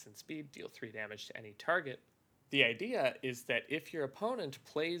 instant speed, deal 3 damage to any target. The idea is that if your opponent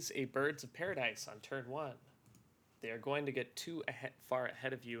plays a Birds of Paradise on turn 1, they are going to get far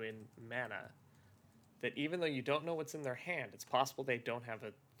ahead of you in mana. That even though you don't know what's in their hand, it's possible they don't have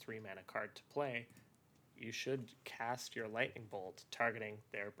a 3 mana card to play. You should cast your Lightning Bolt targeting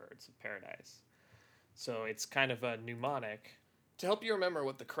their Birds of Paradise. So it's kind of a mnemonic. To help you remember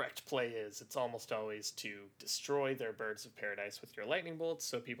what the correct play is, it's almost always to destroy their Birds of Paradise with your Lightning Bolt.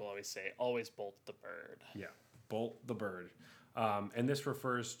 So people always say, always bolt the bird. Yeah, bolt the bird. And this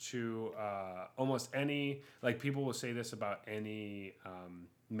refers to almost any, like people will say this about any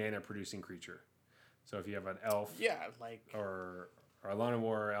mana-producing creature. So if you have an elf, or a Lana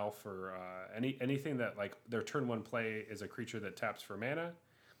War elf, or anything that like their turn 1 play is a creature that taps for mana,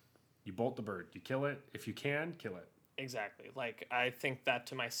 you bolt the bird. You kill it. If you can, kill it. Exactly. Like, I think that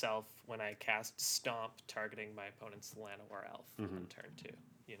to myself when I cast Stomp targeting my opponent's Lana War elf on turn 2,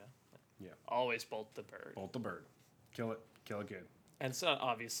 Yeah. Always bolt the bird. Bolt the bird. Kill it good. And it's not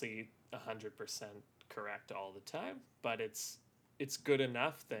obviously 100% correct all the time, but it's good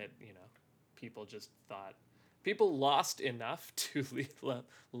enough that, people lost enough to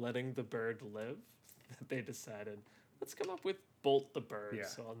letting the bird live that they decided, let's come up with Bolt the Bird,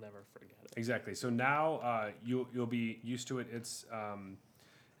 so I'll never forget it. Exactly. So now you'll be used to it. It's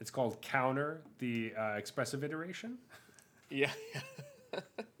called Counter, the expressive iteration. Yeah.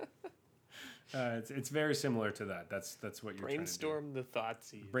 It's very similar to that. That's what you're Brainstorm the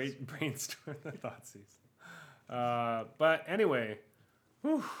Thoughtsees. Brainstorm the Thoughtsees. But anyway,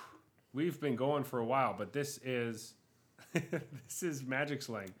 we've been going for a while, but this is this is Magic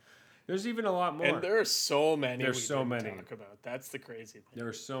slang. There's even a lot more. And there are so many. There's so many. Talk about. That's the crazy thing. There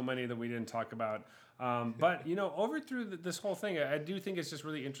are so many that we didn't talk about. But over through this whole thing, I do think it's just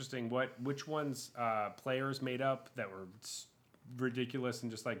really interesting which ones players made up that were ridiculous and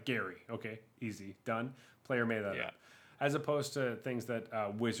just like Gary. Okay, easy, done. Player made that up, as opposed to things that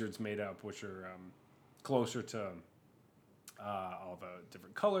Wizards made up, which are closer to all the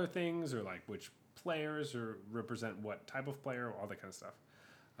different color things, or like which players or represent what type of player, all that kind of stuff.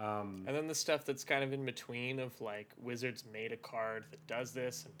 And then the stuff that's kind of in between of like Wizards made a card that does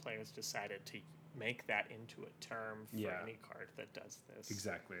this, and players decided to make that into a term for any card that does this.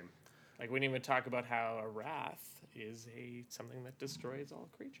 Exactly. Like we didn't even talk about how a Wrath is something that destroys all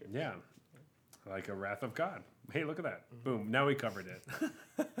creatures. Yeah. Like a Wrath of God. Hey, look at that. Boom. Now we covered it.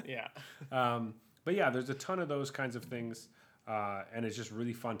 Yeah. But yeah, there's a ton of those kinds of things, and it's just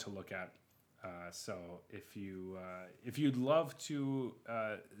really fun to look at. So if you'd love to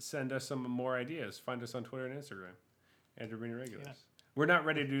send us some more ideas, find us on Twitter and Instagram, and Arena Regulars. Yeah. We're not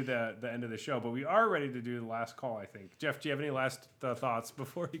ready to do the end of the show, but we are ready to do the last call, I think. Jeff, do you have any last thoughts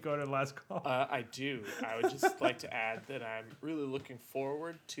before you go to the last call? I do. I would just like to add that I'm really looking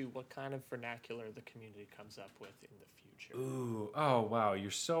forward to what kind of vernacular the community comes up with in the future. Ooh, oh wow, you're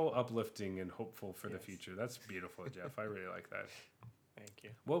so uplifting and hopeful for the future. That's beautiful, Jeff. I really like that. Thank you.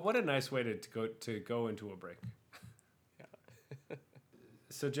 Well, what a nice way to go into a break. Yeah.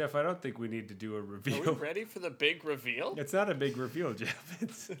 So, Jeff, I don't think we need to do a reveal. Are we ready for the big reveal? It's not a big reveal, Jeff.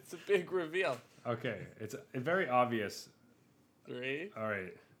 It's a big reveal. Okay, it's very obvious. 3. All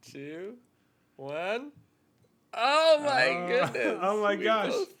right. 2, 1. Oh my goodness! Oh my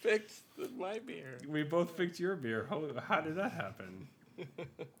gosh! We both picked my beer. We both picked your beer. How did that happen?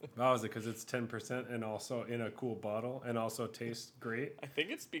 Oh, is it because it's 10% and also in a cool bottle and also tastes great? I think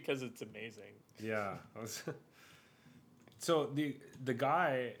it's because it's amazing. Yeah. So the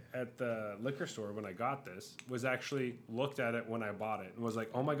guy at the liquor store when I got this was actually looked at it when I bought it and was like,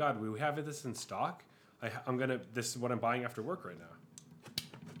 "Oh my God, we have this in stock. This is what I'm buying after work right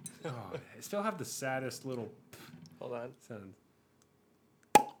now." Oh, I still have the saddest little. Hold on. Sound.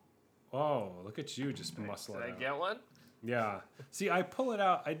 Oh, look at you just muscle it out. Did I get one? Yeah. See, I pull it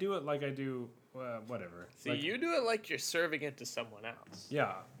out. I do it like I do whatever. See, like, you do it like you're serving it to someone else.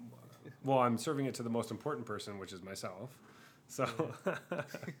 Yeah. Well, I'm serving it to the most important person, which is myself. So,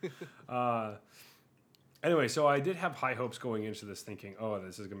 anyway, so I did have high hopes going into this, thinking, "Oh,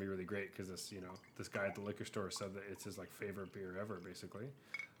 this is gonna be really great," because this guy at the liquor store said that it's his like favorite beer ever, basically.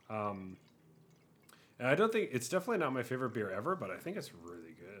 And I don't think it's definitely not my favorite beer ever, but I think it's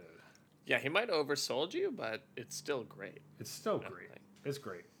really good. Yeah, he might have oversold you, but it's still great. It's still great. It's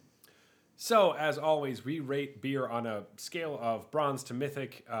great. So, as always, we rate beer on a scale of bronze to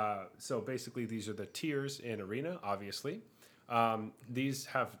mythic. So basically, these are the tiers in Arena, obviously. These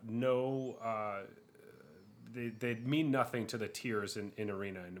have no... they mean nothing to the tiers in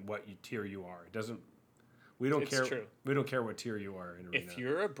Arena and what tier you are. It doesn't... We don't care. True. We don't care what tier you are in Arena. If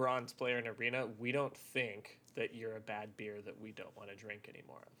you're a bronze player in Arena, we don't think that you're a bad beer that we don't want to drink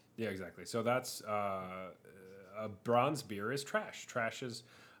anymore of. Yeah, exactly. So that's... a bronze beer is trash. Trash is...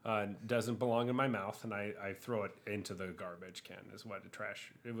 doesn't belong in my mouth, and I throw it into the garbage can. Is what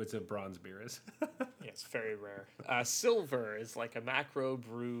a bronze beer is. Yeah, it's very rare. Silver is like a macro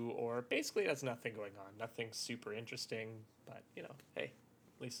brew, or basically it has nothing going on, nothing super interesting. But hey,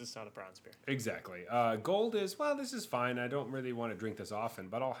 at least it's not a bronze beer. Exactly. Gold is this is fine. I don't really want to drink this often,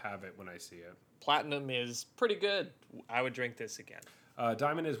 but I'll have it when I see it. Platinum is pretty good. I would drink this again.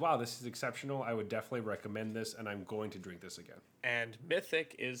 Diamond is, this is exceptional. I would definitely recommend this, and I'm going to drink this again. And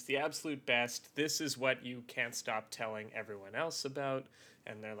Mythic is the absolute best. This is what you can't stop telling everyone else about.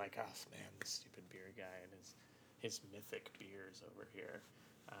 And they're like, "Oh, man, this stupid beer guy and his Mythic beers over here."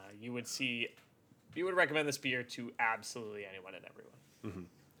 You would recommend this beer to absolutely anyone and everyone.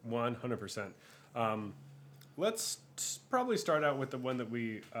 100%. Let's probably start out with the one that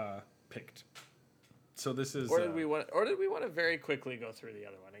we picked. So this is. Or did we want to very quickly go through the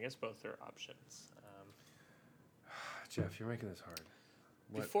other one? I guess both are options. Jeff, you're making this hard.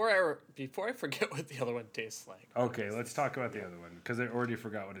 Before I forget what the other one tastes like. Okay, let's talk about the other one because I already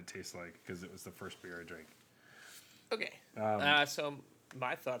forgot what it tastes like because it was the first beer I drank. Okay. So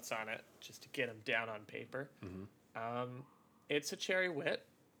my thoughts on it, just to get them down on paper. It's a cherry wit.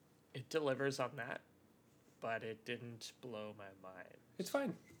 It delivers on that, but it didn't blow my mind. It's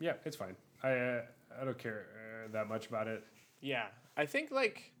fine. Yeah, it's fine. I don't care that much about it. Yeah, I think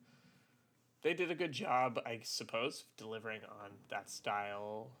they did a good job, I suppose, delivering on that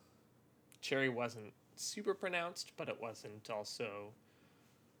style. Cherry wasn't super pronounced, but it wasn't also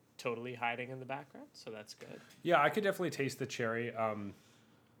totally hiding in the background, so that's good. Yeah, I could definitely taste the cherry.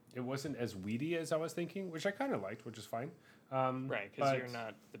 it wasn't as weedy as I was thinking, which I kind of liked, which is fine. Right, because but- you're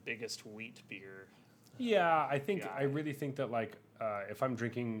not the biggest wheat beer. Yeah, I think guy. I really think that like if I'm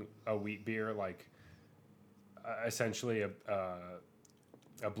drinking a wheat beer, like essentially a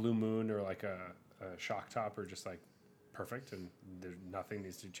Blue Moon or like a Shock Top are just like perfect, and there's nothing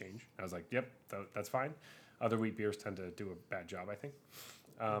needs to change. I was like, yep, that's fine. Other wheat beers tend to do a bad job, I think.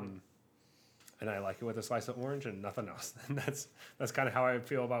 And I like it with a slice of orange and nothing else. And that's kind of how I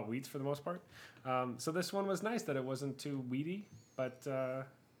feel about wheats for the most part. So this one was nice that it wasn't too weedy, but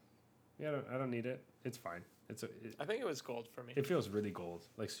yeah, I don't need it. It's fine. I think it was gold for me. It feels really gold,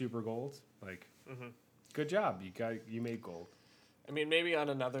 like super gold. Like, good job, you made gold. I mean, maybe on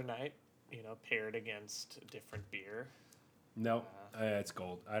another night, paired against a different beer. No, it's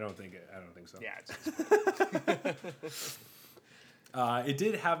gold. I don't think so. Yeah, it's It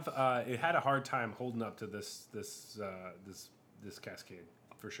did have. It had a hard time holding up to this Cascade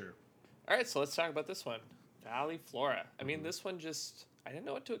for sure. All right, so let's talk about this one, Valley Flora. I mean, this one I didn't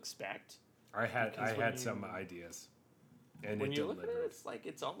know what to expect. I had Because some ideas, and When it you look at delivered. it,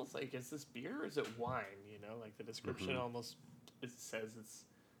 it's almost like, is this beer or is it wine? Like the description almost, it says it's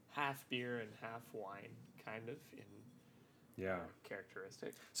half beer and half wine, kind of, in Yeah.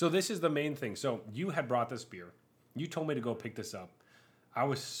 characteristic. So this is the main thing. So you had brought this beer. You told me to go pick this up. I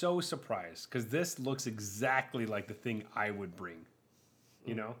was so surprised because this looks exactly like the thing I would bring.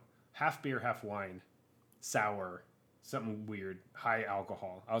 Half beer, half wine, sour, something weird, high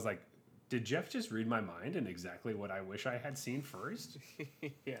alcohol. I was like, did Jeff just read my mind and exactly what I wish I had seen first?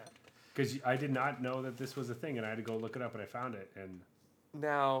 Yeah. Because I did not know that this was a thing, and I had to go look it up, and I found it. And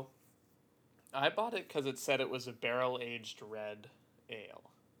Now, I bought it because it said it was a barrel-aged red ale.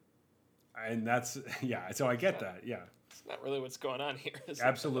 that's yeah. So I get that. Yeah. It's not really what's going on here, is it?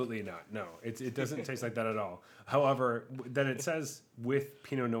 Absolutely not. No, it doesn't taste like that at all. However, that it says with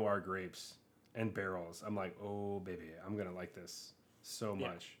Pinot Noir grapes and barrels, I'm like, oh baby, I'm gonna like this so Yeah.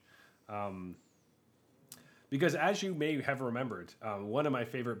 much. Because as you may have remembered, one of my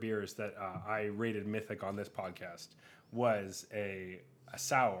favorite beers that I rated Mythic on this podcast was a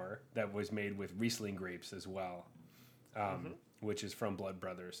sour that was made with Riesling grapes as well, which is from Blood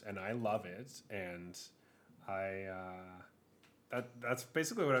Brothers, and I love it. And that's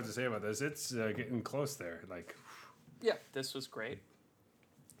basically what I have to say about this. It's getting close there. Like, Yeah, this was great.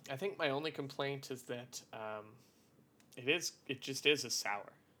 I think my only complaint is that it just is a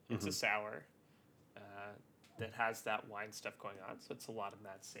sour. It's a sour that has that wine stuff going on, so it's a lot in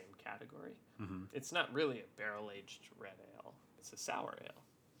that same category. It's not really a barrel-aged red ale. It's a sour ale.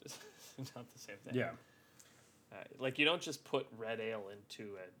 It's not the same thing. yeah, Like, you don't just put red ale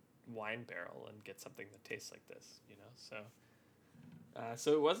into a wine barrel and get something that tastes like this,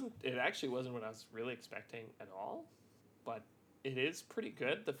 So it actually wasn't what I was really expecting at all, but it is pretty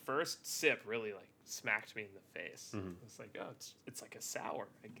good. The first sip really smacked me in the face. It's like, oh, it's like a sour,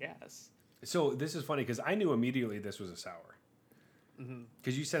 I guess. So this is funny because I knew immediately this was a sour.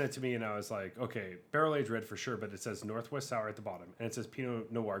 Because you sent it to me and I was like, okay, barrel aged red for sure, but it says Northwest Sour at the bottom and it says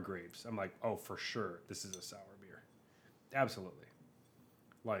Pinot Noir grapes. I'm like, oh, for sure, this is a sour beer. Absolutely.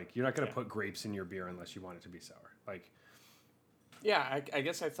 Like, you're not going to put grapes in your beer unless you want it to be sour. Like, Yeah, I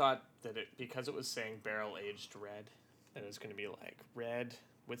guess I thought that because it was saying barrel aged red, that it was going to be like red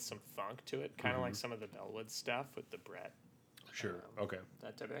with some funk to it, kind of like some of the Bellwood stuff with the Brett. sure, okay.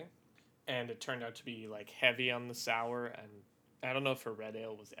 That type of thing. And it turned out to be heavy on the sour, and I don't know if a red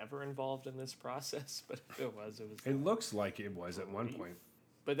ale was ever involved in this process, but if it was, It looks like it was at one point.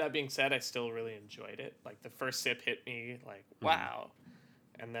 But that being said, I still really enjoyed it. Like, the first sip hit me wow.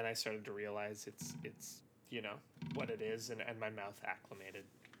 And then I started to realize it's what it is, and my mouth acclimated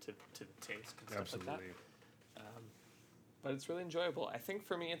to the taste and stuff Absolutely. like that. But it's really enjoyable. I think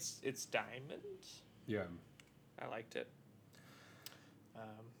for me it's Diamond. Yeah. I liked it.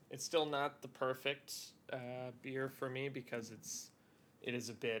 It's still not the perfect beer for me because it is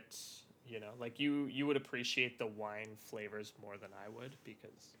a bit, you would appreciate the wine flavors more than I would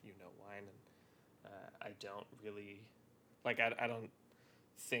because wine, and I don't really, I don't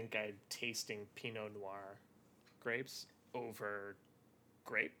think I'm tasting Pinot Noir grapes over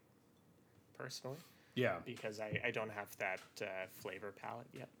grape, personally. Yeah. Because I don't have that flavor palette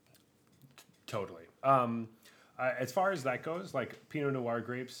yet. Totally. As far as that goes, Pinot Noir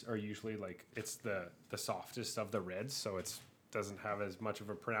grapes are usually it's the softest of the reds, so it doesn't have as much of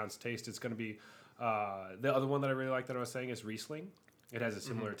a pronounced taste. It's going to be the other one that I really like that I was saying is Riesling. It has a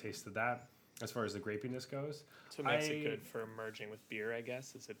similar taste to that as far as the grapiness goes. So it makes it good for merging with beer, I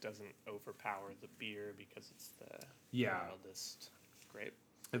guess, is it doesn't overpower the beer because it's the mildest grape.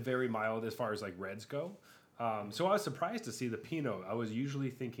 Very mild as far as reds go. So I was surprised to see the Pinot. I was usually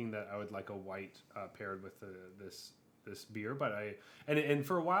thinking that I would like a white paired with this beer, but and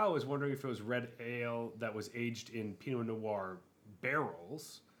for a while I was wondering if it was red ale that was aged in Pinot Noir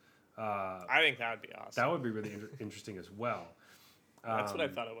barrels. I think that would be awesome. That would be really interesting as well. That's what I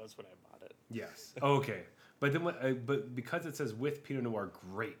thought it was when I bought it. Yes. Okay. But then, but because it says with Pinot Noir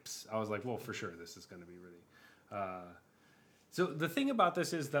grapes, I was like, well, for sure, this is going to be really. So the thing about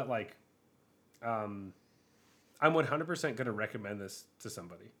this is that like, I'm 100% going to recommend this to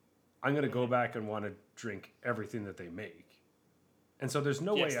somebody. I'm going to go back and want to drink everything that they make. And so there's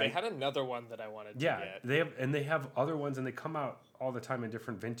no way. Yes, they had another one that I wanted to get. They have other ones, and they come out all the time in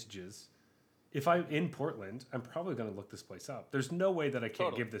different vintages. If I'm in Portland, I'm probably going to look this place up. There's no way that I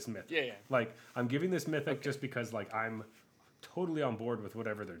can't give this Mythic. Yeah, yeah. Like, I'm giving this Mythic just because, like, I'm totally on board with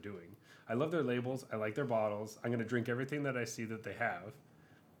whatever they're doing. I love their labels. I like their bottles. I'm going to drink everything that I see that they have.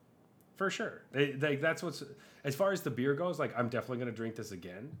 For sure. That's what's... As far as the beer goes, like, I'm definitely going to drink this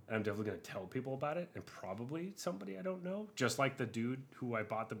again. And I'm definitely going to tell people about it. And probably somebody I don't know. Just like the dude who I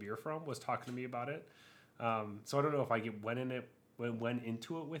bought the beer from was talking to me about it. So I don't know if I went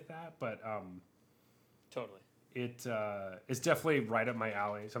into it with that, but totally, it's definitely right up my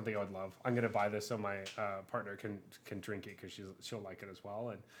alley. Something I would love. I'm gonna buy this so my partner can drink it because she'll like it as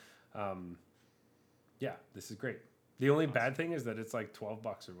well. And yeah, this is great. The only bad thing is that it's like $12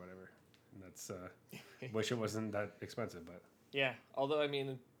 or whatever. And that's wish it wasn't that expensive, but yeah. Although I mean,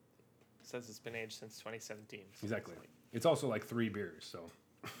 it says it's been aged since 2017. So exactly. It's also like 3 beers, so.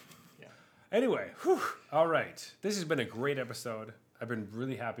 Yeah. Anyway, all right. This has been a great episode. I've been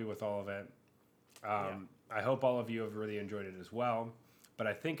really happy with all of it. I hope all of you have really enjoyed it as well. But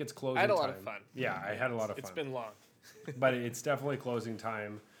I think it's closing time. I had a lot of fun. Yeah, I had a lot of fun. It's been long. But it's definitely closing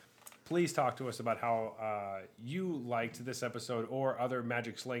time. Please talk to us about how you liked this episode or other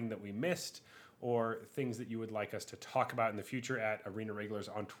Magic Slaying that we missed or things that you would like us to talk about in the future at Arena Regulars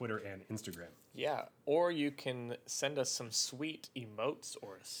on Twitter and Instagram. Yeah, or you can send us some sweet emotes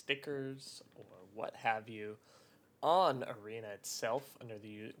or stickers or what have you on Arena itself.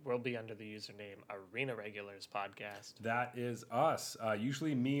 Will be under the username Arena Regulars Podcast. That is us.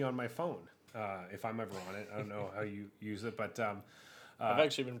 Usually me on my phone, if I'm ever on it. I don't know how you use it, but I've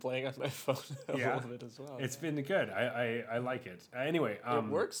actually been playing on my phone a little bit as well. It's been good. I like it. Anyway, it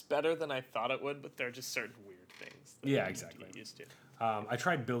works better than I thought it would, but there are just certain weird things. Yeah, exactly. To get used to. I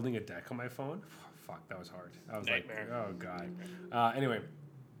tried building a deck on my phone. Fuck, that was hard. I was Nightmare. like, oh god. Anyway,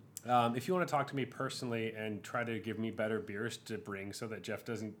 if you want to talk to me personally and try to give me better beers to bring so that Jeff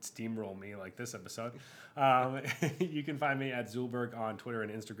doesn't steamroll me like this episode, you can find me at Zulberg on Twitter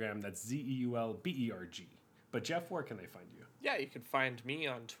and Instagram. That's ZEULBERG. But Jeff, where can they find you? Yeah, you can find me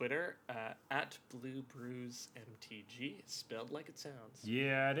on Twitter at BlueBrewsMTG, spelled like it sounds.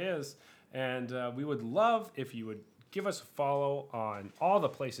 Yeah, it is. And we would love if you would give us a follow on all the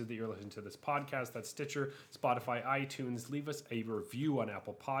places that you're listening to this podcast. That's Stitcher, Spotify, iTunes. Leave us a review on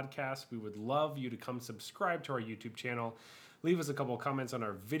Apple Podcasts. We would love you to come subscribe to our YouTube channel. Leave us a couple of comments on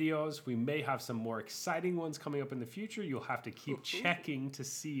our videos. We may have some more exciting ones coming up in the future. You'll have to keep checking to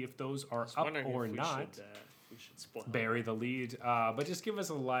see if those are up or not. We should spoil Bury the lead. But just give us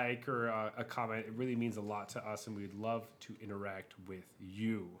a like or a comment. It really means a lot to us, and we'd love to interact with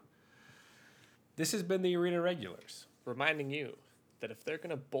you. This has been the Arena Regulars. Reminding you that if they're going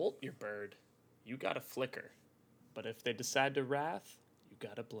to bolt your bird, you got to flicker. But if they decide to wrath, you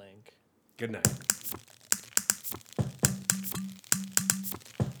got to blink. Good night.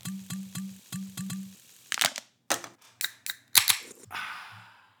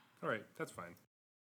 All right, that's fine.